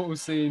 obviously, the portal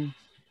scene,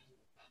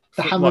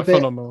 the hammer bit,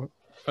 phenomenal.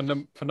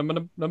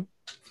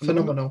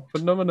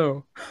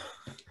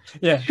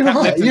 Yeah, you're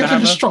right. You're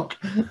just strong.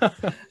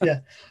 Yeah,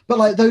 but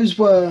like those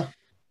were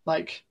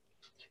like,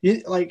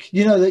 you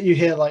know that you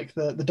hear like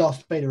the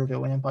Darth Vader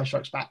reveal when Empire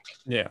Strikes Back.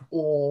 Yeah,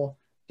 or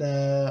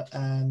the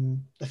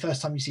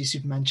first time you see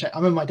Superman change. I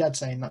remember my dad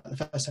saying that the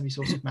first time you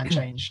saw Superman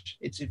change,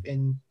 it's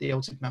in the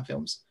old Superman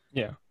films.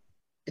 Yeah.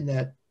 In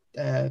the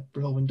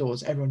revolving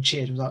doors, everyone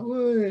cheered and was like,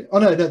 "Whoa!" Oh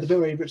no, the bit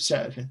where he ripped his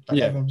shirt open.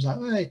 Everyone was like,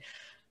 "Hey!"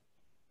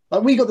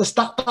 Like we got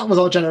that was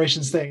our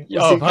generation's thing.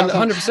 Oh,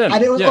 100%.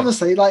 And it was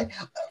honestly like,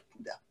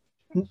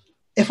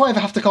 if I ever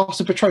have to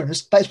cast a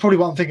Patronus, that's probably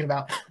what I'm thinking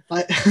about.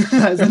 Like,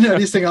 that's the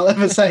nerdiest thing I'll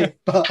ever say.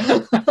 But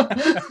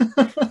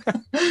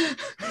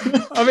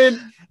I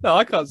mean. No,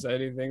 I can't say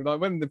anything.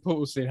 Like when the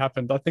portal scene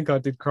happened, I think I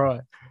did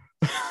cry.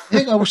 I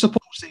think I watched the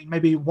portal scene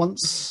maybe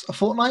once a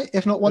fortnight,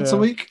 if not once a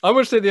week. I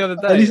watched it the other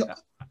day,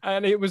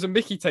 and it was a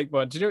Mickey take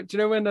one. Do you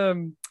know when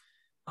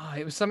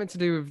it was something to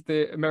do with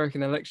the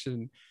American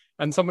election,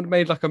 and someone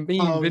made like a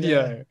meme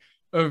video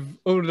of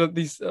all of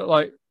these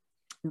like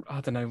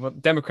I don't know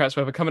what Democrats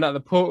were coming out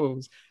of the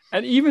portals,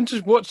 and even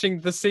just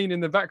watching the scene in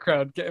the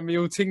background getting me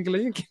all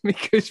tingly and giving me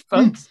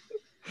goosebumps.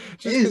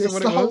 It's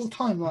the whole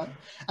time, like,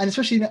 and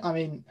especially I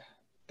mean.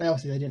 They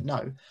didn't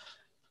know,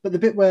 but the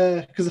bit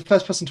where because the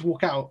first person to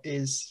walk out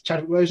is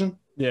Chadwick Boseman,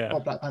 or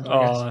Black Panther,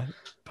 I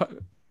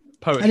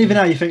guess. And even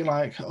now you think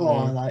like,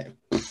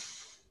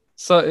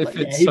 so if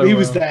he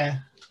was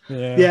there,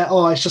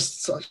 it's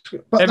just such.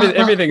 But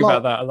everything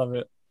about that, I love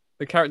it.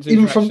 The character,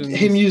 even from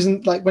him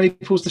using like when he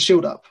pulls the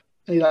shield up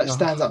and he like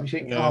stands up, you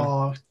think,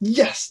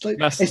 yes, like,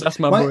 that's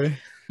my boy.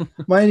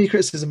 My only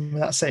criticism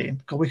with that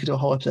scene, God, we could do a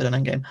whole episode on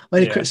Endgame. My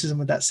only criticism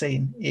with that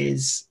scene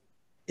is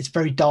it's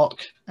very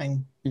dark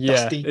and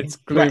dusty. It's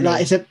gloomy.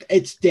 Like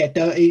it's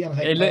dirty. And I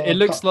think, it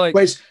looks like.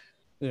 Whereas,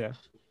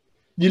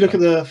 you look at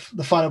the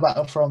final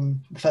battle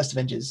from the first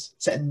Avengers,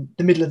 set in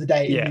the middle of the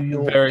day in New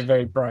York. Very,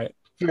 very bright.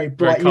 Very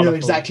bright. You know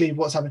exactly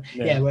what's happening.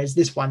 Yeah. Whereas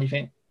this one, you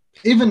think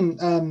even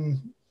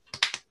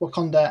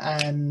Wakanda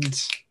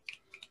and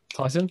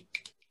Tyson.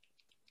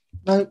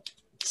 No,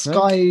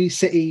 Sky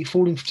City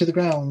falling to the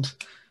ground.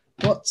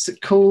 What's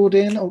it called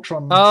in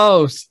Ultron? Oh,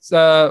 I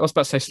was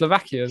about to say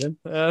Slovakia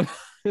then.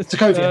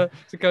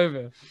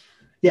 Sokovia.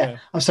 Yeah,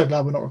 I'm so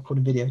glad we're not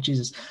recording video.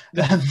 Jesus.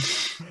 I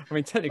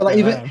mean,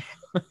 technically, like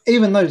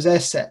even those, they're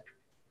set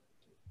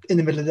in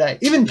the middle of the day.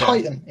 Even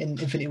Titan in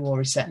Infinity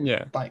War is set.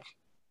 Yeah. Like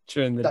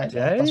during the day.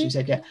 That's what you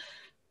said. Yeah.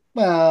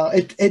 Well,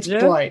 it's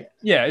bright.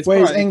 Yeah, it's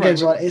whereas bright.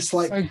 Endgame's like it's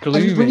like so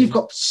when you've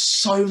got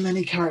so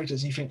many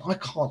characters, you think I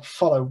can't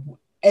follow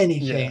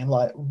anything. Yeah.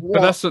 Like,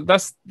 what? But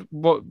that's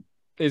what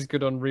is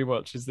good on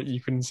rewatch is that you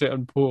can sit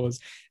and pause,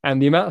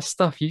 and the amount of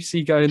stuff you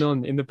see going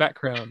on in the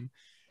background.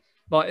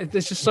 Like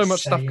there's just so much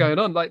stuff going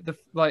on. Like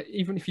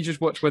even if you just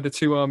watch where the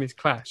two armies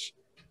clash,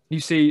 you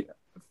see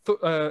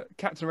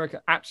Captain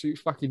America absolute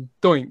fucking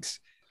doinks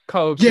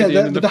Carl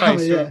in the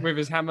face with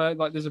his hammer.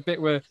 Like there's a bit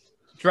where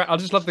I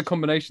just love the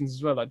combinations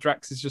as well. Like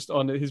Drax is just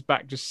on his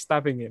back, just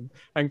stabbing him,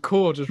 and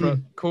Korg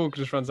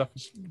just runs up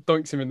and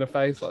doinks him in the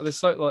face. Like there's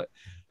so like,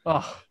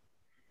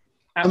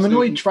 I'm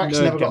annoyed Drax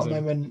never got a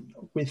moment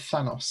with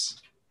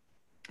Thanos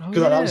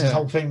because that was his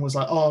whole thing was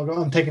like,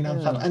 I'm taking down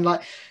Thanos, and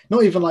like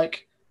not even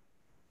like.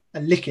 a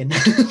licking.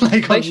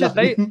 Like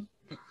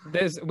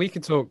we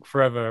could talk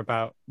forever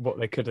about what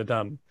they could have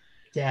done.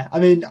 Yeah, I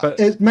mean,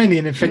 it's mainly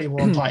in Infinity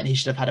War and Titan. He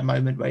should have had a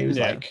moment where he was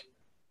like,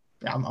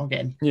 I'm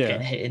getting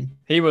hit in.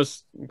 He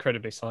was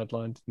incredibly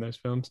sidelined in those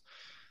films.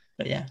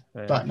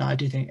 But no, I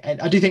do think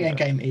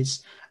Endgame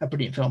is a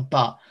brilliant film,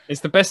 but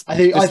it's the best. I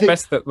think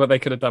best that what they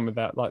could have done with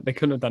that. Like they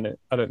couldn't have done it.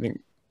 I don't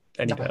think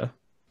any better.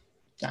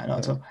 No, not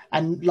at all.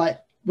 And like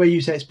where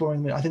you say it's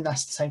boring, I think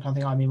that's the same kind of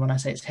thing I mean when I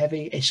say it's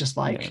heavy. It's just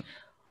like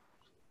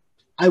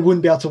I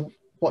wouldn't be able to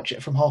watch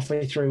it from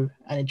halfway through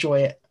and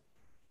enjoy it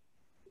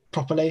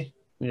properly.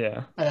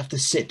 Yeah, I'd have to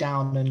sit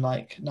down and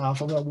like, no,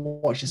 if I'm going to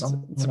watch this,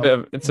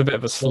 it's a bit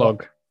of a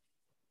slog.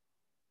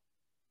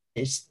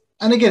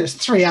 And again, it's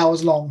 3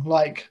 hours long.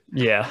 Like,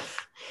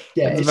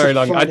 it's very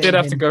long. I did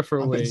have to go for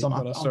a week.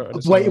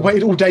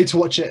 Waited all day to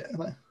watch it.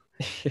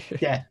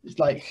 It's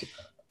like,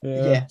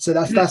 So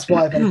that's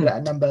why I've ended it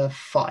at number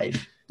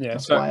 5. Yeah,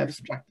 that's why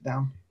I've tracked it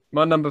down.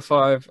 My number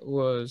 5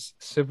 was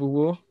Civil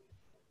War.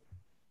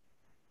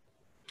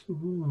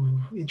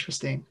 Ooh,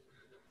 interesting.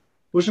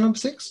 What's your number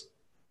 6?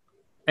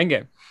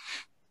 Endgame.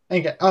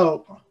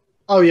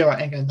 Oh, yeah,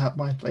 right. Endgame. That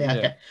mine.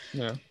 Okay.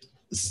 Yeah.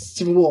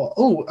 Civil War.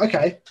 Oh,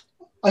 okay.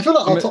 I feel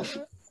like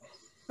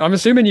I'm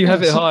assuming you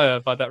have it higher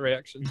by that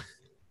reaction.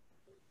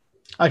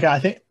 Okay, I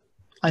think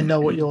I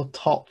know what your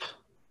top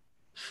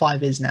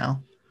 5 is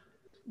now.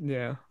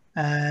 Yeah.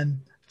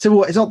 Civil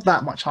War is not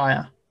that much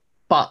higher,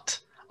 but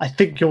I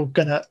think you're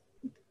gonna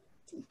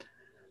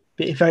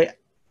be very.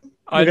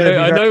 I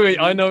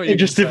know. What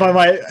interested by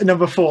my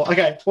number 4.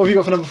 Okay, what have you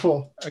got for number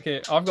 4?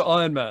 Okay, I've got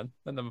Iron Man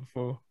at number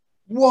 4.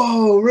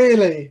 Whoa,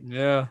 really?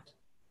 Yeah.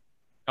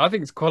 I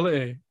think it's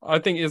quality. I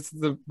think it's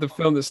the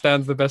film that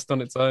stands the best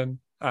on its own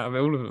out of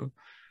all of them.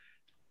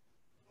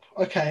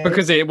 Okay.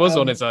 Because it was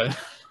on its own.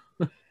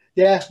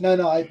 Yeah,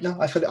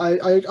 I feel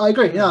I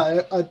agree.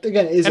 Yeah,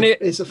 again,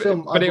 it's a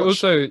film. But it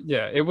also,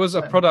 it was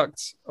a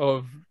product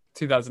of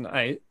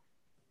 2008.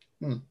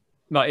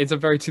 Like it's a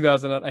very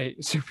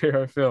 2008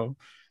 superhero film,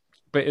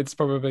 but it's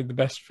probably the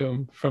best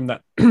film from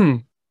that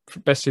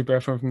best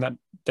superhero film from that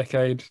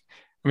decade.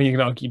 I mean, you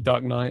can argue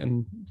Dark Knight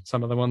and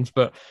some other ones,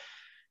 but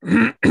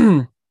I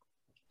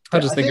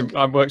think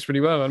it works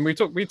pretty well. And we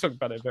talked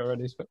about it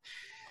already. But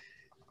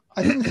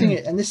I think the thing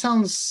is, and this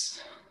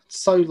sounds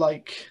so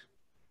like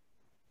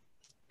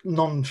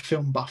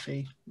non-film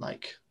buffy,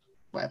 like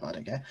whatever, I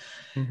don't care.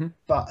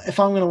 But if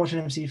I'm going to watch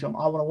an MCU film,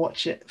 I want to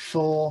watch it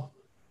for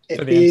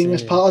it being MCU.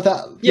 As part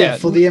of that,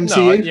 for the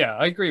MCU. No,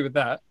 I agree with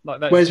that.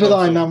 Like that. Whereas with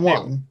Iron Man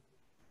 1,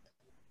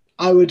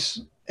 I would,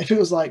 if it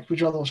was like, would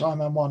you rather watch Iron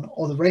Man 1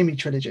 or the Raimi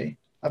trilogy?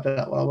 I'd be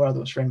like, well, I'd rather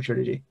watch Raimi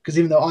trilogy, because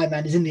even though Iron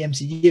Man is in the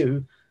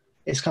MCU,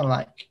 it's kind of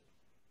like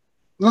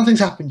nothing's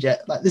happened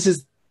yet. Like this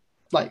is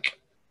like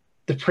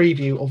the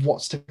preview of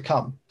what's to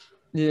come.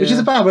 Yeah. Which is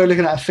a bad way of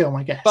looking at a film,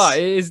 I guess. But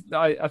it is.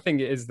 I think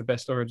it is the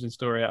best origin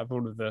story out of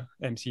all of the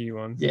MCU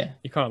ones. Yeah,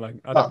 you can't like.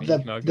 I don't think you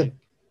can argue.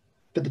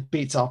 But the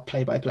beats are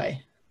play by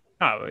play.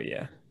 Oh well,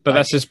 yeah, but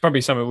that's just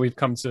probably something we've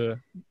come to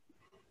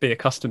be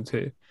accustomed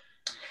to.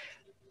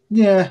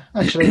 Yeah,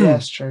 actually,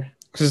 that's true.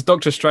 Because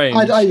Doctor Strange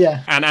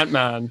and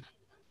Ant-Man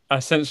are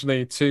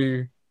essentially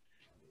two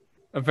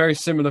very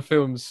similar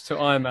films to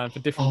Iron Man for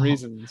different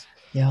reasons.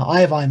 Yeah,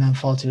 I have Iron Man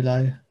far too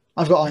low.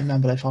 I've got Iron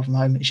Man below Far From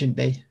Home. It shouldn't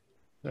be.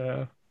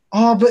 Yeah.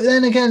 Oh, but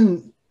then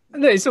again,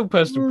 no, it's all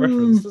personal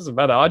preference. It doesn't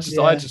matter.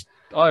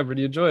 I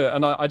really enjoy it,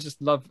 and I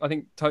just love. I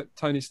think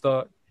Tony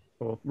Stark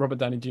or Robert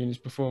Downey Jr.'s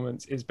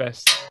performance is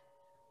best.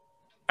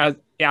 As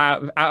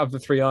out of the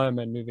 3 Iron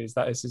Man movies,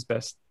 that is his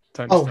best.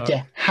 Tony Stark. Oh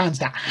yeah, hands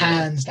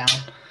down.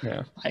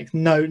 Yeah, like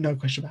no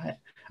question about it.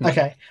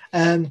 Okay,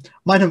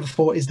 my number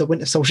 4 is The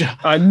Winter Soldier.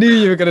 I knew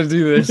you were going to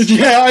do this.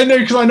 Yeah, I know,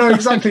 because I know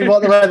exactly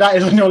where that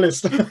is on your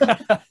list.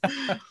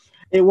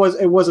 It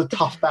was a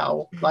tough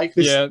battle. Like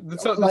this,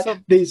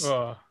 these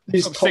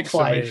top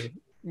 5.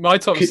 My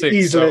top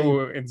 6 are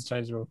all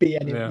interchangeable.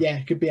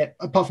 Could be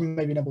apart from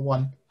maybe number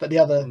 1, but the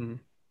other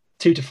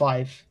 2 to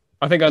 5.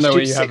 I think I know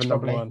what you have in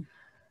number 1.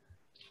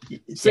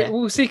 So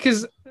we'll see,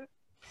 because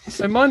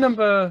my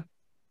number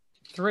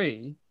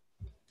 3.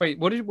 Wait,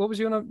 what was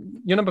your number?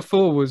 Your number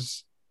 4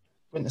 was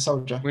Winter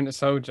Soldier.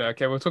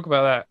 Okay, we'll talk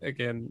about that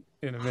again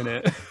in a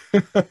minute.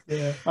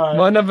 Yeah. All right.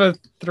 My number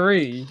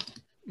 3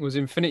 was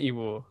Infinity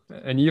War,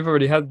 and you've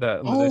already had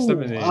that on the list,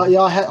 haven't you?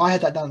 Yeah, I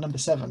had that down at number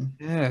 7.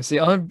 Yeah, see,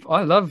 I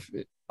love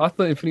it. I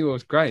thought Infinity War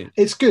was great.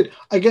 It's good.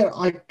 Again,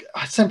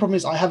 same problem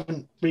is I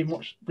haven't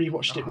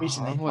rewatched it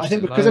recently. I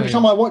think because every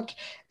time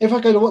if I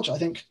go to watch it, I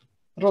think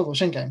I'd rather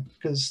watch Endgame,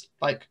 because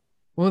like.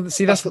 Well,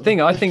 see, that's the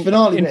thing. I think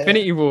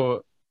Infinity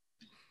War.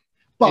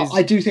 But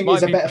I do think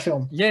it's a better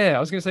film. Yeah, I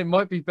was going to say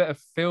might be better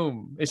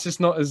film. It's just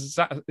not as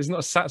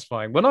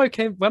satisfying. When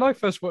I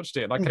first watched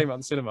it and I came out in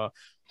the cinema,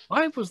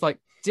 I was like,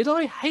 did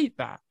I hate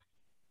that?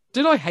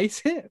 Did I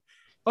hate it?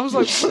 I was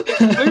like,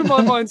 it blew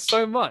my mind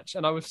so much,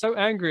 and I was so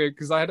angry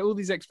because I had all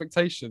these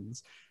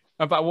expectations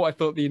about what I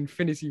thought the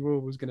Infinity War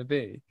was going to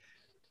be.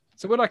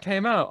 So when I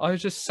came out, I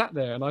just sat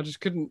there and I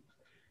just couldn't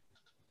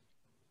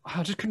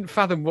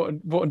fathom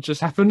what had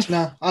just happened.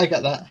 No, I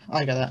get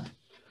that.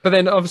 But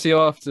then obviously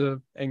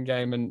after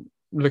Endgame and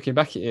looking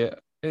back at it,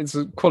 it's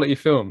a quality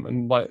film,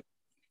 and like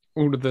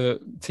all of the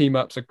team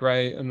ups are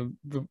great, and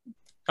the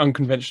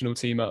unconventional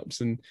team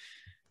ups, and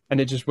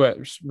it just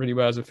works really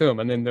well as a film.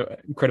 And then the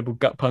incredible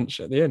gut punch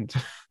at the end.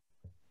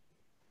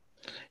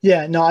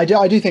 Yeah, no, I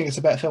do think it's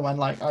a better film, and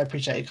like I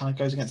appreciate it kind of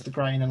goes against the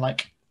grain, and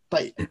like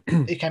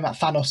it came out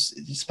Thanos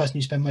is the person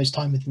you spend most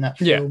time with in that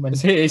film,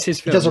 and it's his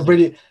film. It does a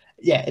really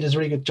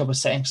good job of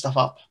setting stuff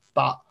up,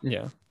 but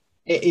yeah,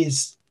 it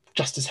is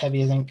just as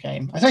heavy as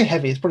Endgame. I say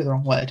heavy, it's probably the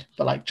wrong word,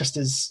 but like just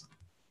as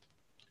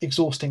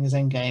exhausting as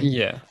Endgame.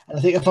 Yeah, and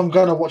I think if I'm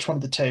gonna watch one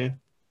of the two,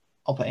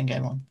 I'll put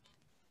Endgame on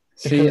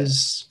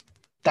because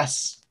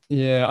that's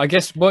I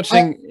guess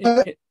watching.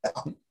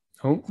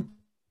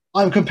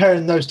 I'm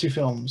comparing those two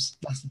films.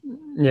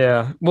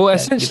 Well,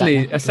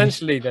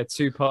 essentially, they're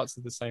two parts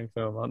of the same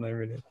film, aren't they?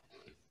 Really.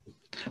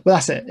 Well,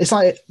 that's it. It's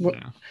like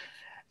to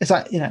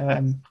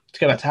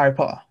go back to Harry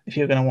Potter. If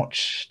you're going to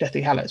watch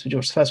Deathly Hallows, would you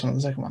watch the first one or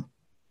the second one?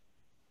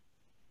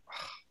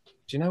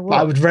 Do you know what?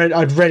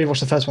 I'd really watch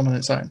the first one on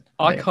its own.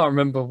 I can't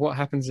remember what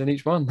happens in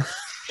each one.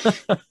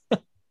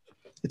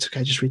 It's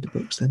okay. Just read the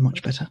books; they're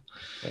much better.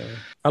 Yeah.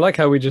 I like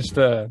how we just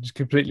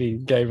completely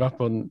gave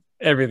up on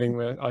everything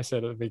that I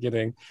said at the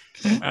beginning,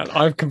 and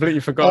I've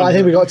completely forgotten. I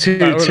think we got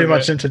too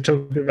much into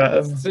talking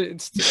about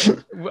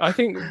them. I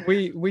think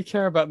we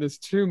care about this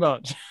too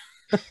much.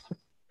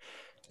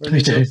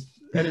 We do.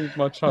 Any of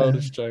my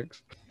childish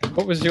jokes.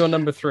 What was your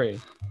number 3?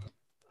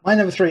 My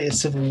number 3 is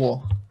Civil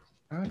War.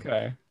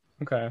 Okay.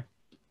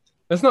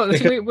 That's not.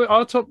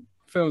 Our top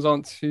films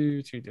aren't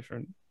too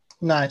different.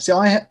 No.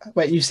 So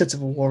wait. You said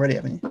Civil War already,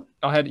 haven't you?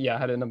 I had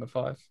it number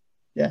 5.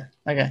 Yeah.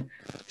 Okay.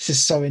 This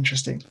is so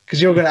interesting because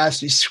you're going to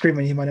actually scream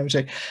when you my number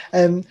 2.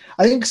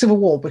 I think Civil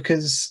War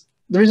because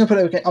the reason I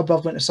put it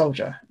above Winter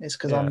Soldier is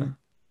because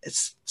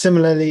it's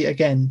similarly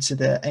again to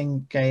the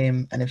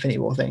Endgame and Infinity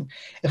War thing.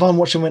 If I'm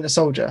watching Winter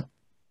Soldier,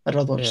 I'd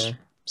rather watch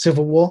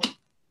Civil War.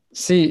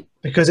 See,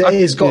 because it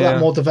has got that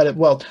more developed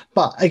world.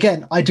 But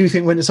again, I do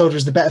think Winter Soldier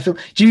is the better film.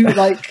 Do you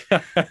like?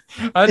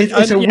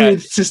 It's a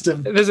weird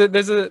system. There's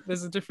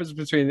a difference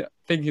between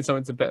thinking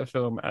something's a better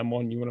film and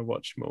one you want to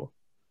watch more.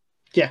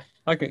 Yeah,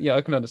 I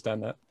can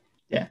understand that.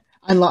 Yeah,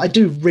 and like I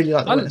do really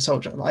like the Winter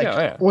Soldier. Like,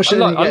 I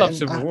love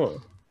Civil War.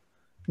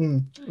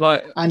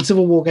 Like, and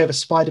Civil War gave us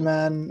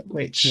Spider-Man,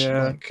 which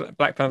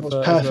Black Panther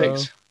was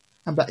perfect.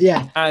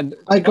 Well. And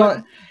I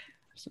got.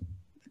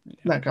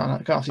 No, go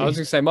on. I was going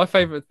to say my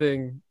favorite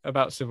thing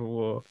about Civil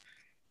War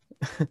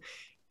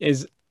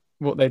is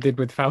what they did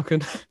with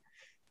Falcon,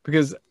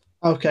 because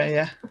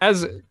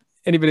as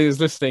anybody who's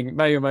listening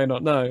may or may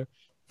not know,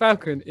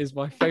 Falcon is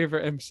my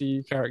favorite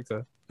MCU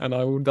character, and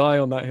I will die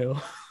on that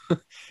hill.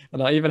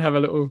 And I even have a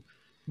little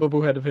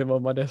bobblehead of him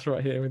on my desk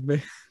right here with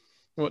me,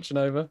 watching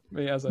over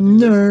me as I do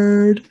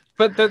nerd. This.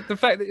 But the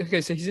fact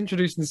that so he's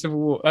introduced in Civil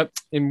War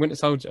in Winter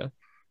Soldier,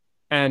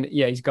 and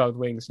he's a guy with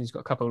wings, and he's got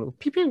a couple of little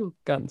pew pew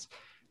guns.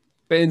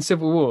 But in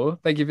Civil War,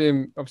 they give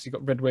him obviously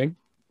got Red Wing.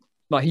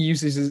 Like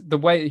the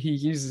way he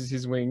uses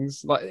his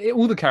wings, like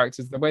all the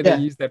characters, the way they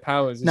use their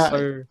powers is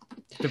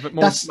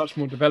much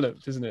more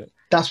developed, isn't it?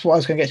 That's what I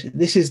was going to get to.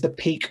 This is the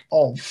peak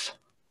of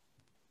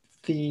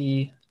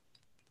the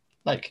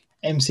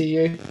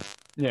MCU.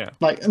 Yeah.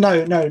 Like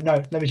no.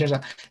 Let me change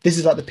that. This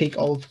is like the peak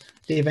of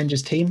the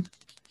Avengers team.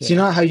 So you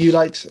know how you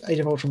liked Age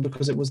of Ultron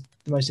because it was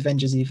the most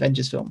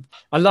Avengers film.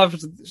 I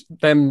loved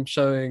them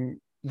showing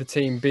the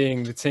team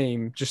being the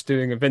team, just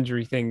doing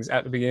Avengery things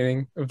at the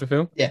beginning of the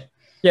film. Yeah.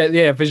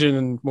 Vision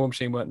and War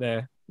Machine weren't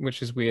there,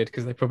 which is weird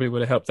because they probably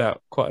would have helped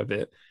out quite a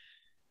bit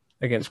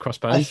against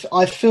Crossbones.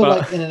 I feel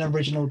like in an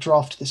original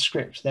draft of the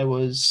script there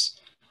was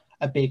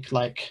a big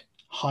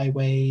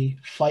highway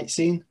fight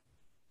scene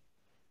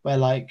where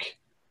you've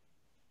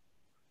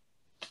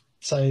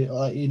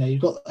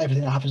got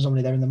everything that happens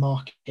normally. They're in the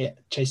market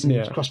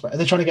chasing Crossbones, and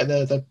they're trying to get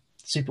the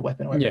super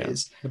weapon or whatever it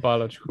is. The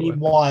biological.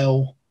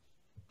 Meanwhile,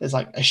 there's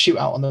a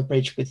shootout on the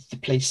bridge with the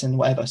police and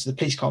whatever, so the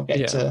police can't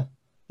get to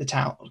the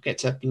town, get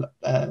to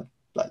the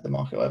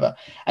market or whatever,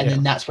 and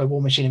then that's where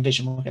War Machine and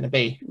Vision were going to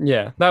be.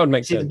 Yeah, that would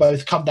make sense. See them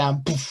both come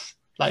down, poof,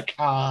 no,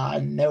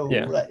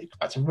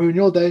 about to ruin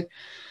your day.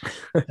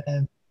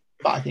 But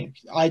I think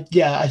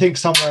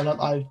somewhere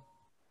along,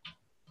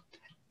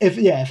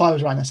 if I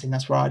was writing that scene,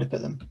 that's where I'd have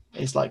put them.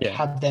 It's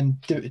have them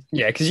do it.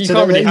 Yeah, because you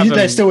can't really have them.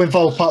 They're still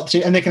involved part of the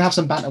team, and they can have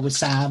some banter with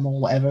Sam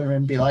or whatever,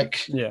 and be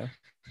like,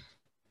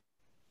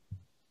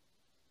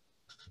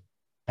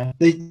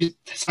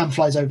 Sam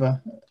flies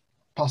over,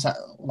 past that,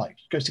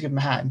 goes to give him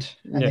a hand,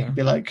 and they can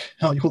be like,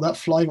 "Oh, you call that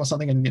flying or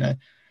something?" And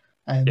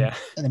and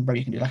then bro,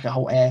 you can do a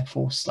whole Air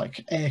Force,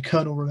 Air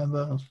Colonel,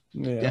 remember?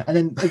 And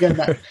then again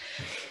that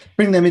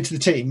bring them into the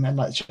team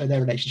and show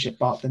their relationship,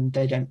 but then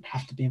they don't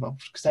have to be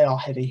involved because they are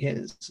heavy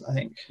hitters, I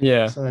think.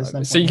 Yeah.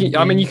 So you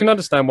can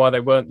understand why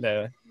they weren't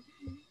there,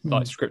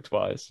 script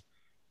wise.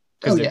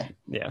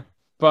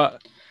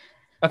 But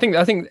I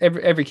think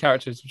every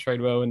character is portrayed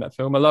well in that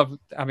film. I love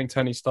having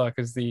Tony Stark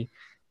as the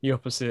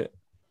opposite.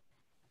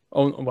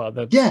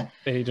 The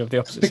leader of the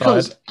opposite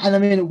side. And I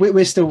mean,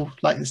 we're still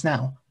like this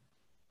now.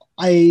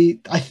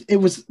 it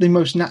was the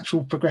most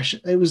natural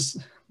progression. It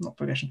was not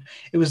progression.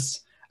 It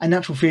was a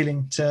natural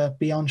feeling to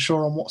be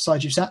unsure on what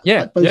side you sat.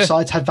 Yeah, like both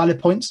sides had valid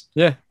points.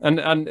 Yeah, and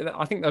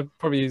I think that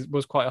probably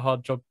was quite a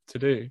hard job to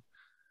do.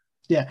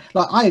 Yeah,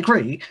 like I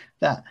agree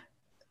that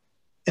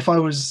if I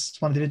was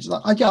one of the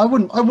individuals, like, I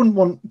wouldn't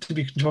want to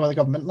be controlled by the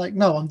government. Like,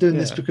 no, I'm doing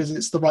this because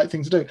it's the right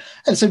thing to do. At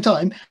the same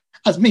time,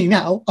 as me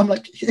now, I'm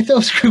like, if there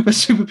was a group of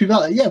super people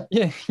out there,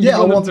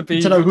 I want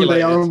to know who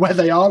they are and where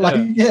they are.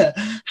 Like,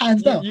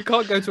 hands down. You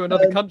can't go to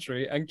another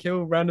country and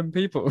kill random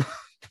people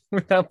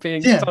without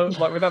being told,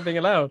 without being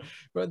allowed.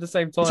 But at the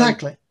same time,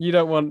 you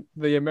don't want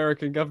the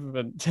American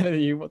government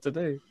telling you what to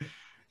do.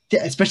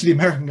 Yeah, especially the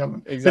American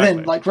government.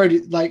 Exactly. But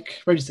then,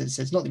 Rody says,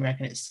 it's not the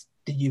American, it's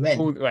the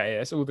UN.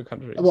 It's all the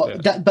countries. Well,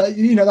 but that's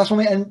what I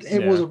mean. And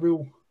it was a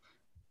real.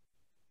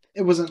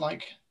 It wasn't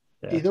like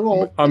either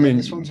or. I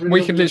mean,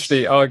 we could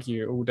literally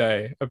argue all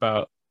day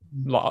about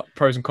like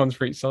pros and cons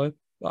for each side.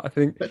 I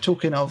think. But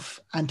talking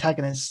of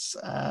antagonists,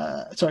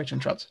 sorry to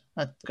interrupt.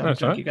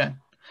 Keep going.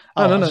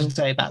 I was going to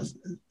say about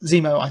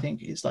Zemo. I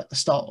think is like the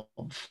start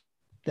of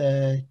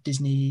the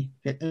Disney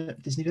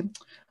villain,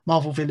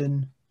 Marvel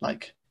villain,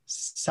 like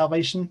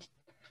salvation.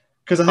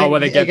 Because I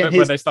think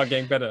when they start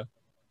getting better.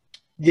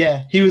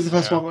 Yeah, he was the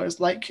first one where it's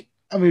like,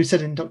 I mean, we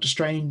said in Doctor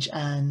Strange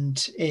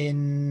and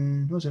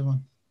in what was the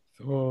one?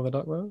 Oh, the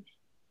Dark World.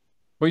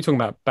 What are you talking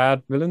about?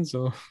 Bad villains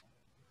or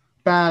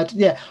bad?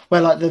 Yeah,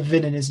 where like the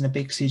villain isn't a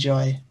big CGI.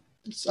 I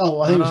think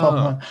it was Far From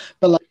Home,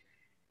 but like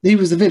he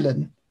was the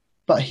villain,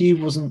 but he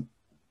wasn't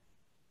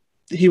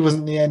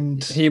the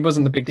end. He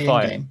wasn't the big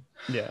fight. Game.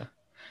 Yeah.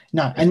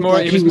 No, and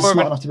he was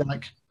smart enough to be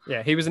like.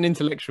 Yeah, he was an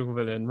intellectual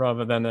villain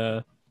rather than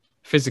a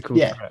physical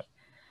threat.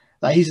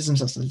 Like he says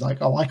himself, like,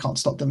 "Oh, I can't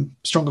stop them.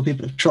 Stronger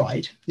people have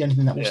tried. The only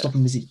thing that will stop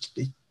them is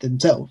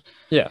themselves."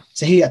 Yeah.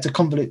 So he had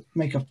to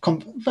make a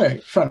very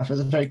fair enough. It was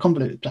a very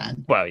convoluted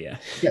plan. Well, yeah.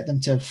 To get them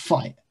to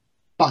fight,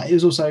 but it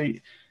was also,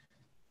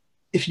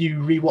 if you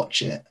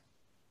rewatch it,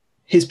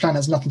 his plan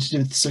has nothing to do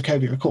with the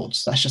Sokovia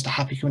Accords. That's just a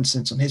happy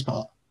coincidence on his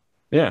part.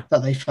 Yeah.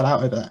 That they fell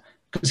out over that,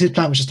 because his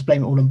plan was just to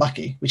blame it all on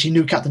Bucky, which he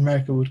knew Captain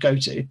America would go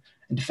to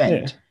and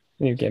defend. Yeah.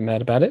 You get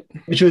mad about it,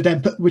 which would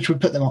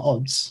put them at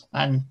odds,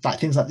 and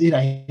like things like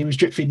he was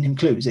drip feeding him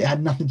clues. It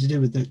had nothing to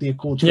do with the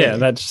Accords. Yeah, really.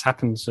 That just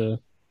happens to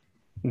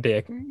be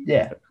a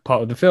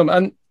part of the film,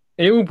 and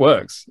it all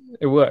works.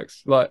 It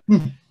works. Like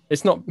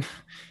it's not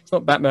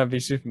Batman v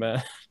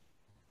Superman.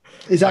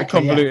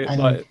 Exactly.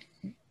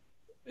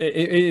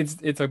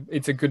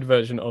 It's a good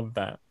version of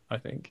that, I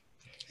think.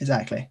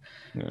 Exactly.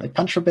 Yeah. They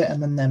punch for a bit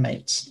and then they're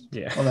mates.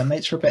 Yeah. Or they're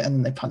mates for a bit and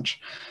then they punch.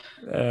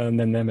 And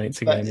then they're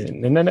mates again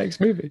in their next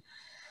movie.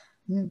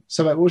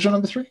 So what was your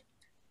number 3?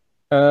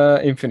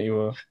 Infinity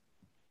War.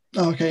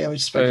 Oh, okay. Yeah, we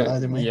just spoke about that,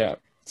 didn't we? Yeah.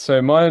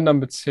 So my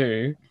number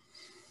 2.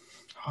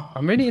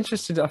 I'm really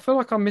interested. I feel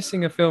like I'm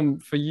missing a film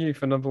for you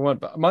for number 1,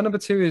 but my number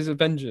 2 is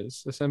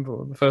Avengers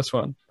Assemble, the first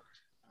one.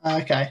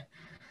 Okay.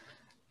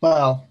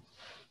 Well.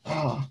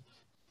 Okay.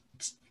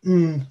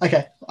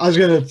 I was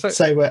going to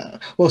say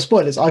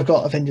spoilers. I've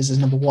got Avengers as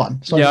number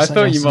 1. So I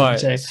thought you might.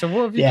 So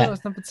what have you got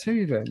as number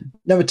 2 then?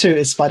 Number 2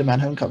 is Spider-Man: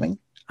 Homecoming.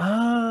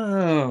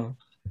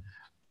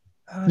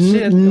 Oh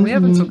shit, we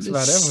haven't talked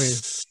about it,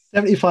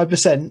 have we?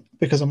 75%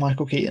 because of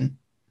Michael Keaton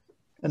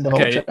and the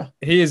Vulture.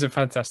 He is a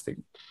fantastic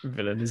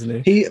villain,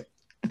 isn't he?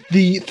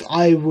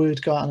 I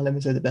would go out on a limb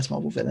and say the best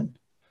Marvel villain.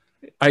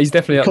 He's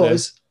definitely up there.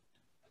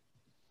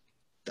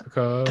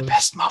 Because the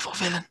best Marvel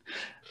villain.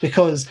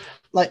 Because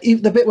like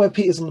the bit where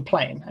Peter's on the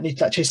plane and he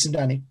like chases him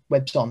down, he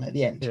webs on at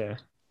the end. Yeah.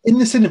 In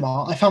the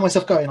cinema, I found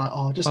myself going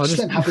like, just let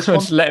him have this one.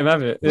 Just let him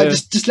have it. Like,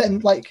 just let him.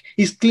 Like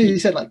he's clearly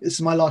said, like this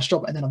is my last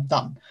job, and then I'm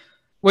done.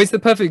 Well, it's the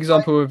perfect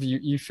example of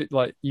you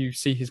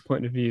see his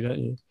point of view, don't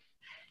you?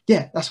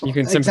 Yeah, that's what you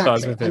can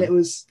sympathise with him. And it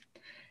was,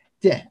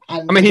 And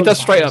I mean, he does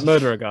straight up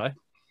murder a guy.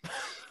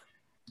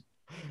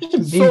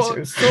 Sort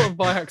of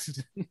by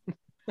accident.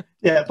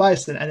 Yeah, by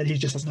accident, and then he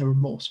just has no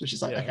remorse, which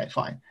is like, okay,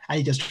 fine. And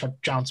he just tried to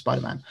drown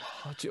Spider-Man.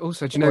 Do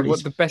you know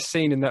what the best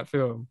scene in that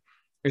film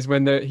is?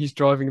 When he's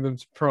driving them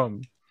to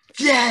prom.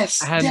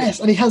 Yes, and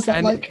he has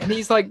that and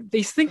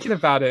he's thinking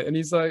about it, and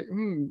he's like,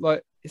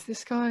 is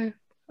this guy?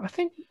 I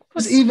think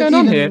what's going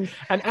on here?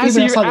 And as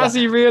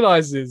he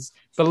realizes,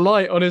 the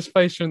light on his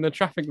face from the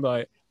traffic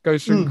light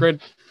goes from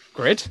red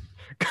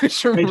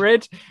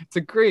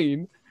to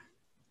green.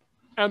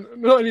 And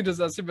not only does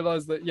that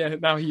symbolize that,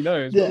 now he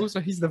knows, but also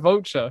he's the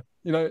Vulture.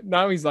 You know,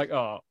 now he's like,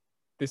 oh,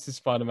 this is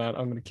Spider-Man.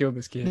 I'm going to kill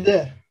this kid.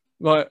 Yeah.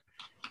 Like,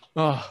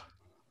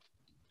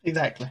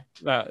 exactly.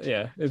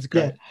 It's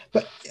great. Yeah.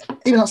 But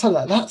even outside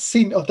of that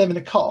scene of them in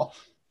a car,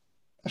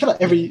 I feel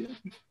like every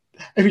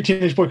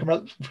teenage boy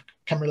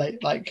can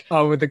relate. Like,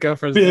 with the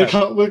girlfriend's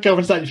dad. With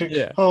girlfriend's dad, you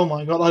think, oh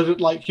my god,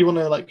 you want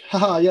to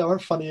haha, yeah, I'm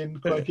funny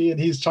and quirky, and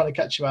he's trying to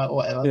catch you out or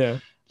whatever. Yeah.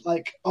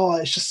 Like,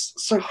 it's just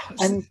so.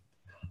 And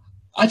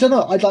I don't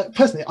know.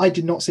 Personally, I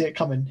did not see it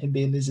coming. Him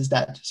being Liz's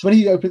dad. So when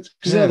he opens,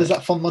 because there's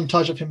that fun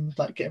montage of him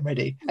getting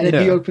ready, and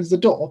then he opens the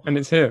door, and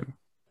it's him.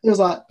 It was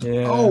like,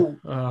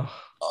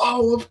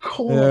 of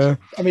course. Yeah.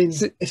 I mean,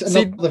 it's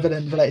another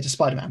villain related to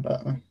Spider-Man,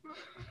 but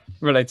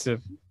related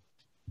to.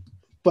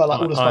 Well,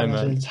 like all the Spider-Man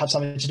villains have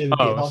something to do with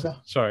Peter Parker.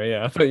 Sorry,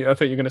 yeah. I thought you were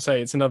going to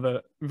say it's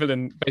another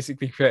villain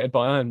basically created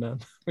by Iron Man,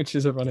 which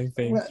is a running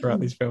theme throughout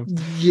these films.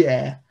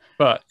 Yeah.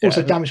 But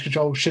also, damage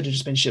control should have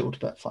just been S.H.I.E.L.D.,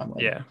 but fine.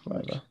 Whatever.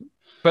 Whatever.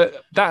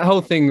 But that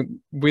whole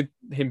thing with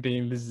him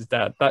being Liz's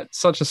dad, that's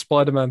such a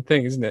Spider-Man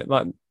thing, isn't it?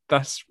 Like,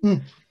 that's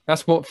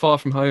what Far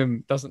From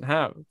Home doesn't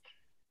have.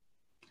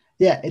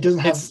 Yeah, it doesn't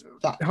have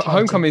that.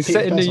 Homecoming is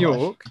set in New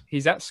York.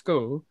 He's at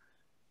school.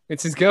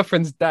 It's his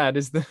girlfriend's dad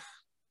is the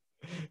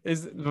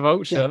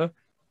Vulture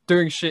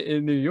doing shit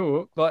in New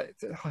York. Like,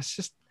 it's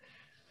just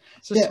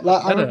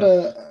like I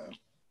remember,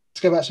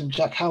 to go back to him,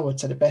 Jack Howard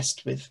said it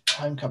best with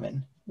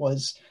Homecoming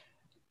was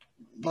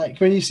like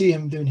when you see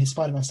him doing his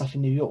Spider-Man stuff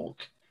in New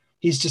York,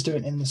 he's just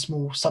doing it in the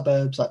small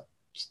suburbs,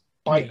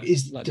 like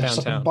just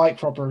stopping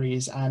bike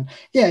robberies and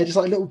just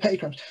like little petty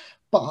crimes.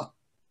 But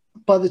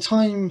by the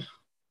time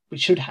we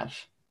should have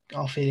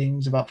our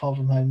feelings about Far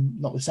From Home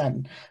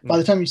notwithstanding, by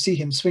the time you see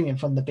him swinging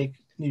from the big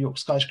New York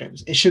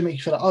skyscrapers, it should make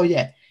you feel like, oh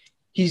yeah,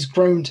 he's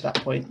grown to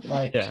that point.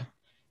 Like,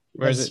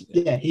 whereas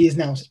he is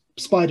now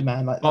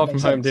Spider-Man. Like, Far From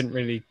Home didn't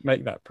really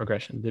make that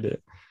progression, did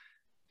it?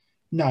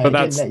 No, but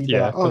that's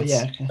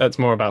that's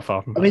more about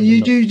Far From Home. I mean,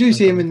 you do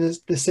see him in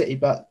the city,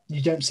 but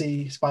you don't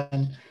see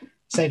Spider-Man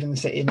saving the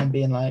city and then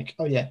being like,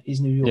 oh yeah,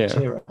 he's New York's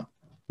hero.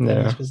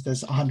 Yeah, because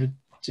there's 100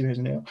 superheroes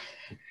in New York.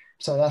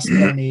 So that's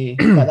the only,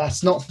 but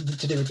that's not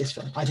to do with this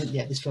film. I think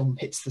this film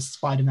hits the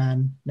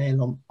Spider-Man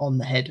nail on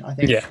the head. I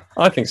think. Yeah,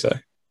 I think so.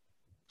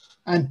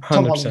 And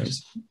Tom Holland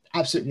just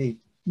absolutely,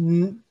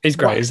 he's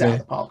great, isn't he?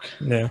 Out of the park.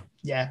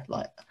 Yeah,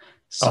 like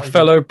our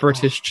fellow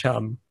British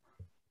chum,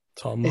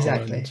 Tom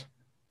Holland.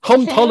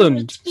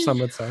 Holland, some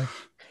would say.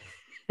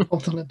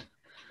 Holland.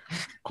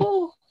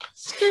 Oh,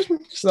 excuse me,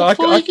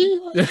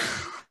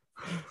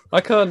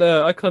 I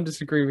can't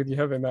disagree with you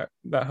having that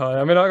high.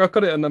 I mean, I've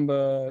got it at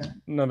number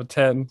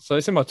 10, so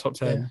it's in my top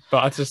 10. Yeah.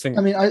 But I just think,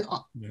 I mean,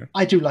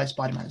 I do like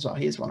Spider-Man as well.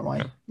 He is one of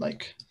my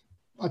like,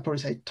 I'd probably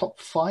say top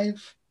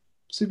 5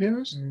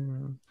 superheroes.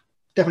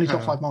 Definitely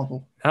top 5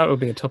 Marvel. That will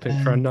be a topic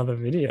for another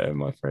video,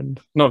 my friend.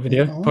 Not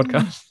video,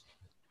 podcast.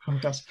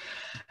 Podcast.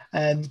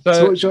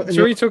 So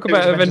should we talk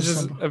about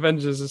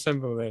Avengers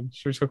Assemble then?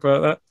 Should we talk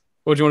about that,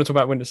 or do you want to talk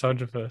about Winter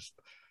Soldier first?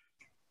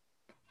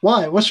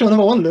 Why? What's your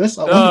number 1, Lewis?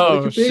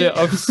 Oh shit!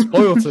 I've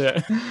spoiled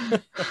it.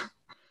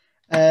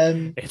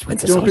 It's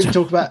Winter Soldier. Do you want to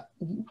talk about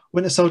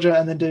Winter Soldier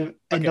and then do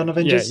end on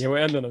Avengers? Yeah,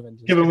 we'll end on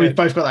Avengers. Given we've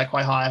both got that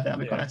quite high, I think that'd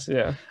be quite nice.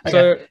 Yeah.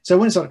 Okay. So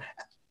Winter Soldier.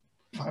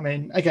 I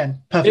mean,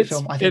 again, perfect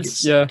film. I think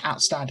it's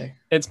outstanding.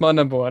 It's my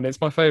number 1.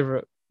 It's my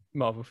favorite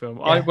Marvel film.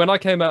 Yeah. When I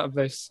came out of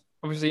this,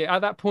 obviously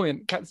at that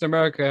point, Captain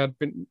America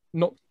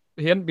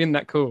he hadn't been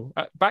that cool.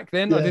 Back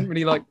then, I didn't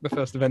really like the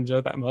first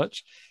Avenger that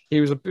much.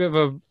 He was a bit of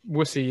a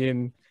wussy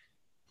in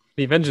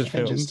the Avengers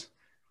films.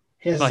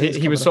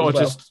 He was sort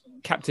of just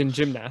Captain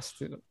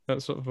Gymnast.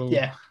 That sort of all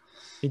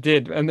he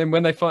did. And then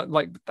when they find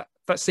like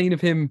that scene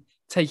of him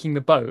taking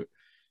the boat,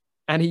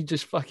 and he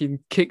just fucking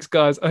kicks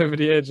guys over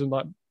the edge and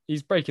like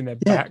he's breaking their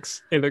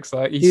backs. It looks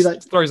like he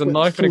like throws a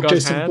knife in a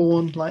guy's hand.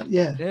 Bourne,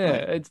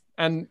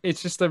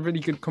 it's just a really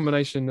good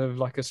combination of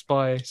like a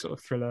spy sort of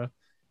thriller.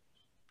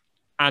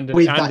 And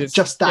with that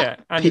picture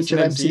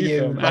of MCU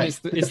film. Like, it's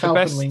the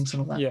Falcon wings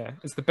and all that. Yeah,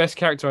 it's the best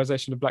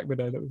characterization of Black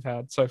Widow that we've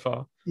had so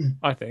far.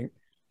 I think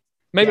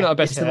maybe not our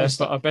best hair,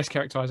 but our best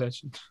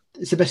characterization.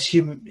 It's the best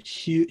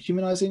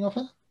humanizing of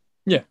her.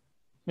 Yeah,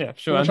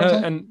 sure.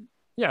 And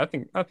I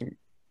think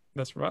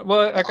that's right.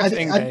 Well, I guess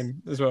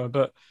Endgame as well,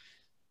 but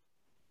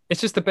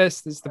it's just the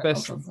best. It's the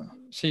best. I don't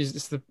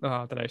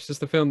know. It's just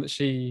the film that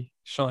she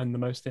shined the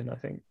most in, I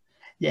think.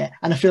 Yeah,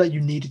 and I feel like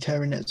you needed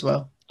her in it as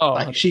well. Oh,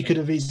 like 100%. She could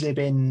have easily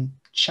been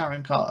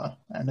Sharon Carter,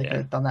 and they could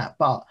have done that.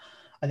 But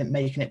I think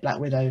making it Black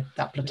Widow,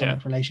 that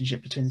platonic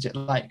relationship between the two,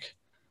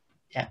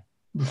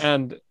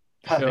 and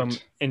the film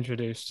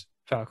introduced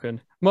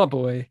Falcon, my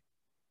boy.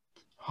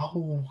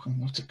 Oh,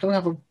 go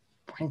have a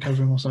wank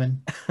over him or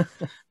something.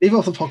 Leave it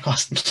off the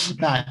podcast.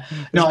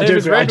 no, I do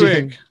agree. I do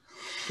think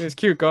it's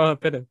cute. Go on,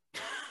 pet him.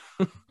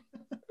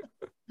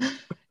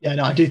 Yeah,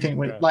 no, I do think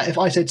like if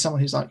I said to someone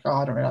who's like, oh,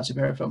 I don't really like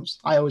superhero films,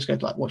 I always go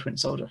to like watch Winter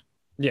Soldier.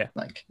 Yeah,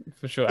 like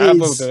for sure. Out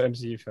of all the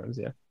MCU films,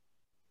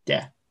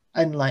 yeah,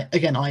 and like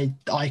again, I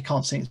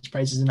can't sing its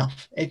praises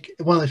enough.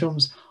 One of the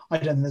films, I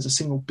don't think there's a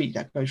single beat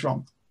that goes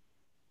wrong.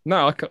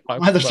 No, I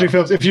had those 2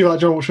 films. If you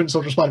like Joel Winter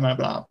Soldier, Spider-Man,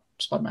 but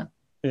Spider-Man.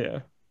 Yeah,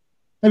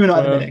 maybe not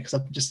at the minute because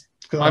I'm just.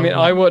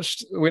 I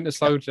watched Winter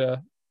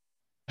Soldier.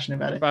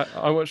 About it.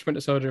 I watched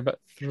Winter Soldier about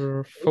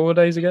 4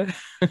 days ago.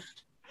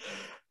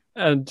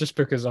 And just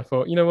because I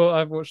thought, you know what,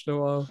 I've watched in a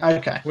while.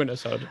 Okay. Winter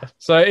Soldier.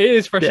 So it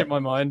is fresh in my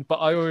mind, but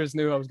I always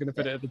knew I was going to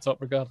put it at the top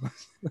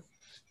regardless.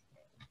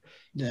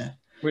 Yeah.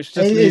 Which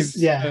just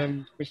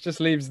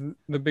leaves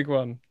the big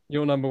one.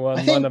 Your number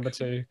 1, my number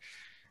 2.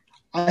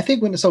 I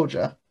think Winter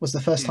Soldier was the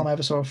first time I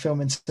ever saw a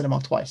film in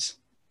cinema twice.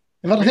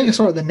 In fact, I think I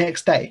saw it the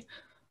next day.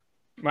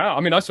 Wow.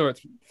 I mean, I saw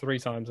it 3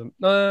 times.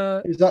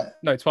 No,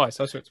 twice.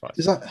 I saw it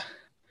twice.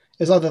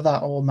 It's either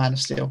that or Man of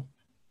Steel,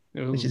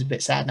 which is a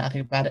bit sad now I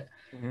think about it.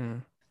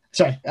 Mm.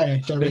 Sorry, anyway,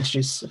 do you want to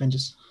introduce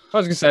Avengers? I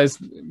was gonna say it's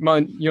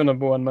your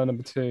number one, my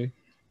number two,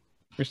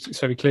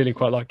 so we clearly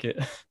quite like it.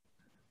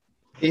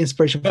 The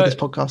inspiration for this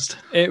podcast.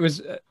 It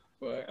was,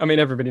 I mean,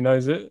 everybody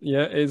knows it.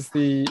 Yeah, it was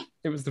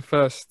the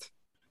first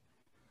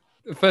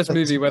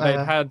movie where they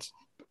had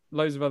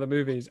loads of other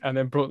movies and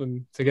then brought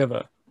them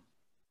together.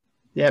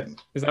 Yep.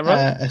 Is that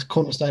right? A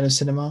cornerstone of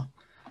cinema.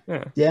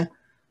 Yeah. Yeah.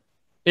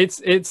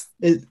 It's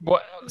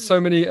what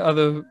so many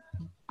other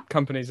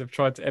companies have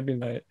tried to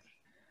emulate.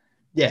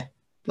 Yeah,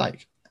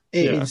 like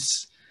it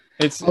is.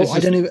 I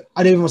don't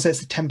even want to say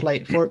it's a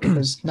template for it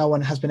because no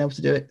one has been able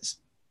to do it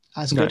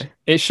as good.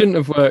 It shouldn't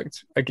have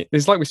worked.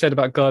 It's like we said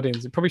about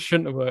Guardians. It probably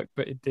shouldn't have worked,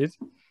 but it did.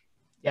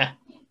 Yeah.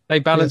 They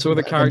balance all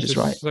the characters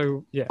right.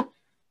 So yeah.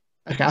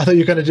 Okay, I thought you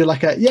were going to do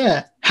like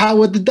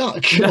Howard the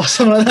Duck or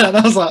something like that. And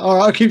I was like, all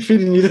right, I'll keep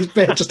feeding you this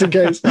bit just in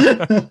case. I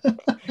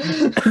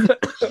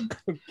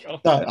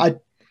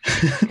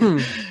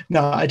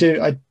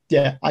do.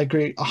 I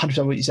agree 100%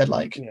 with what you said.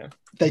 Like,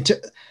 they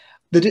took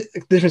the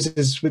difference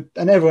is with,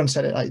 and everyone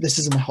said it, like, this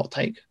isn't a hot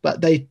take, but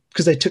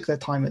because they took their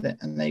time with it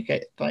and they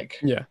get they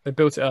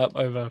built it up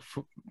over.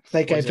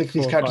 They gave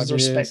these characters the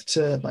respect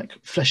to like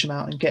flesh them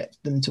out and get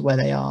them to where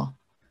they are.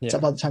 So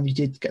by the time you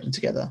did get them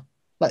together,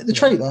 like the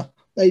trailer,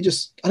 I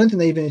don't think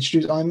they even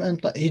introduced Iron Man.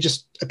 Like he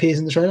just appears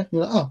in the trailer.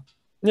 You're like, oh,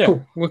 yeah,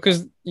 cool. Well,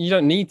 because you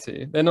don't need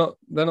to. They're not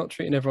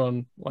treating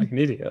everyone like an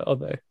idiot, are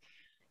they?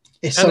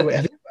 It's so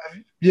weird. Have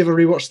you ever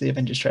rewatched the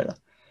Avengers trailer?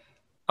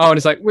 Oh, and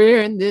it's like,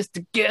 we're in this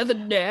together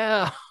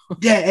now.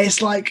 Yeah,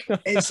 it's like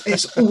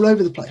it's all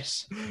over the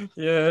place.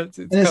 Yeah,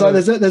 and it's like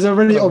there's a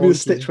really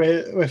obvious stitch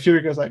where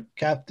Fury goes like,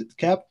 Cap,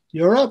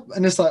 you're up,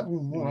 and it's like,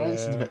 all right,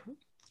 this is a bit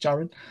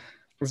jarring.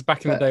 It was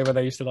back in the day where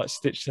they used to like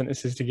stitch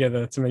sentences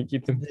together to make you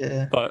them.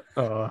 Yeah. But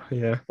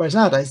whereas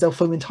nowadays they'll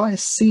film entire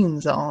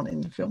scenes that aren't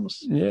in the films.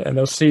 Yeah, and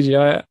they'll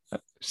CGI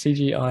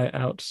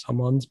out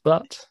someone's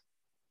butt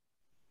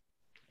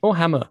or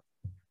hammer.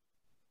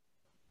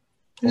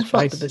 Who's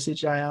fucked the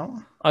CGI out?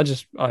 I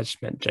just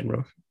meant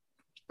general.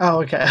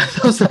 Oh, okay. I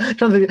was trying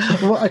to think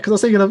because I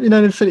was thinking of in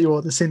Infinity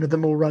War, the scene of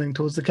them all running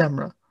towards the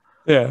camera.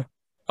 Yeah.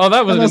 Oh,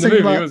 that wasn't in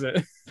the movie, was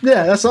it?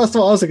 Yeah, that's what I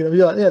was thinking of.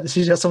 You're like, the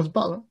CGI someone's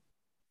butt.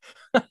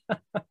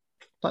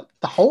 Like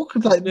the Hulk.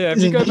 Like, yeah, if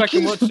you go back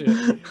and watch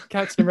it,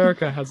 Captain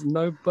America has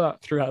no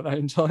butt throughout that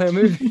entire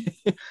movie.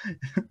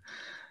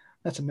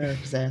 That's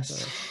America's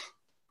ass.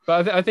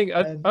 But I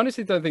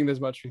honestly don't think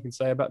there's much we can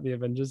say about the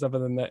Avengers other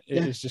than that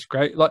it is just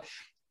great. Like,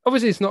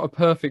 obviously, it's not a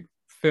perfect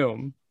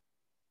film,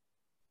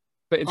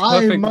 but it's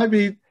perfect. It might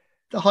be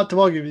hard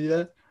to argue with you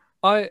there.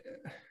 I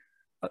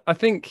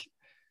think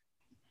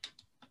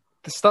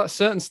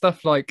certain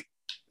stuff, like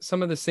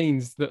some of the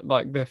scenes that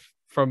like they're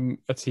from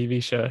a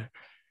TV show,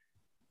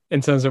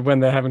 in terms of when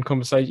they're having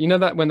conversation. You know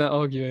that when they're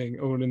arguing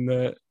all in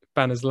the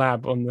Banner's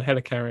lab on the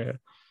helicarrier.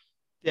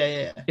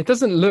 Yeah. It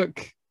doesn't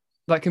look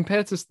like,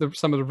 compared to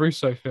some of the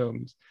Russo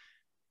films,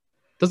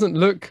 doesn't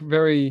look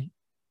very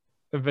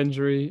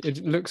Avengery.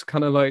 It looks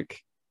kind of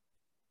like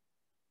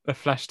a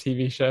Flash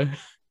TV show,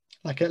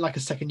 like a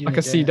second unit,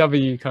 like a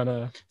CW kind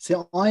of. See,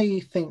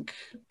 I think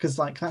because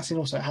like that scene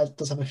also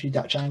does have a few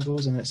Dutch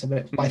angles, and it's a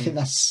bit. But I think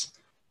that's.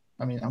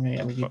 I mean, I'm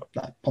gonna give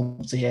like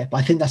Ponzi here, but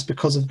I think that's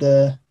because of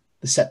the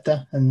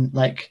scepter and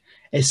like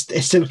it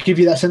still give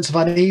you that sense of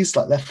unease,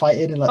 like they're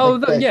fighting and like.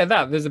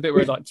 There's a bit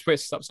where it like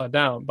twists upside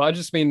down, but I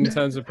just mean in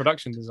terms of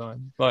production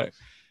design, like.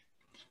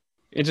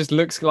 It just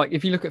looks like,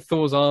 if you look at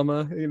Thor's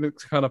armor, it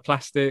looks kind of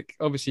plastic.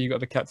 Obviously, you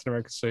got the Captain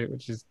America suit,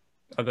 which is,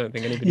 I don't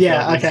think anybody.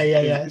 Yeah. Okay.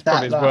 Yeah. It's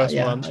probably his worst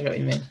one. I get what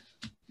you mean.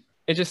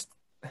 It just,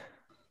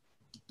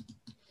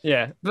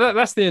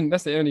 that's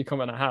the only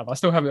comment I have. I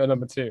still have it at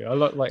number 2. I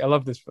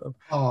love this film.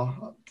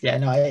 Oh yeah,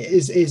 no, it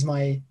is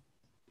my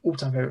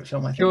all-time favorite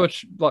film. I think.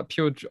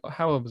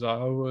 How old was I?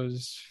 I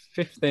was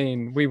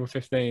 15. We were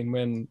 15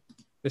 when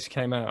this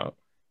came out.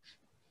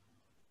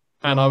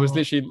 And I was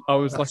like a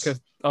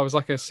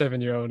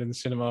 7-year-old in the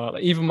cinema.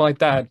 Like, even my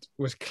dad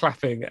was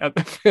clapping at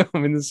the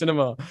film in the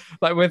cinema.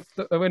 Like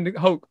when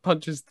Hulk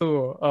punches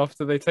Thor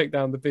after they take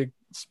down the big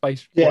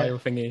space whale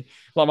thingy.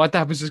 Like my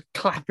dad was just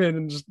clapping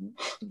and just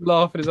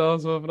laughing his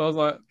ass off, and I was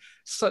like,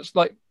 such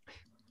like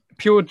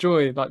pure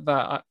joy like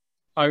that.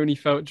 I only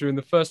felt during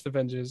the first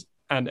Avengers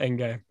and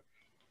Endgame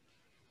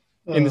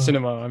in the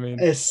cinema. I mean,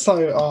 it's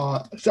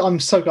so.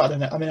 I'm so glad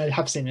in it. I mean, I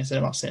have seen it in the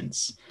cinema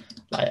since.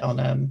 Like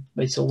on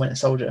we saw Winter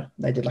Soldier.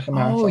 They did like a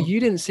marathon. Oh, you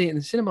didn't see it in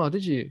the cinema,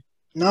 did you?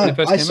 No,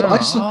 I saw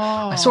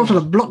it on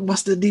a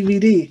Blockbuster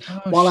DVD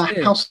while our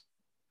house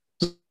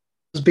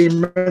was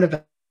being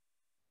renovated.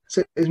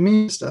 So it was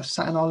me and stuff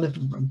sat in our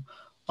living room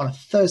on a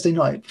Thursday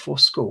night before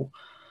school.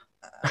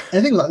 I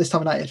think like this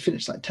time of night it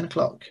finished like 10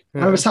 o'clock. I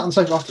remember sat on the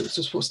sofa afterwards,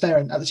 just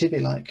staring at the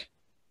TV like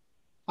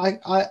I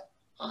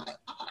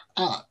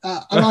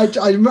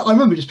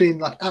remember just being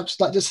like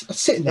just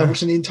sitting there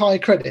watching the entire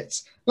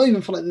credits, not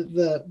even for like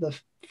the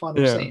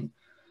final scene,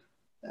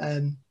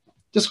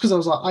 just because I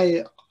was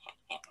like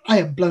I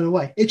am blown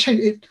away. It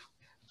changed.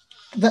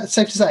 That's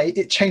safe to say.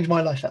 It changed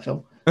my life. That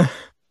film,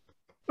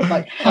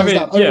 like hands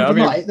down.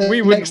 Overnight,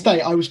 the next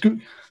day I was good.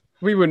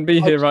 We wouldn't be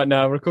here right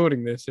now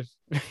recording this if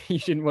you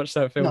didn't watch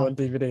that film on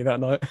DVD that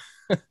night.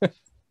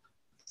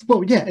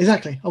 Well, yeah,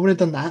 exactly. I would have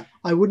done that.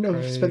 I wouldn't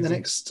have spent the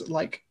next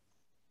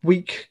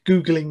week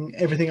Googling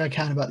everything I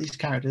can about these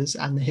characters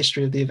and the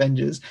history of the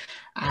Avengers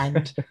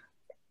and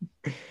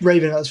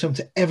raving about this film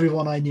to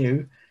everyone I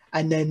knew,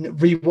 and then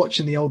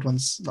rewatching the old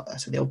ones. I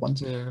said the old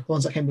ones, the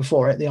ones that came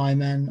before it, the Iron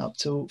Man up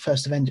till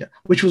First Avenger,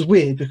 which was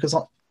weird because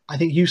I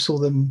think you saw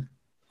them.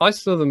 I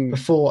saw them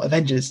before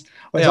Avengers.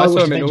 Whereas I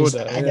watched Avengers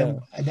in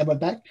order, and then went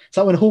back.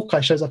 So when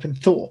Hawkeye shows up in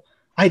Thor,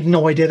 I had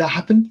no idea that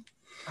happened.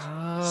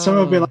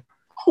 Someone would be like,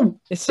 "Oh,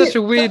 it's such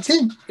a weird.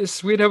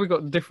 It's weird how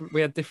we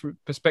had different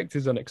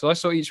perspectives on it." Because I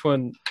saw each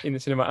one in the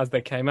cinema as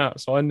they came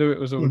out, so I knew it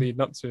was all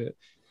leading up to it.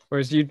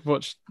 Whereas you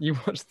watched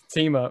the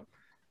team up,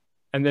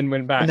 and then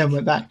went back.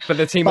 But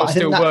the team up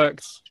still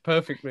worked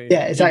perfectly.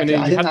 Yeah, exactly.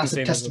 I think that's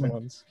a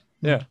testament.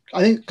 Yeah,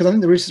 I think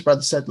the Russo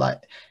brothers said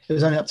it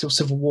was only up till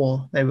Civil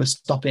War they were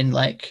stopping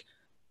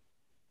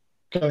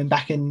going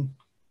back in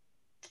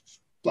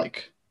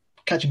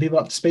catching people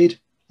up to speed.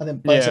 I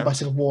think by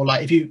Civil War,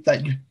 if you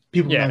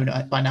people know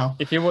it by now.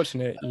 If you're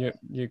watching it,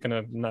 you're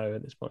gonna know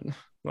at this point.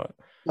 But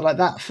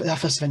that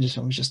first Avengers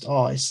film was just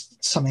it's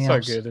something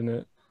else. So good, isn't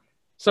it?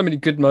 So many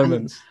good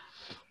moments.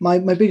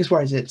 And my biggest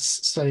worry is it's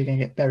slowly going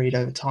to get buried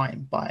over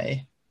time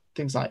by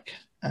things like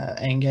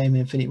Endgame and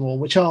Infinity War,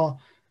 which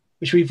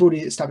we've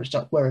already established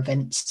were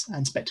events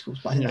and spectacles.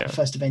 But I think the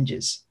first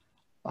Avengers,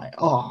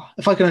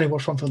 if I could only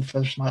watch one film for the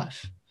rest of my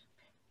life,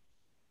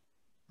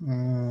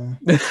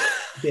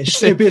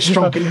 it'd be a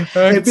strong.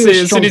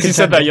 As soon as you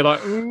said that, you're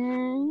like,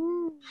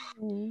 ooh.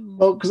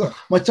 Well, because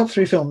my top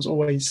 3 films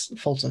always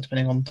falter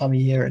depending on time of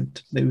year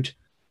and mood.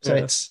 So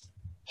it's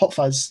Hot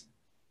Fuzz,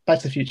 Back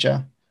to the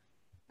Future,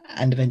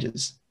 and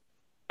Avengers.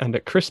 And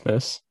at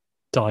Christmas,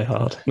 Die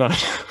Hard. No.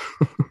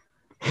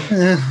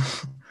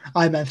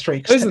 Iron Man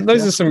 3. Those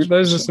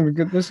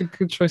are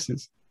good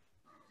choices.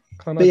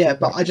 But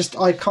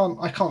I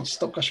can't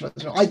stop gushing about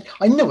this film.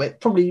 I know it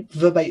probably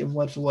verbatim,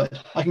 word for word.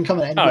 I can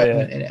come in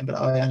in it, but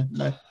I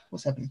know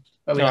what's happening.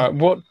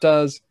 What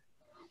does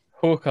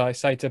Hawkeye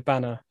say to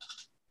Banner?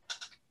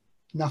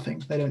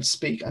 Nothing. They don't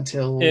speak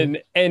until in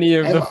any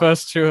of the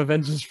first 2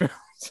 Avengers films.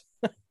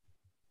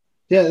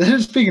 Yeah, they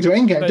don't speak until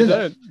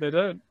Endgame. They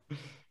don't.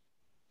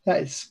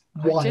 That is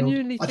wild.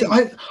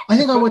 I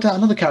think I worked out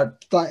another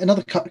character,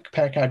 another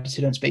pair of characters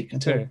who don't speak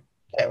until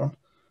later on.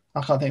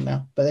 I can't think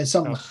now, but there's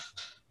some.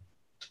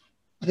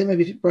 I think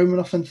maybe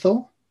Romanoff and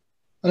Thor.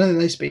 I don't think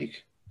they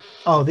speak.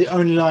 Oh, the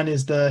only line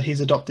is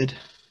he's adopted.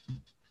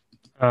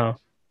 Oh,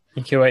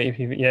 you kill 80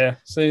 people. Yeah.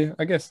 So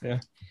I guess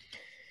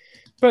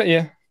but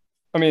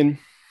I mean,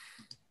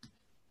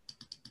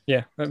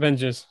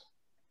 Avengers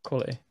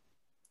quality.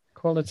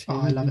 Oh,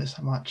 I love it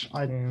so much.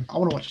 I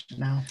want to watch it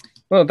now.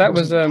 Well, that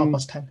was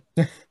 10.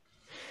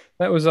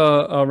 That was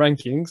our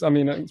rankings. I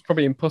mean, it's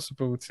probably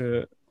impossible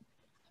to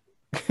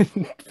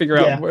figure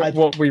out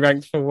what we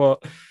ranked for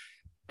what,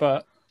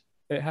 but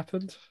it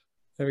happened.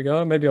 There we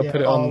go. Maybe I'll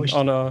put it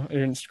on our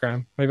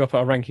Instagram. Maybe I'll put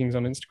our rankings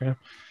on Instagram.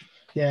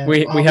 Yeah,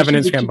 we have an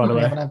Instagram, by the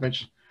way. Have an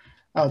average.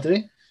 Oh, do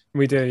we?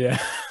 We do, yeah.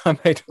 I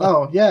made one.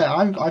 Oh, yeah,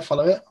 I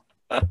follow it.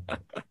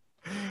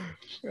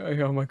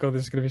 Oh my god,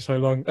 this is going to be so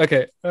long.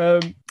 Okay,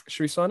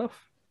 should we sign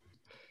off?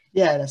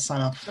 Yeah, let's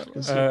sign off.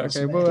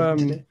 Okay, well,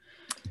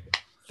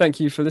 thank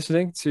you for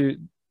listening to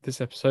this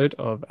episode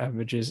of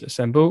Averages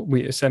Assemble.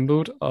 We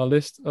assembled our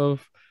list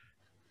of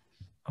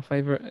our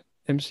favourite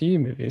MCU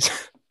movies.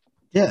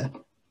 Yeah,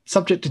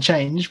 subject to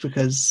change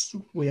because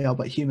we are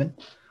but human.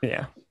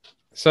 Yeah.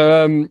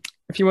 So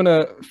if you want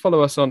to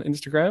follow us on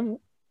Instagram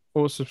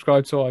or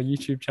subscribe to our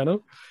YouTube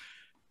channel,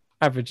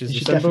 Averages you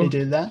should Assemble.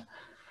 Definitely do that.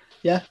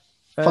 Yeah.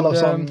 Follow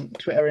us on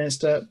Twitter and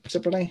Insta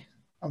separately.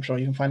 I'm sure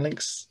you can find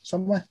links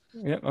somewhere.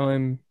 Yep,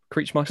 I'm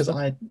Creechmaster.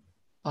 Because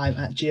I'm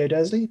at Geo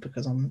Dursley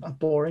because I'm a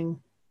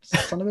boring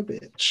son of a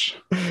bitch.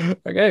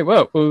 Okay,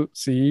 well, we'll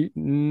see you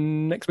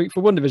next week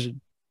for WandaVision.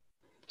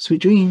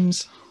 Sweet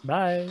dreams.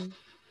 Bye.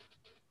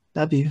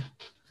 Love you.